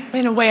 I mean,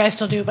 in a way, I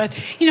still do, but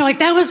you know,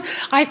 like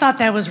I thought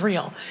that was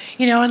real.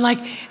 You know, and like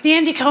the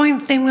Andy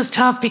Cohen thing was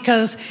tough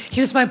because he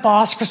was my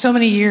boss for so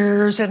many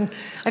years, and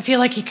I feel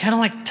like he kind of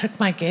like took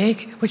my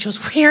gig, which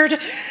was weird.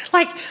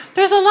 Like,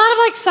 there's a lot of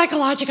like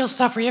psychological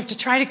stuff where you have to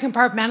try to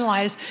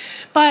compartmentalize.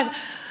 But,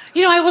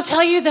 you know, I will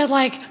tell you that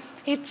like,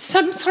 it's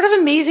some sort of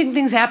amazing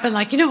things happen.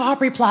 Like, you know,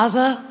 Aubrey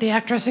Plaza, the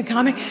actress and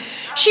comic,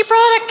 she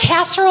brought a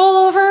casserole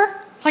over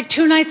like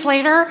 2 nights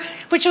later,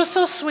 which was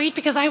so sweet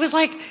because I was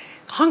like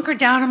hunkered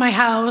down in my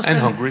house. And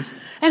hungry.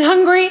 And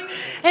hungry.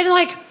 And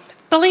like,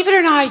 believe it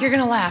or not, you're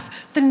going to laugh.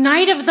 The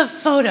night of the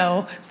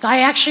photo, I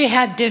actually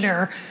had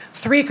dinner.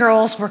 3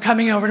 girls were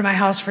coming over to my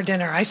house for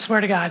dinner, I swear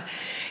to God.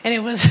 And it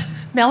was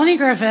Melanie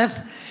Griffith,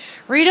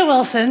 Rita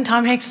Wilson,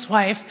 Tom Hanks'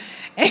 wife,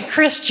 and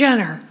Kris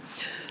Jenner.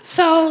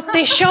 So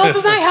they show up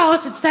at my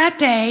house, it's that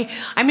day.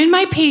 I'm in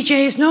my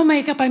PJs, no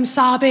makeup, I'm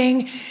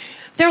sobbing.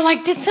 They're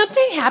like, did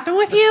something happen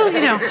with you?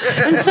 You know,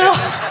 and so, and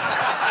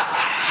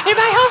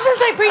my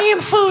husband's like bringing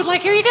him food,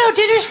 like, here you go,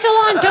 dinner's still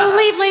on, don't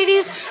leave,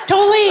 ladies,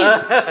 don't leave.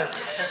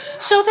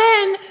 So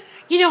then,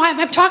 you know,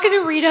 I'm talking to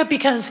Rita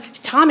because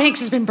Tom Hanks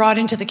has been brought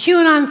into the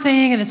QAnon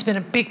thing, and it's been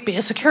a big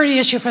security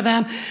issue for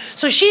them.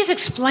 So she's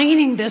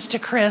explaining this to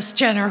Kris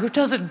Jenner, who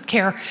doesn't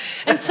care.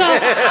 And so,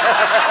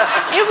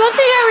 and one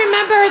thing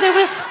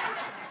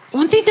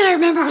that I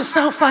remember was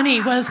so funny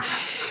was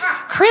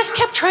Kris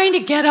kept trying to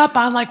get up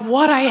on like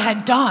what I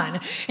had done,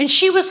 and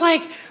she was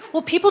like,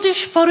 well, people do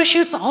photo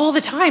shoots all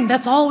the time.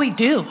 That's all we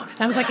do.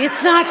 And I was like,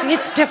 it's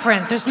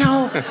different.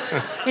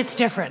 It's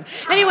different.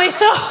 Anyway,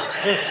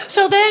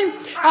 so then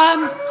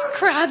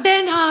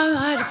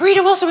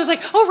Rita Wilson was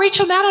like, oh,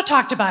 Rachel Maddow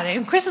talked about it.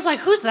 And Kris is like,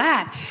 who's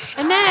that?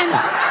 And then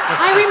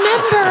I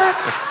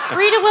remember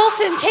Rita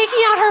Wilson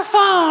taking out her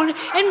phone,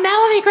 and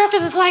Melanie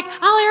Griffith is like,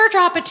 I'll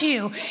airdrop it to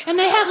you. And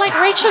they had like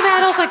Rachel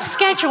Maddow's like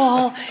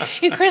schedule,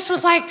 and Kris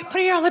was like,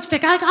 put it on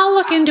lipstick. I'll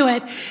look into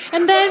it.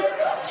 And then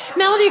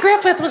Melanie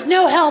Griffith was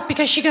no help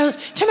because she goes,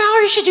 tomorrow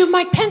you should do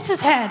Mike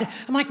Pence's head.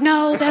 I'm like,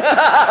 no, that's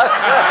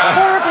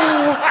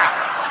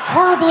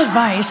horrible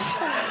advice.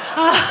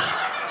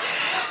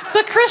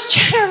 But Kris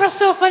Jenner was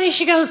so funny.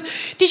 She goes,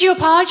 did you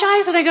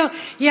apologize? And I go,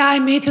 yeah, I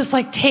made this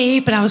like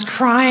tape and I was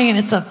crying and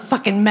it's a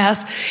fucking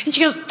mess. And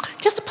she goes,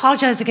 just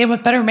apologize again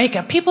with better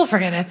makeup. People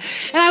forget it.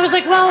 And I was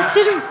like, well, it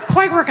didn't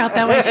quite work out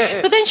that way.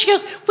 But then she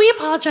goes, we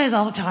apologize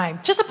all the time.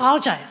 Just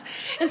apologize.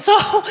 And so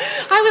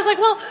I was like,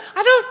 well,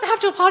 I don't have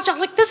to apologize.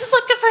 Like, this is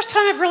like the first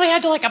time I've really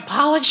had to like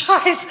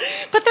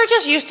apologize. But they're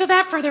just used to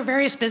that for their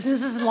various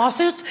businesses and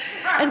lawsuits.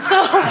 And so,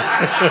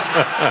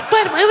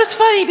 but it was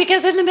funny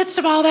because in the midst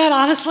of all that,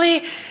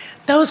 honestly,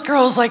 those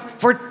girls, like,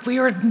 we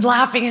were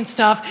laughing and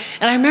stuff.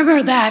 And I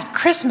remember that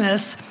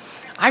Christmas,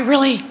 I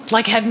really,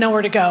 like, had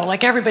nowhere to go.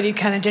 Like, everybody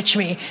kind of ditched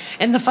me.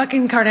 And the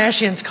fucking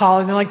Kardashians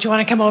called, and they're like, do you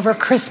want to come over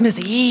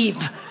Christmas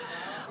Eve?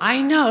 I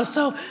know.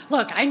 So,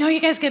 look, I know you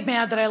guys get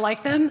mad that I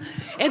like them,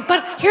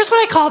 but here's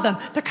what I call them.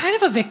 They're kind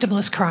of a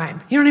victimless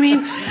crime. You know what I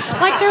mean?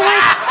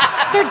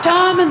 They're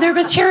dumb, and they're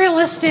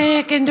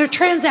materialistic, and they're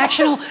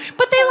transactional,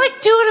 but they, like,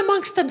 do it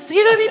amongst them. So,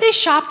 you know what I mean? They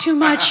shop too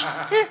much.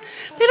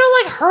 They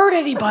don't, like, hurt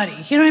anybody.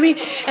 You know what I mean?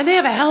 And they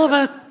have a hell of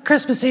a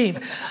Christmas Eve.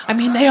 I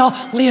mean,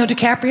 Leo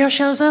DiCaprio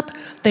shows up.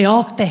 They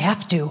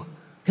have to,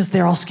 because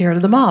they're all scared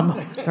of the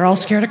mom. They're all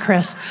scared of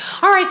Chris.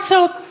 All right,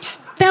 so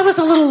that was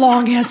a little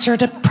long answer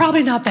to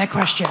probably not that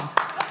question.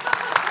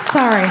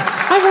 Sorry.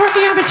 I'm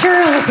working on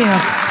material with you.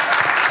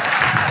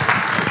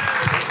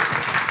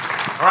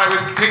 All right,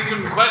 let's take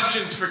some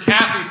questions for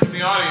Kathy from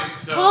the audience.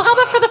 So. Well, how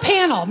about for the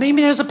panel?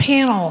 Maybe there's a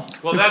panel.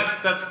 Well,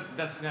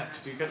 that's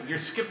next. You're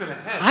skipping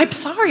ahead. I'm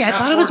sorry. I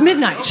thought it was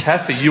midnight.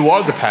 Kathy, you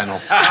are the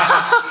panel.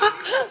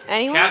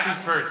 Anyone? Kathy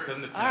first,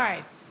 then the panel. All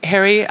right.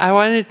 Harry, I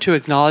wanted to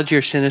acknowledge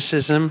your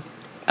cynicism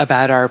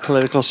about our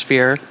political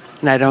sphere,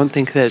 and I don't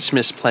think that it's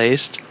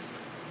misplaced.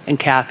 And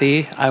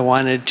Kathy, I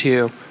wanted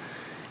to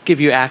give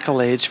you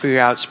accolades for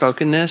your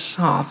outspokenness.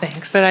 Oh,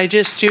 thanks. But I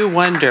just do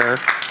wonder,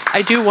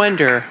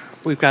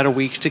 we've got a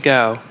week to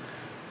go,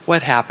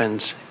 what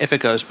happens if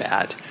it goes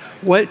bad?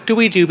 What do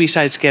we do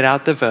besides get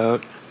out the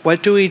vote?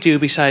 What do we do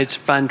besides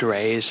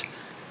fundraise?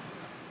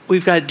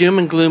 We've got doom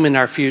and gloom in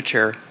our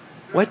future.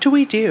 What do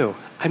we do?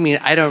 I mean,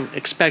 I don't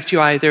expect you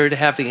either to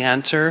have the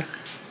answer,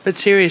 but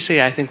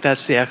seriously, I think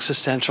that's the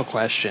existential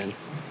question.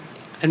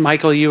 And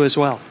Michael, you as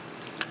well.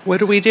 What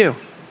do we do?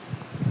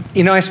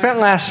 You know, I spent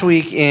last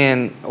week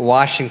in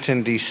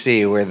Washington,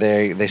 D.C., where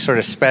they sort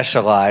of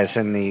specialize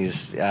in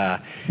these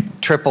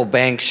triple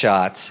bank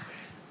shots.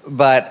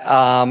 But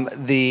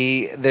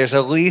there's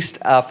at least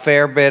a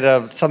fair bit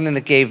of something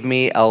that gave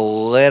me a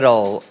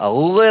little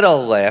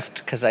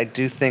lift, because I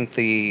do think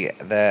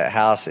the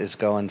House is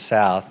going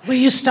south. Will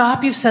you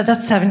stop? You've said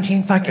that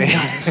 17 fucking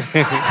times.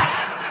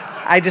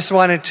 I just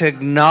wanted to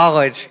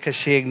acknowledge, because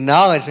she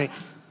acknowledged me.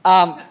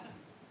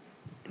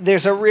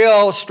 There's a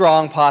real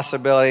strong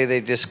possibility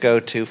they just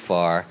go too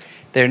far.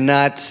 They're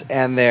nuts,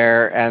 and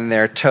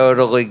they're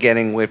totally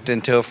getting whipped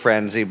into a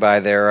frenzy by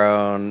their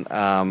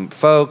own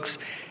folks,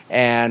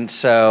 and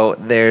so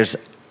there's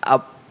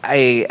a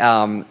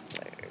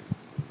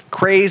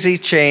crazy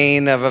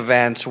chain of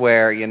events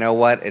where, you know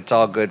what, it's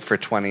all good for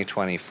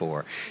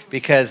 2024,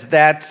 because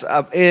this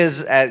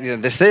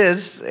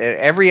is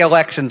every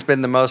election's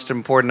been the most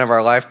important of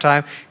our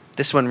lifetime.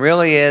 This one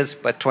really is,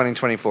 but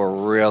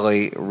 2024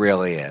 really,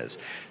 really is.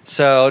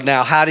 So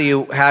now, how do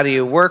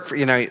you work for,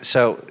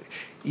 so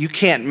you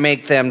can't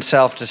make them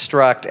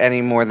self-destruct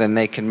any more than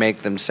they can make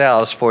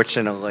themselves.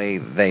 Fortunately,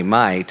 they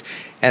might.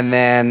 And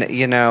then,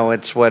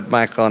 it's what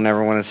Michael and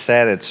everyone has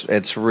said.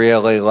 It's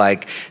really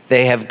like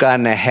they have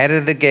gotten ahead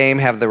of the game,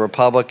 have the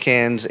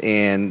Republicans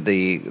in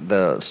the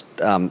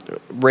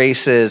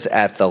races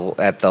at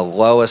the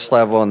lowest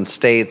level in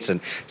states and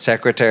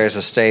secretaries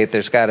of state.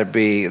 There's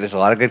a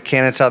lot of good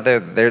candidates out there.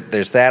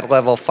 There's that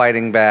level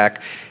fighting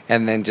back,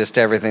 and then just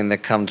everything that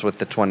comes with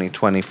the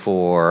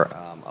 2024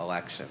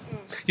 election.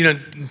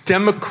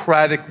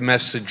 Democratic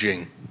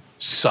messaging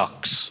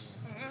sucks.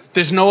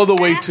 There's no other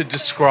way to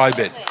describe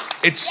it.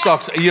 It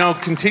sucks.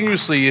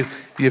 Continuously,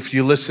 if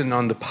you listen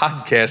on the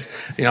podcast,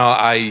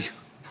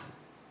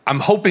 I'm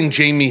hoping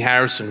Jamie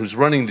Harrison, who's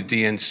running the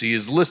DNC,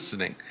 is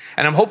listening.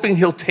 And I'm hoping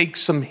he'll take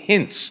some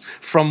hints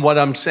from what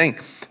I'm saying.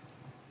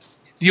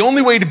 The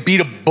only way to beat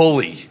a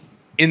bully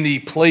in the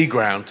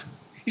playground,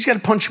 he's got to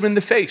punch him in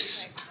the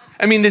face.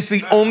 I mean, that's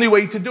the only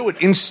way to do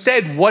it.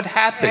 Instead, what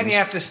happens... And you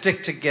have to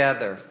stick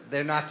together.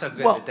 They're not so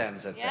good at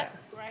Dems at that.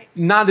 Right.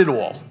 Not at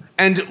all.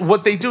 And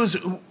what they do is...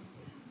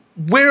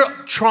 We're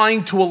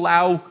trying to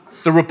allow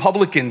the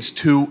Republicans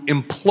to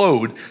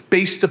implode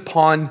based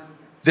upon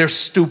their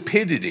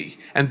stupidity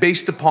and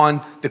based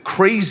upon the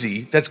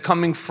crazy that's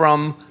coming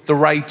from the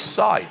right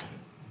side.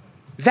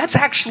 That's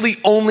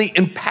actually only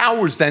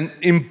empowers them,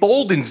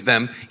 emboldens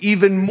them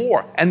even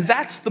more. And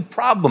that's the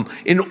problem.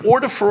 In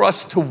order for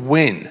us to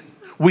win,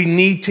 we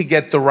need to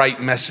get the right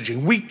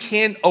messaging. We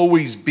can't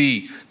always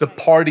be the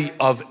party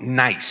of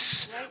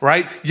nice,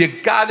 right? You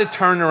got to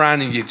turn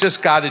around and you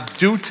just got to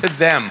do to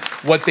them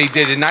what they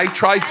did. And I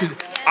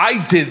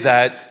did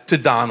that to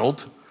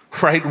Donald,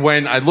 right?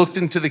 When I looked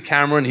into the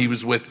camera and he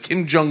was with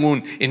Kim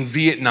Jong-un in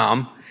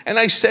Vietnam. And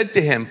I said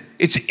to him,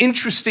 it's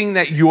interesting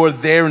that you're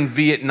there in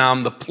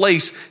Vietnam, the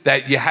place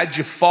that you had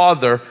your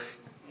father,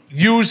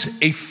 use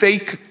a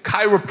fake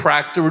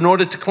chiropractor in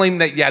order to claim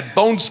that you had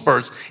bone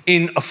spurs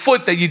in a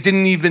foot that you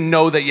didn't even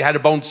know that you had a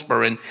bone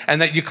spur in,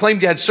 and that you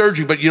claimed you had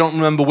surgery, but you don't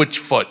remember which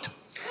foot.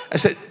 I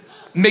said,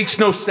 makes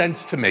no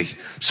sense to me.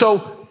 So,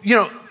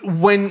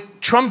 when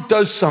Trump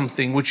does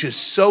something which is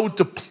so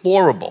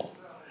deplorable,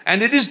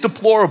 and it is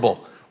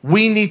deplorable,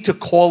 we need to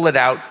call it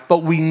out,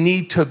 but we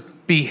need to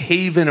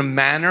behave in a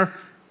manner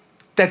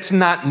that's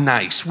not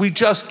nice. We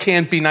just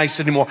can't be nice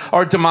anymore.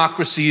 Our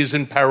democracy is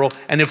in peril,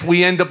 and if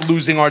we end up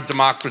losing our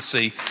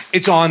democracy,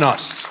 it's on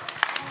us.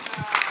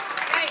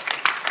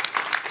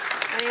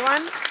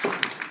 Anyone?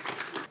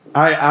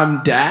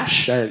 I'm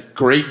Dash.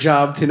 Great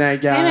job tonight,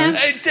 guys.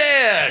 Hey,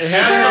 Dash!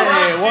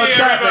 Hey, what's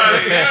up,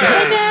 everybody?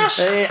 Hey, Dash.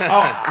 Hey,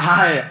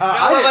 hi.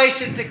 No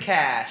relation to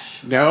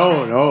Cash.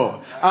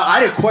 No.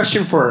 I had a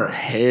question for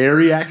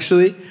Harry,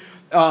 actually.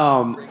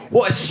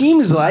 Well, it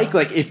seems like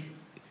if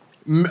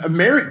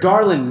Merrick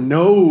Garland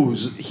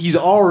knows he's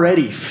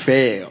already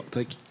failed.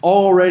 Like,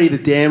 already the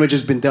damage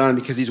has been done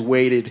because he's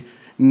waited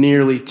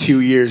nearly 2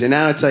 years. And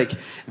now it's like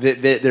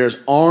there's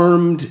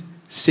armed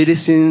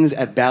citizens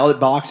at ballot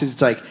boxes.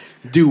 It's like,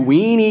 do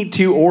we need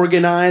to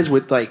organize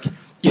with like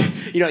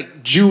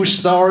Jewish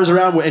stars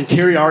around and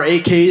carry our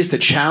AKs to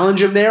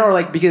challenge him there?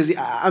 Or because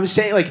I'm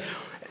saying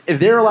if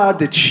they're allowed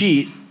to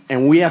cheat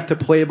and we have to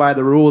play by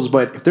the rules,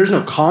 but if there's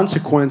no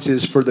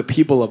consequences for the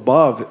people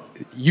above,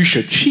 you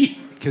should cheat.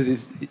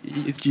 Because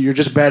you're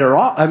just better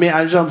off. I mean,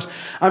 I'm just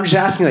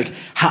asking,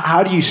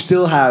 how do you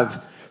still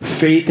have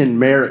faith in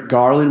Merrick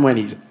Garland when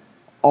he's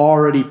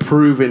already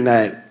proven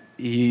that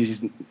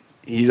he's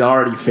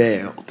already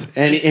failed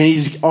and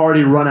he's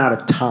already run out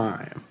of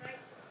time?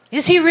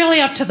 Is he really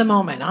up to the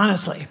moment?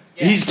 Honestly,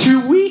 he's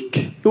too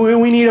weak.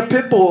 We need a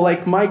pit bull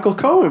like Michael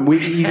Cohen.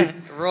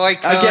 Roy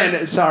Cohen.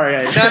 Again, sorry.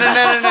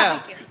 No.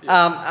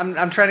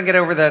 I'm trying to get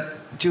over the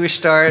Jewish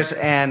stars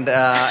and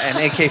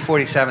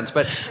AK-47s,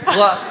 but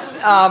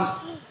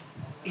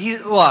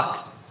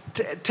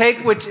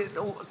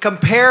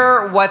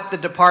compare what the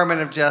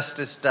Department of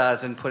Justice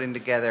does in putting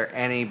together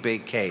any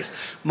big case.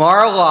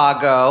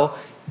 Mar-a-Lago,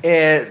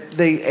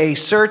 a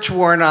search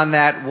warrant on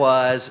that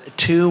was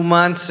 2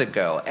 months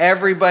ago.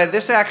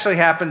 This actually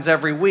happens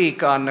every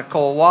week on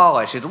Nicole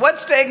Wallace. She's,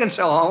 what's taking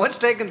so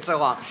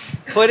long?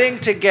 Putting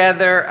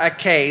together a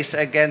case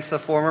against the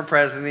former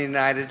president of the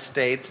United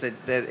States that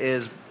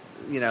is,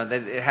 that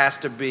it has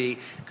to be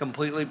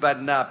completely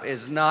buttoned up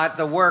is not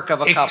the work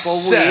of a couple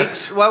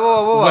weeks.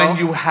 Whoa. When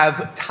you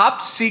have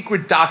top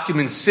secret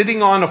documents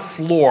sitting on a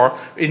floor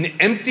in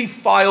empty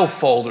file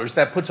folders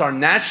that puts our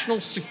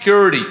national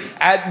security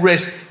at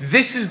risk,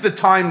 this is the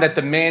time that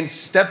the man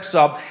steps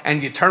up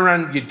and you turn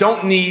around. You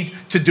don't need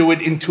to do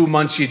it in 2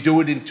 months. You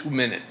do it in 2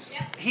 minutes.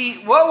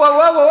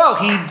 Whoa.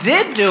 He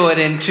did do it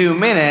in 2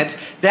 minutes.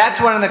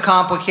 That's one of the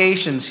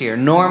complications here.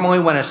 Normally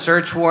when a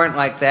search warrant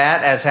like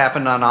that, as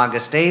happened on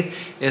August 8th,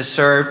 is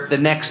served, the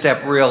next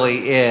step really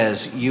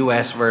is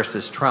U.S.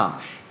 versus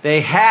Trump.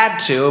 They had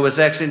to. It was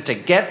excellent to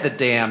get the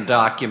damn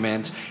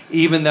documents,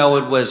 even though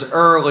it was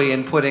early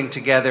in putting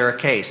together a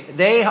case.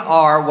 They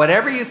are,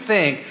 whatever you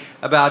think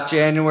about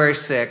January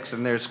 6th,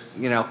 and there's,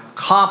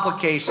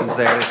 complications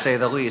there to say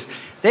the least,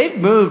 they've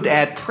moved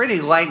at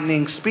pretty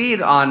lightning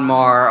speed on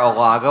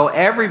Mar-a-Lago.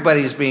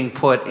 Everybody's being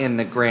put in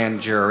the grand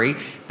jury.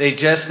 They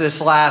just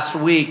this last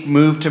week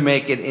moved to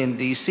make it in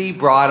D.C.,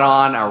 brought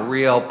on a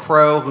real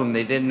pro whom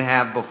they didn't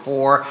have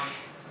before.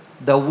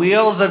 The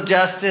wheels of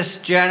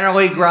justice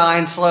generally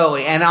grind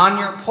slowly. And on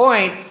your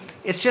point,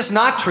 it's just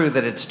not true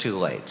that it's too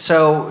late.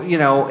 So,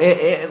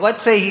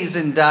 let's say he's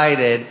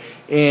indicted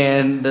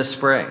in the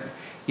spring.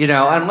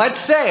 And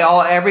let's say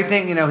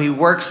everything, he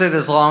works it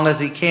as long as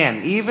he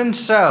can. Even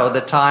so,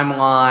 the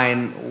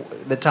timeline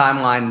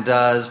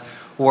does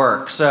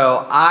work.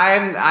 So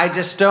I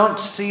just don't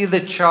see the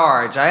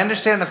charge. I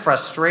understand the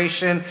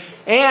frustration,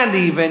 and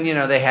even,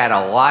 they had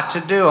a lot to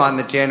do on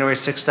the January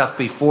 6th stuff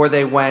before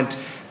they went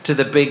to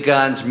the big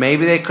guns.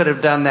 Maybe they could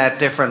have done that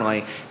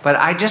differently. But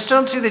I just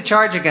don't see the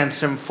charge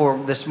against him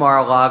for this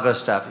Mar-a-Lago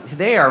stuff.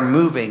 They are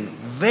moving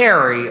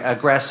very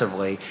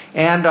aggressively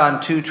and on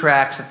 2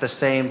 tracks at the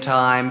same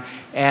time.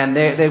 And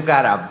they've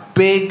got a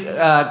big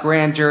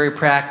grand jury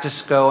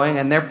practice going,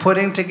 and they're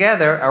putting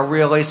together a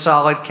really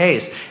solid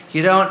case.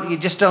 You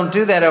just don't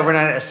do that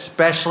overnight,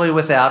 especially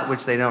without,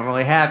 which they don't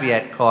really have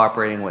yet,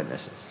 cooperating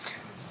witnesses.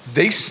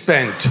 They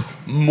spent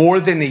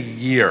more than a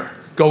year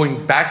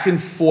going back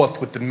and forth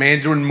with the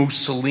Mandarin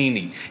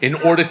Mussolini in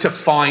order to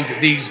find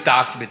these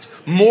documents.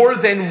 More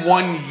than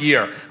 1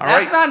 year.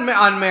 That's not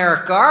on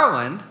Merrick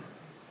Garland.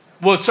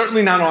 Well, it's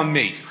certainly not on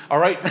me, all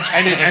right?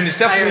 And it's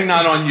definitely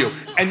not on you.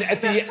 And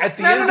at the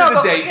end of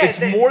the day, it's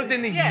more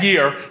than a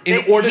year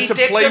in order to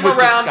play with this guy. He dicked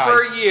around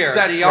for a year.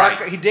 That's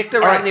right. He dicked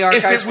around the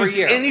archives for a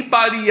year. If it was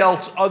anybody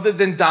else other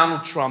than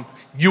Donald Trump,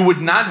 you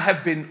would not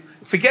have been...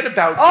 Forget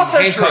about also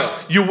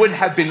handcuffs. True. You would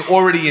have been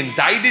already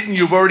indicted, and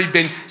you've already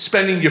been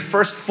spending your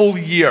first full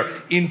year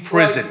in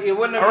prison. Well, you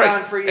wouldn't have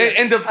gone for a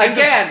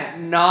year.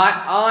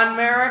 Not on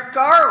Merrick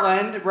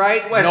Garland,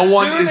 right? No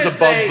one is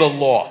above the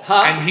law,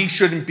 and he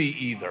shouldn't be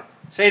either.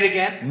 Say it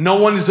again. No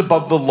one is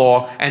above the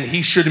law, and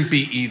he shouldn't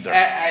be either.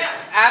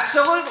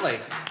 Absolutely.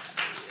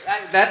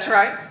 That's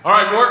right. All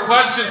right, more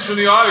questions from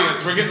the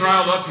audience. We're getting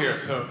riled up here,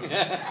 so.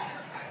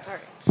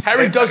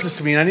 Harry does this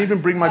to me, and I didn't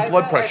even bring my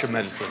blood pressure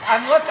medicine.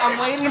 I'm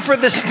waiting for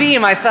the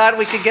steam. I thought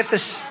we could get the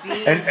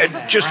steam.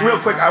 And just real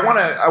quick, I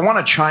want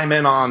to chime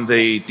in on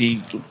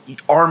the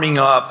arming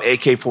up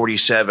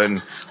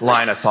AK-47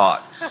 line of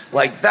thought.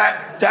 Like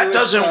that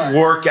doesn't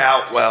work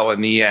out well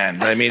in the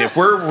end. I mean, if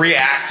we're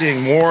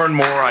reacting more and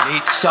more on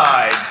each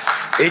side,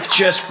 it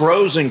just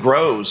grows and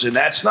grows, and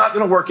that's not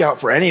going to work out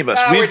for any of us.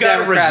 We've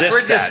got to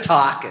resist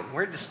that.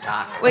 We're just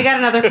talking. We got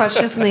another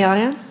question from the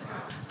audience.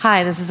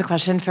 Hi, this is a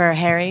question for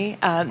Harry.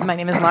 My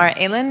name is Laura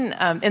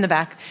Aylin, in the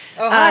back.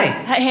 Oh, hi.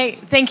 Hey,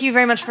 thank you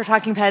very much for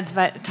Talking Feds,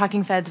 by the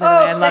way.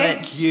 I love it.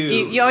 Thank you.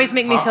 You always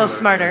make me feel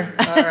smarter.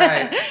 All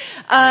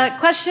right.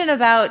 Question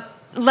about,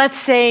 let's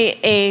say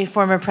a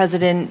former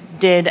president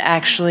did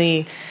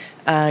actually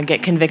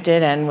get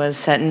convicted and was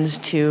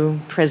sentenced to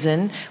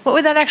prison. What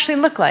would that actually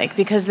look like?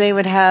 Because they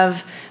would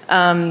have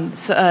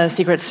a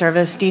Secret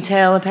Service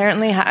detail,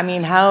 apparently.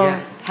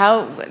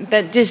 How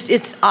that just,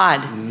 it's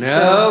odd.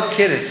 No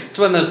kidding. It's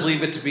one of those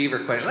Leave It to Beaver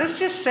questions. Let's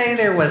just say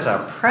there was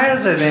a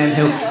president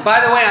who, by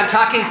the way, on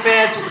Talking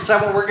Feds,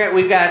 we're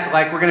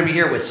going to be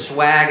here with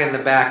swag in the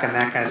back and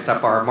that kind of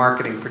stuff. Our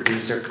marketing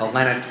producer,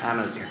 Colena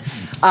Tano's here.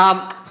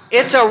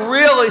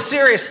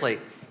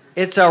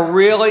 It's a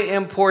really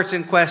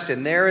important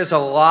question. There is a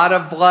lot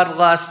of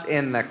bloodlust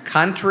in the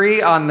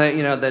country on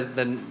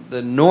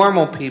the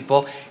normal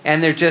people,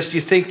 and they're just,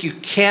 you think you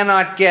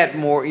cannot get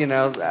more,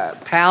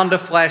 pound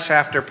of flesh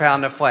after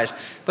pound of flesh.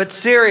 But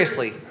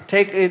seriously,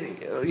 take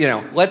it,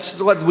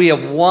 we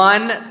have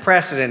one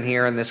precedent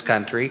here in this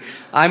country.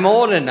 I'm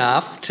old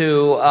enough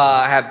to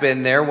have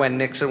been there when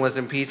Nixon was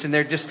impeached, and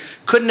there just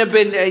couldn't have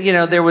been,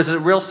 there was a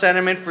real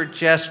sentiment for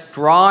just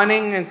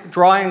drawing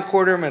and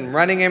quarter him and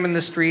running him in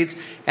the streets.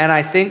 And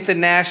I think the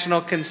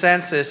national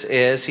consensus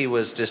is he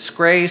was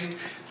disgraced,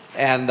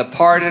 and the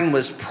pardon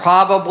was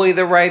probably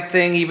the right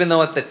thing, even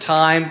though at the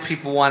time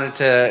people wanted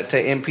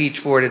to impeach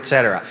for it,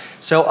 etc.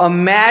 So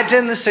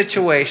imagine the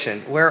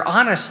situation where,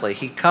 honestly,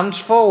 he comes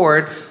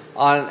forward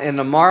in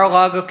the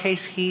Mar-a-Lago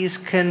case, he's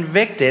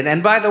convicted.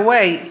 And by the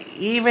way,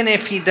 even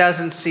if he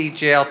doesn't see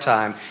jail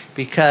time,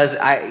 because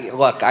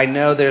I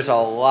know there's a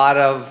lot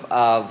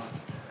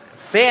of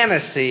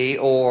fantasy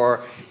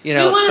or, we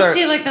want to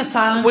see like the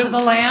Silence of the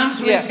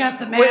Lambs where he's got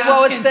the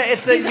mask.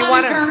 He's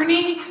on a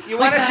gurney. You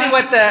want to see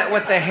what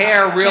the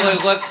hair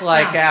really looks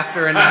like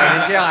after a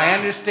night in jail. I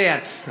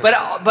understand,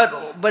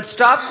 but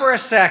stop for a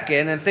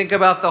second and think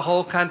about the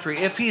whole country.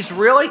 If he's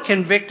really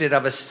convicted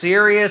of a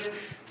serious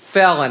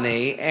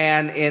felony,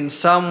 and in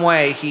some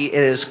way it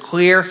is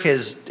clear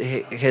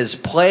his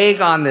plague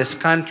on this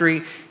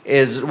country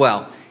is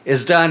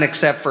done,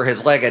 except for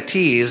his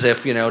legatees.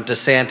 If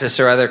DeSantis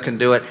or other can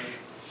do it.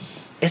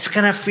 It's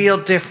going to feel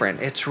different.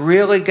 It's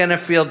really going to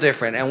feel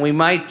different. And we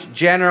might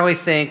generally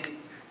think,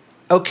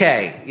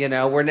 okay,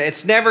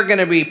 it's never going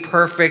to be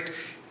perfect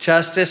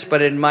justice,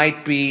 but it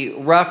might be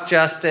rough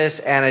justice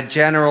and a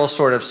general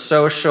sort of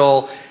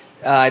social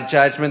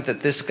judgment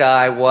that this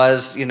guy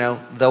was,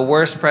 the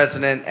worst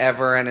president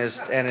ever and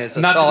his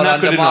assault on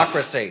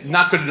democracy.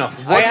 Not good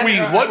enough. What we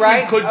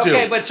could do.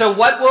 Okay, but so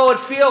what will it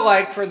feel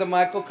like for the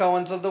Michael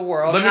Cohens of the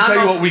world? Let me tell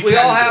you what we can do. We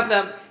all have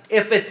them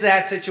if it's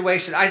that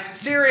situation. I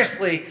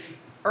seriously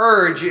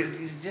urge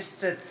you just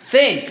to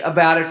think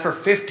about it for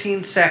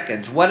 15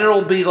 seconds, what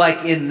it'll be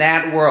like in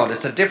that world.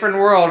 It's a different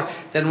world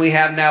than we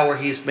have now where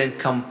he's been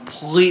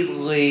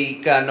completely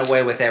gotten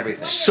away with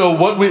everything. So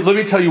let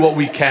me tell you what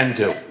we can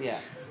do. Yeah.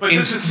 But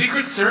does the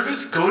Secret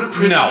Service go to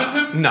prison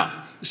with him? No.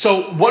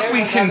 So what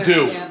we can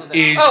do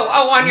is...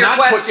 on your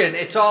question,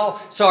 it's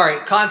all,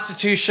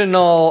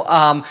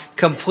 constitutional,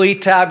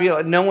 complete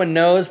tabula, no one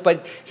knows,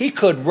 but he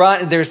could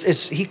run,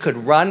 he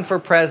could run for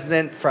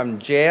president from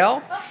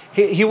jail.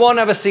 He won't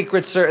have a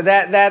secret service.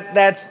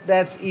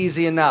 That's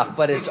easy enough.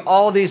 But it's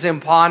all these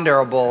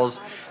imponderables,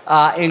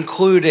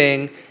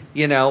 including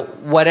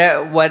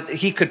what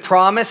he could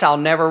promise. I'll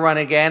never run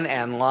again,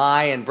 and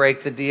lie and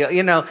break the deal.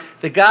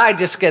 The guy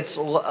just gets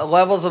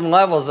levels and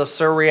levels of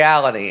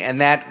surreality,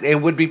 and that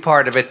it would be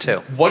part of it too.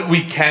 What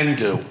we can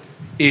do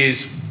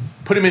is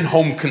put him in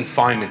home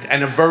confinement,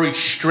 and a very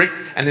strict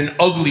and an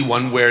ugly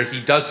one where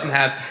he doesn't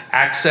have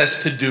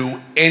access to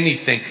do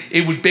anything.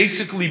 It would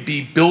basically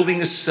be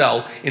building a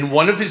cell in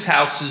one of his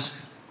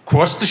houses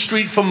across the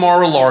street from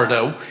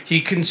Mar-a-Lago. He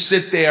can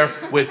sit there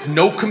with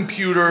no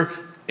computer.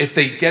 If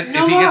he gets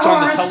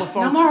on the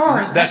telephone, no more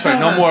horrors. That's right.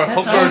 No more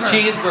hookers,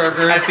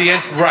 cheeseburgers at the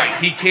end. Right.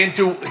 He can't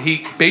do.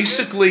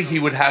 He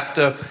would have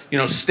to,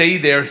 stay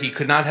there. He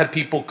could not have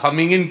people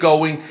coming and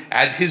going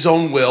at his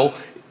own will.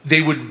 They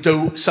would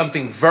do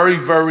something very,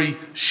 very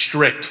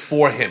strict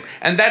for him.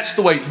 And that's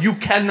the way. You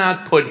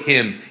cannot put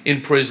him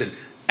in prison.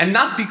 And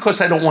not because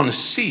I don't want to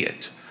see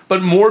it,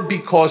 but more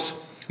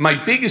because my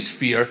biggest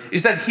fear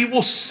is that he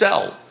will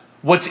sell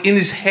what's in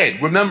his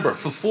head. Remember,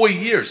 for 4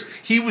 years,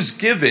 he was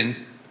given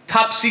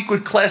top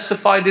secret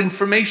classified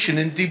information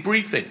in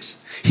debriefings.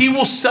 He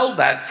will sell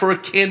that for a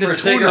can of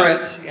tuna,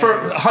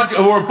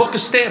 or a book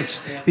of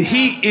stamps. Yeah.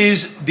 He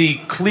is the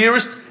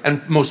clearest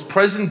and most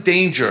present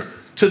danger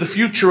to the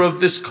future of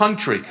this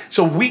country.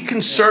 So we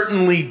can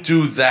certainly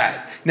do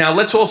that. Now,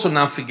 let's also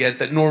not forget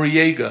that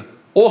Noriega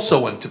also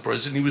went to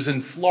prison. He was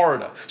in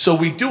Florida. So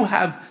we do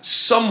have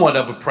somewhat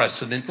of a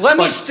precedent. Let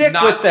me stick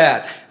with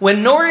that. When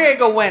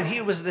Noriega went,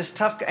 he was this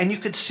tough guy, and you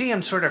could see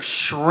him sort of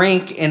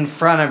shrink in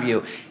front of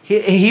you.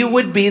 He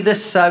would be the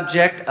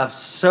subject of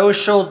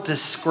social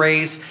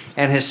disgrace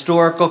and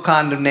historical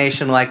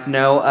condemnation like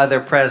no other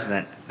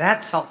president.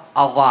 That's a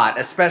lot,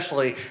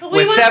 especially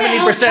with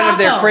 70% of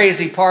their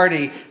crazy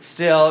party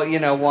still,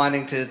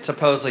 wanting to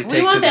supposedly take to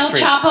the streets. We want the El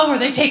Chapo where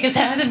they take his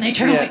head and they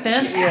turn it like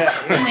this.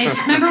 And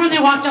remember when they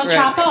walked El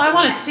Chapo? I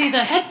want to see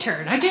the head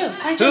turn. I do.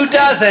 Who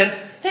doesn't?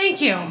 Thank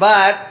you.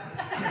 But,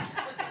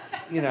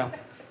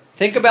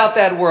 think about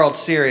that world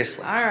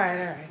seriously. All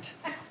right.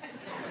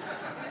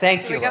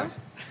 Thank you. Here we go.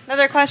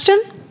 Another question?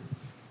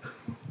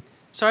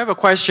 So I have a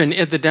question.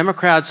 If the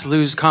Democrats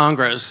lose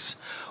Congress,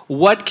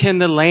 what can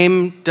the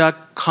lame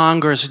duck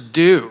Congress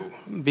do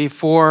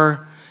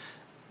before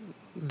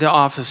the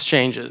office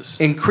changes?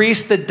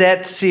 Increase the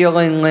debt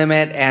ceiling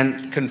limit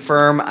and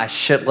confirm a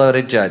shitload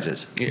of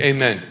judges.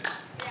 Amen.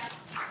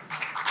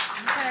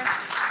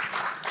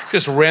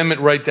 Just ram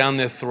it right down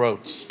their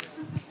throats.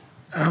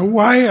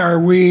 Why are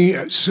we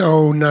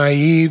so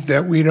naive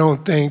that we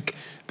don't think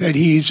that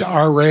he's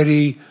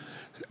already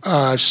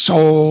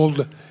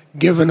sold,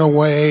 given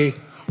away,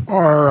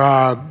 or,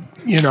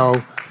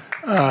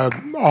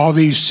 all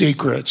these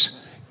secrets?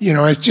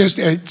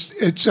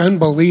 It's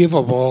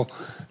unbelievable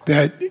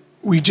that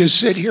we just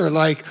sit here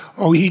like,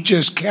 oh, he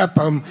just kept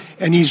them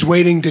and he's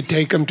waiting to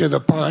take them to the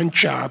pawn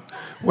shop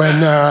when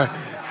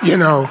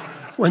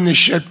the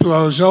shit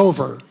blows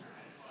over.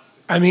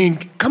 I mean,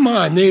 come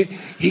on,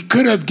 he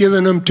could have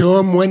given them to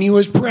him when he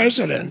was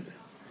president.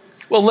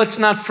 Well, let's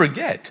not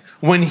forget,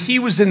 when he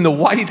was in the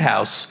White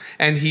House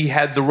and he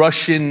had the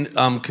Russian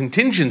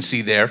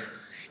contingency there,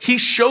 he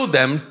showed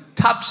them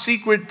top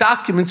secret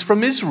documents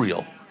from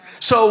Israel.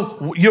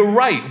 So you're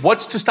right.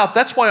 What's to stop?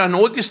 That's why on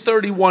August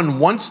 31,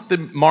 once the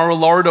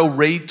Mar-a-Lago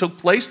raid took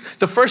place,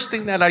 the first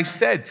thing that I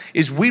said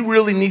is we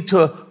really need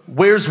to,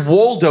 where's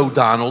Waldo,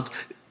 Donald,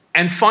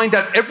 and find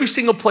out every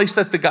single place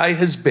that the guy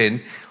has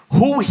been,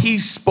 who he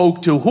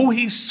spoke to, who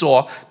he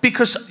saw,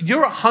 because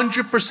you're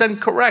 100%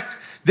 correct.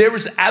 There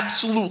is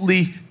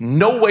absolutely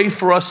no way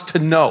for us to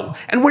know.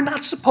 And we're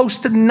not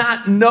supposed to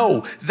not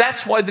know.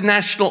 That's why the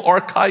National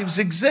Archives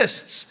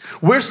exists.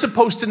 We're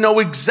supposed to know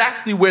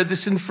exactly where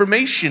this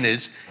information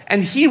is,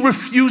 and he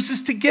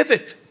refuses to give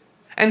it.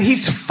 And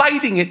he's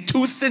fighting it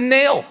tooth and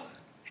nail.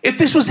 If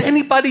this was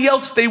anybody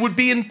else, they would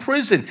be in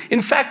prison.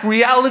 In fact,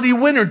 Reality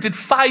Winner did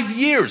 5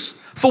 years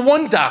for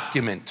one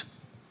document.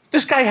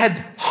 This guy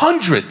had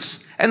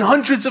hundreds and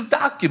hundreds of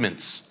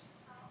documents.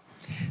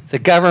 The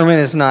government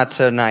is not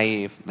so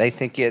naive. They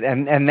think it,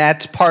 and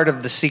that's part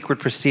of the secret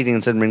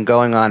proceedings that have been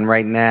going on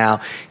right now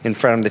in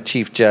front of the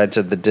chief judge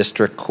of the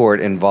district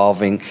court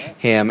involving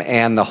him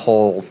and the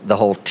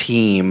whole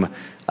team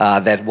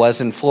that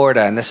was in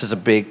Florida. And this is a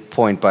big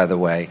point, by the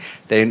way.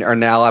 They are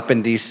now up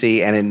in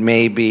D.C., and it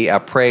may be a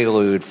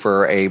prelude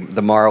for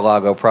the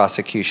Mar-a-Lago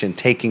prosecution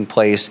taking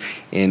place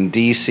in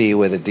D.C.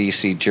 with a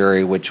D.C.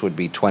 jury, which would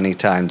be 20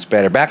 times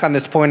better. Back on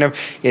this point of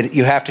it,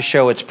 you have to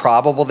show it's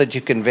probable that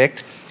you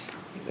convict.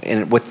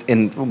 With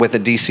a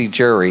D.C.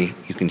 jury,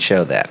 you can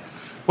show that.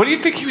 What do you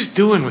think he was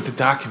doing with the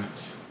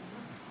documents?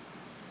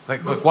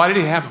 Like, why did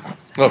he have them?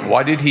 Look,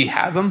 why did he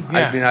have them?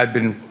 Yeah. I mean, I've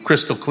been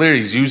crystal clear.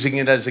 He's using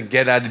it as a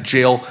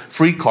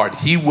get-out-of-jail-free card.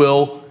 He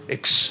will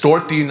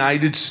extort the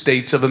United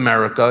States of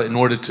America in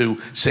order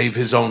to save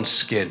his own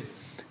skin.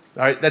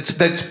 All right,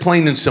 that's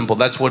plain and simple.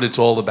 That's what it's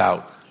all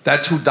about.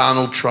 That's who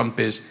Donald Trump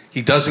is.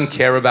 He doesn't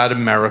care about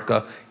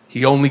America.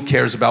 He only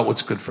cares about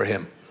what's good for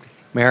him.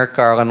 Merrick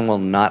Garland will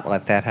not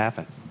let that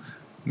happen.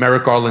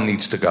 Merrick Garland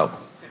needs to go.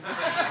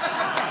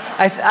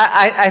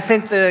 I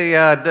think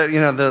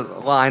the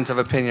lines of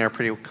opinion are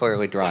pretty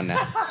clearly drawn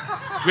now.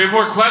 Do we have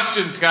more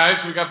questions,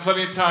 guys? We've got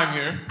plenty of time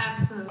here.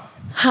 Absolutely.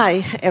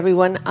 Hi,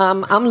 everyone.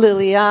 I'm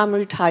Lilia. I'm a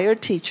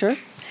retired teacher.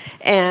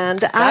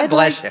 And God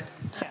bless you.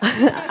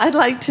 I'd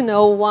like to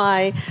know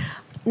why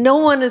no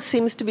one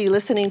seems to be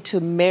listening to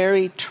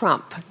Mary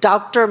Trump,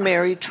 Dr.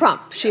 Mary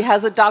Trump. She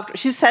has a doctor.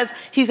 She says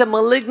he's a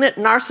malignant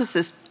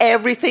narcissist.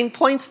 Everything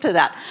points to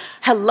that.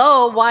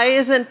 Hello, why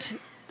isn't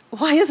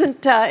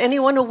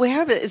anyone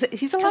aware of it?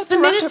 He's allowed to. Because the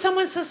minute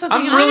someone says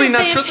something really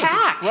honest, they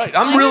attack. Right.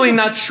 I'm really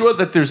not sure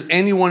that there's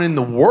anyone in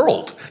the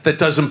world that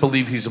doesn't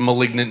believe he's a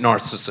malignant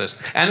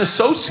narcissist and a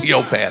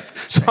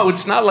sociopath. So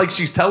it's not like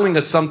she's telling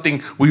us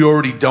something we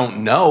already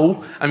don't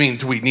know. I mean,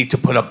 do we need to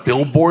put up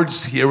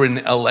billboards here in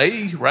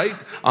L.A., right,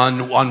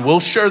 on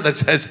Wilshire that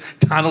says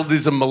Donald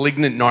is a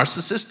malignant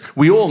narcissist?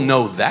 We all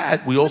know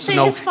that. We also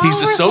know he's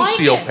a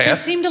sociopath. They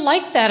seem to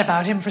like that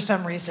about him for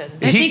some reason.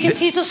 They think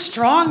he's a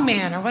strong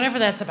man or whatever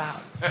that's about.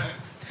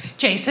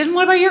 Jason,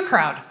 what about your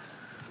crowd?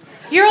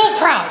 Your old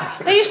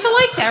crowd. They used to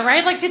like that,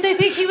 right? Like, did they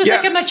think he was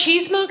like a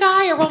machismo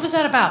guy, or what was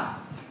that about?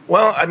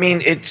 Well, I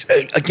mean,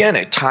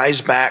 it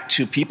ties back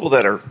to people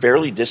that are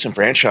fairly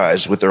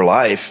disenfranchised with their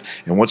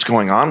life and what's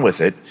going on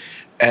with it,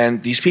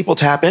 and these people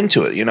tap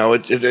into it. You know, I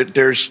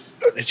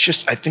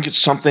think it's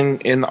something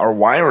in our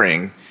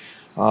wiring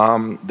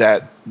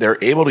that they're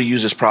able to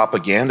use this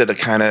propaganda to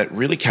kind of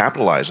really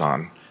capitalize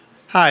on.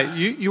 Hi,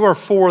 you are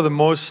four of the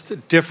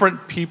most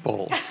different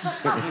people.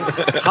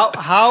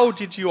 How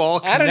did you all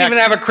connect? I don't even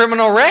have a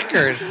criminal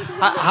record.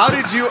 How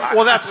did you?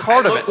 Well, that's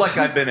part of it. Like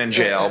I've been in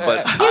jail,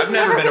 but I've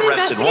never been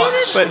arrested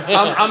once. But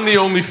I'm the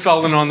only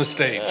felon on the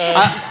stage.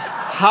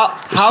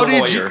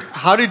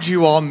 How did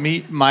you all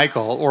meet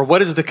Michael, or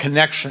what is the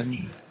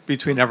connection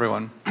between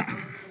everyone?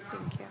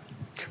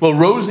 Well,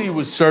 Rosie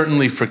was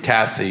certainly for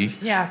Kathy.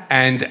 Yeah.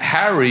 And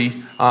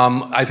Harry,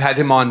 I've had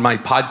him on my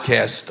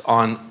podcast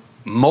on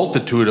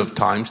multitude of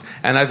times,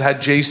 and I've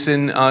had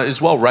Jason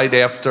as well. Right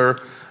after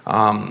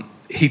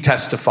he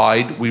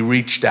testified, we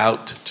reached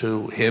out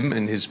to him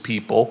and his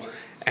people,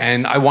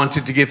 and I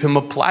wanted to give him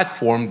a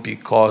platform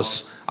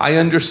because I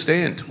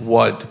understand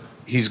what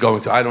he's going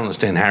through. I don't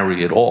understand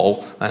Harry at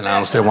all, and I don't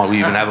understand why we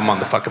even have him on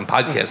the fucking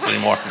podcast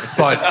anymore.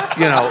 But,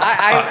 you know...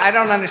 I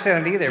don't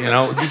understand it either. You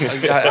know,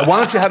 why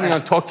don't you have me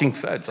on Talking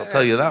Feds? I'll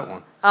tell you that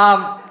one.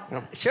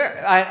 Sure,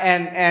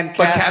 and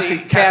But Kathy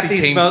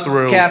came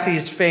through.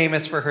 Kathy's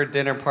famous for her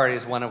dinner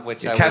parties, one of which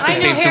Kathy I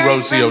know came to Harry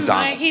Rosie from,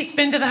 O'Donnell. he's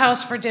been to the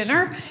house for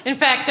dinner. In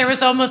fact, there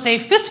was almost a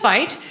fist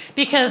fight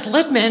because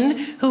Littman,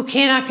 who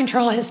cannot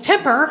control his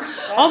temper,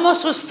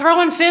 almost was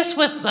throwing fists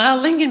with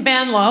Lincoln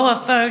Banlow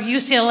of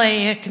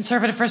UCLA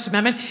Conservative First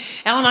Amendment.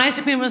 Alan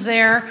Isaacman was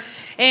there,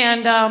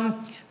 and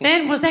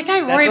then was that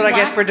guy Roy That's what Black?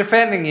 I get for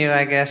defending you,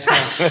 I guess.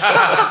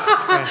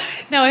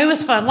 No, it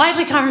was fun.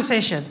 Lively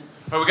conversation.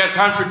 All right, we got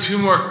time for 2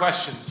 more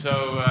questions,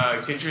 so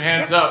get your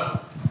hands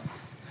up.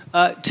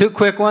 2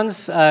 quick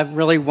ones,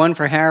 really one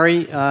for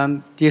Harry.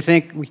 Do you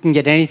think we can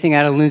get anything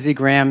out of Lindsey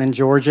Graham in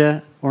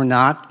Georgia or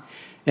not?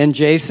 And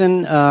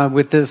Jason,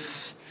 with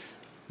this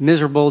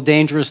miserable,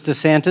 dangerous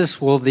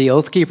DeSantis, will the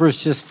Oath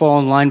Keepers just fall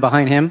in line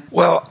behind him?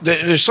 Well,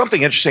 there's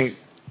something interesting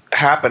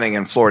happening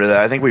in Florida that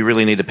I think we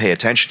really need to pay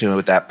attention to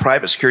with that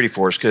private security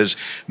force, because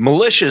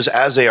militias,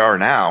 as they are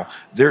now,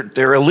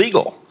 they're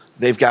illegal.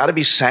 They've got to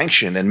be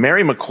sanctioned. And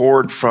Mary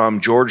McCord from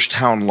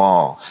Georgetown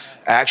Law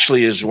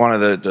actually is one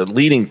of the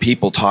leading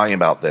people talking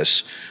about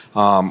this.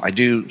 I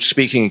do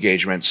speaking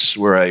engagements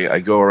where I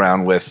go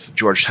around with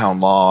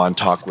Georgetown Law and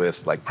talk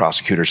with like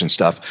prosecutors and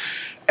stuff.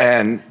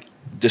 And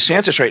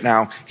DeSantis right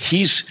now,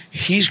 he's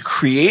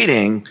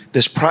creating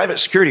this private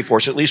security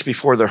force, at least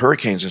before the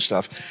hurricanes and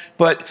stuff.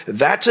 But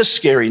that's a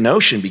scary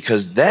notion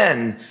because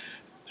then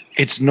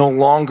it's no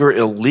longer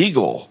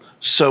illegal.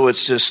 So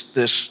it's just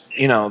this,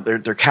 you know,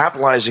 they're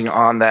capitalizing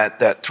on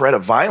that threat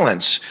of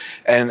violence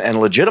and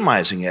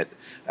legitimizing it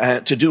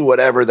to do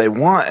whatever they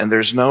want. And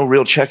there's no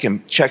real checks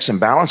and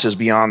balances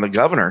beyond the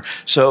governor.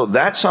 So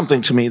that's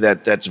something to me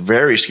that's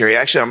very scary.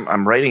 Actually,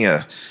 I'm writing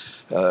a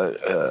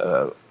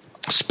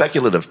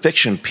speculative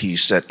fiction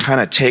piece that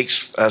kind of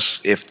takes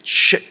us, if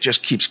shit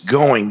just keeps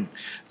going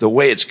the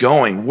way it's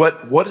going,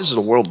 what does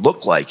the world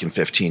look like in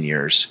 15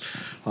 years?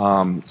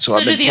 So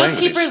do the Oath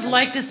Keepers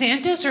like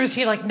DeSantis, or is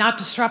he like not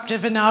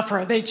disruptive enough, or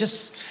are they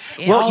just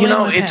well, you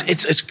know,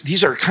 it's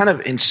these are kind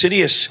of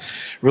insidious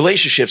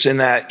relationships in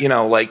that, you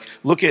know, like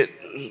look at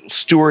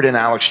Stewart and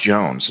Alex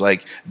Jones.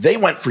 Like they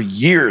went for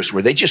years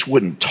where they just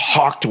wouldn't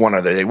talk to one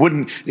another. They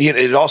wouldn't. You know,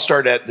 it all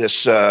started at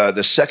this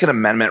the Second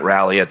Amendment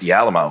rally at the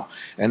Alamo,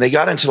 and they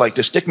got into like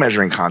this dick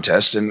measuring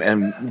contest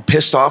and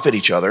pissed off at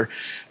each other.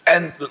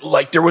 And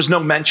like there was no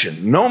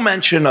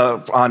mention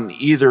of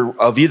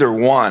either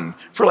one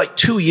for like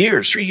 2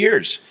 years, 3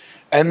 years.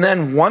 And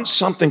then once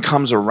something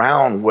comes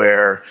around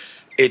where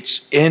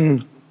it's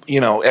in,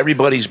 you know,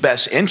 everybody's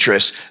best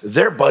interest,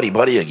 they're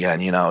buddy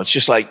again. You know, it's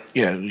just like,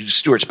 you know,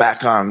 Stewart's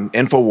back on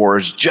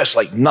InfoWars, just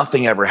like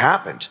nothing ever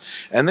happened.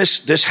 And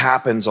this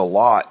happens a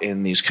lot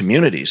in these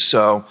communities.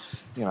 So,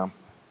 you know.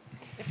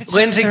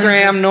 Lindsey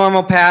Graham,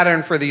 normal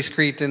pattern for these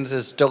cretins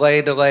is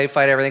delay,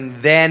 fight everything,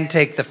 then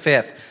take the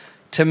fifth.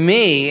 To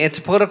me, it's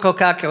a political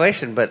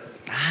calculation, but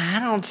I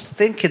don't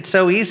think it's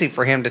so easy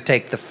for him to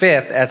take the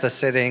fifth as a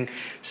sitting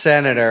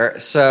senator.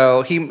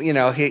 So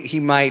he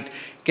might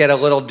get a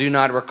little do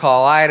not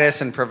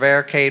recall-itis and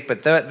prevaricate,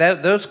 but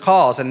those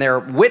calls, and there are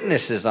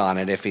witnesses on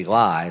it if he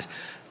lies,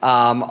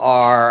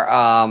 are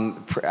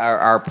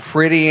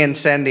pretty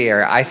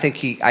incendiary. I think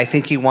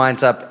he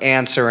winds up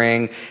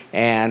answering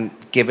and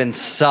giving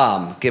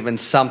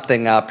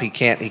something up. He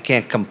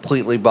can't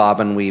completely bob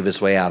and weave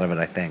his way out of it,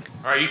 I think.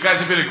 All right, you guys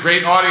have been a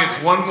great audience.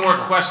 One more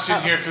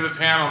question here for the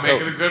panel.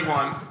 Make it a good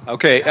one.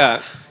 Okay,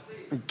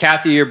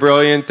 Kathy, you're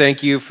brilliant.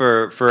 Thank you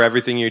for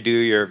everything you do.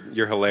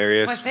 You're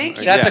hilarious. Well, thank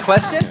you. That's a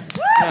question?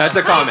 That's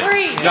a comment. I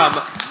agree. No,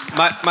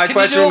 my Can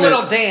question. you do a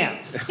little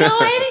dance? No,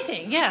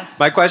 anything. Yes.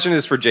 My question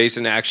is for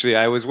Jason, actually.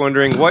 I was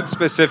wondering what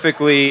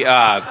specifically...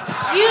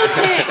 You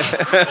dick!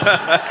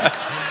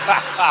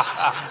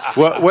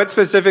 What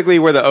specifically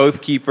were the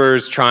Oath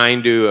Keepers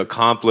trying to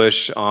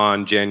accomplish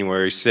on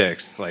January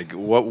 6th? Like,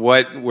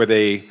 what were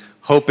they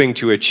hoping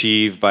to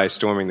achieve by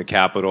storming the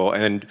Capitol?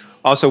 And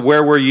also,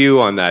 where were you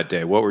on that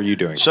day? What were you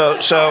doing? So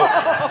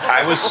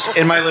I was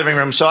in my living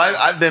room. So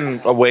I've been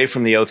away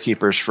from the Oath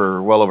Keepers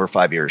for well over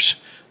 5 years.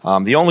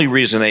 The only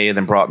reason they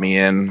then brought me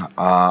in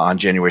on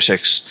January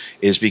 6th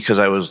is because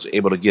I was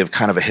able to give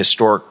kind of a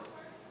historic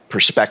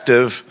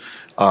perspective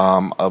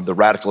of the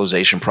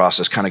radicalization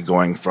process, kind of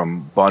going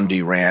from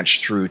Bundy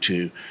Ranch through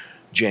to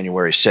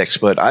January 6th.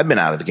 But I've been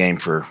out of the game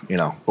for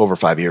over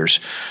 5 years.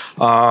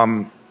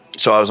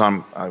 So I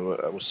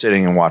was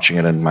sitting and watching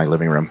it in my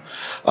living room.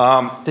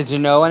 Did you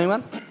know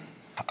anyone?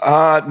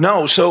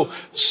 No. So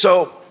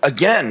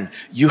again,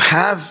 you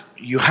have,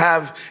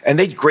 and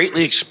they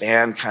greatly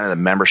expand kind of the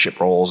membership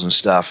roles and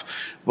stuff.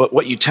 But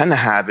what you tend to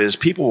have is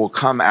people will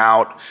come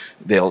out,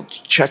 they'll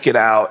check it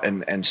out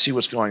and see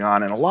what's going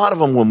on, and a lot of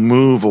them will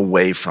move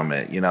away from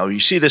it. You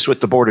see this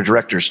with the board of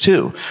directors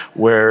too,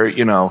 where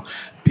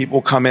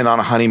people come in on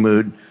a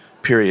honeymoon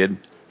period,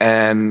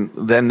 and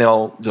then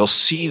they'll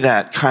see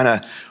that kind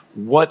of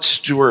what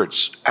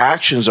Stewart's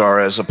actions are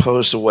as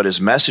opposed to what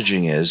his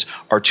messaging is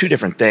are two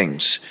different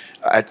things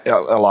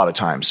a lot of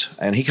times.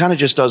 And he kind of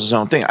just does his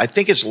own thing. I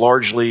think it's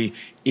largely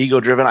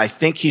ego-driven. I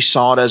think he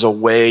saw it as a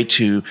way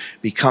to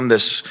become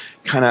this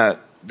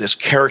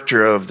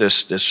character of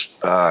this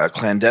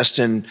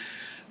clandestine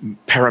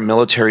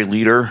paramilitary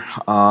leader.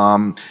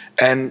 And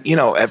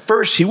at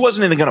first he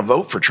wasn't even going to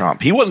vote for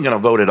Trump. He wasn't going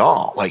to vote at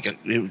all. Like,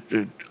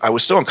 I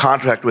was still in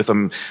contact with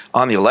him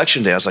on the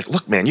election day. I was like,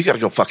 look, man, you got to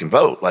go fucking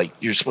vote. Like,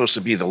 you're supposed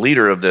to be the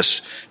leader of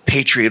this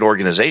patriot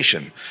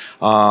organization.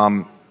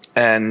 But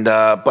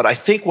I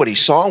think what he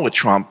saw with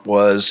Trump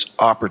was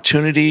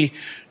opportunity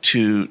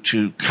to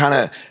kind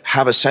of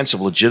have a sense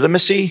of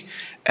legitimacy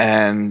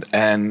and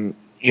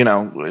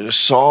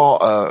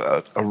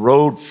saw a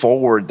road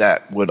forward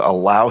that would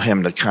allow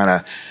him to kind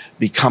of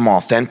become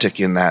authentic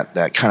in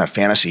that kind of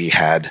fantasy he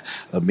had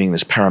of being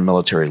this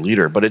paramilitary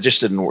leader. But it just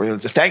didn't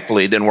work.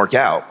 Thankfully, it didn't work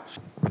out.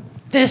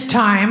 This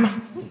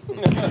time.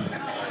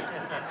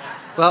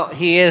 Well,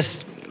 he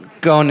is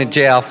going to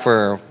jail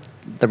for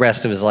the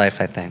rest of his life,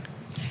 I think.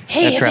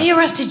 Hey, have they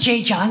arrested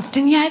Jay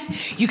Johnston yet?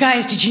 You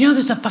guys, did you know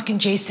there's a fucking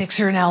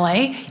J6er in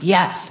LA?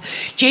 Yes.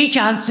 Jay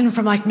Johnston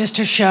from like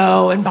Mr.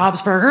 Show and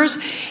Bob's Burgers,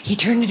 he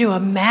turned into a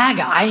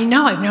MAGA. I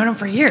know, I've known him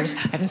for years.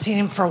 I haven't seen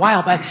him for a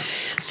while, but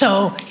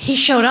so he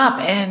showed up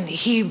and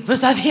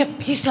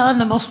he's still on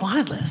the most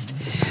wanted list.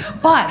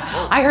 But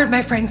I heard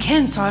my friend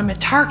Ken saw him at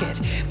Target,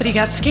 but he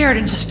got scared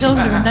and just filmed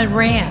him and then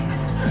ran.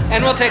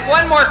 And we'll take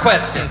one more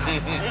question. All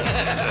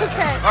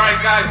right,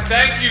 guys,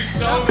 thank you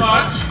so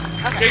much.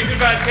 Jason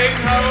Van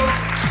Tatenhove,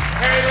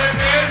 Harry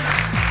Litman,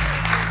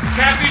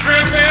 Kathy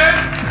Griffin.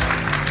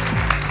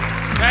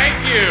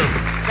 Thank you.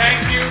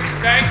 Thank you.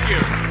 Thank you.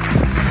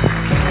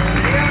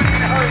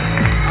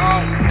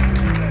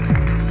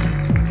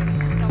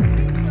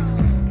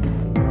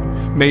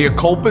 Mea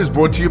Culpa is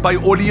brought to you by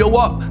Audio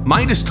Up,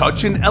 Midas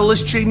Touch, and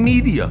LSJ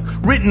Media.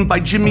 Written by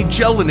Jimmy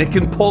Jelinek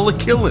and Paula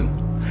Killen.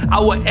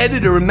 Our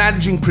editor and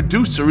managing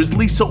producer is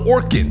Lisa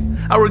Orkin.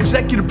 Our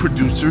executive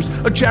producers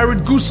are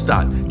Jared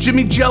Gustad,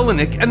 Jimmy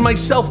Jelinek, and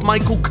myself,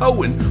 Michael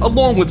Cohen,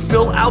 along with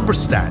Phil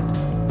Alberstadt.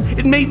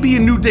 It may be a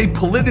new day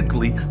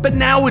politically, but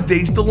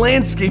nowadays the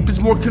landscape is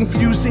more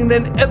confusing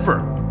than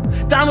ever.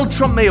 Donald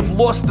Trump may have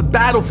lost the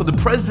battle for the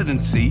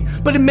presidency,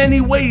 but in many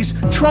ways,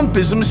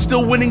 Trumpism is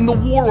still winning the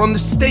war on the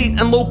state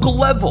and local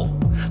level.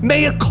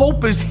 Mea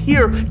Culpa is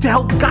here to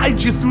help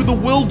guide you through the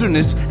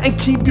wilderness and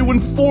keep you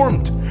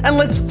informed. And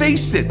let's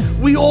face it,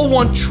 we all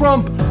want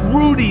Trump,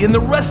 Rudy, and the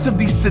rest of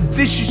these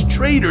seditious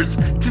traitors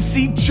to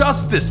see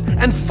justice.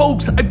 And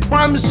folks, I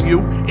promise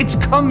you, it's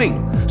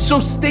coming. So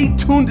stay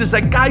tuned as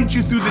I guide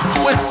you through the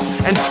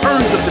twists and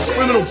turns of the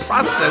criminal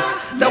process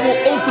that will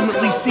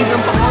ultimately see them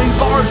behind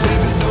bars.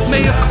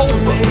 Mea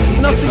Culpa,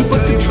 nothing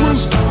but the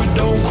truth.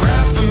 Don't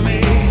cry for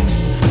me.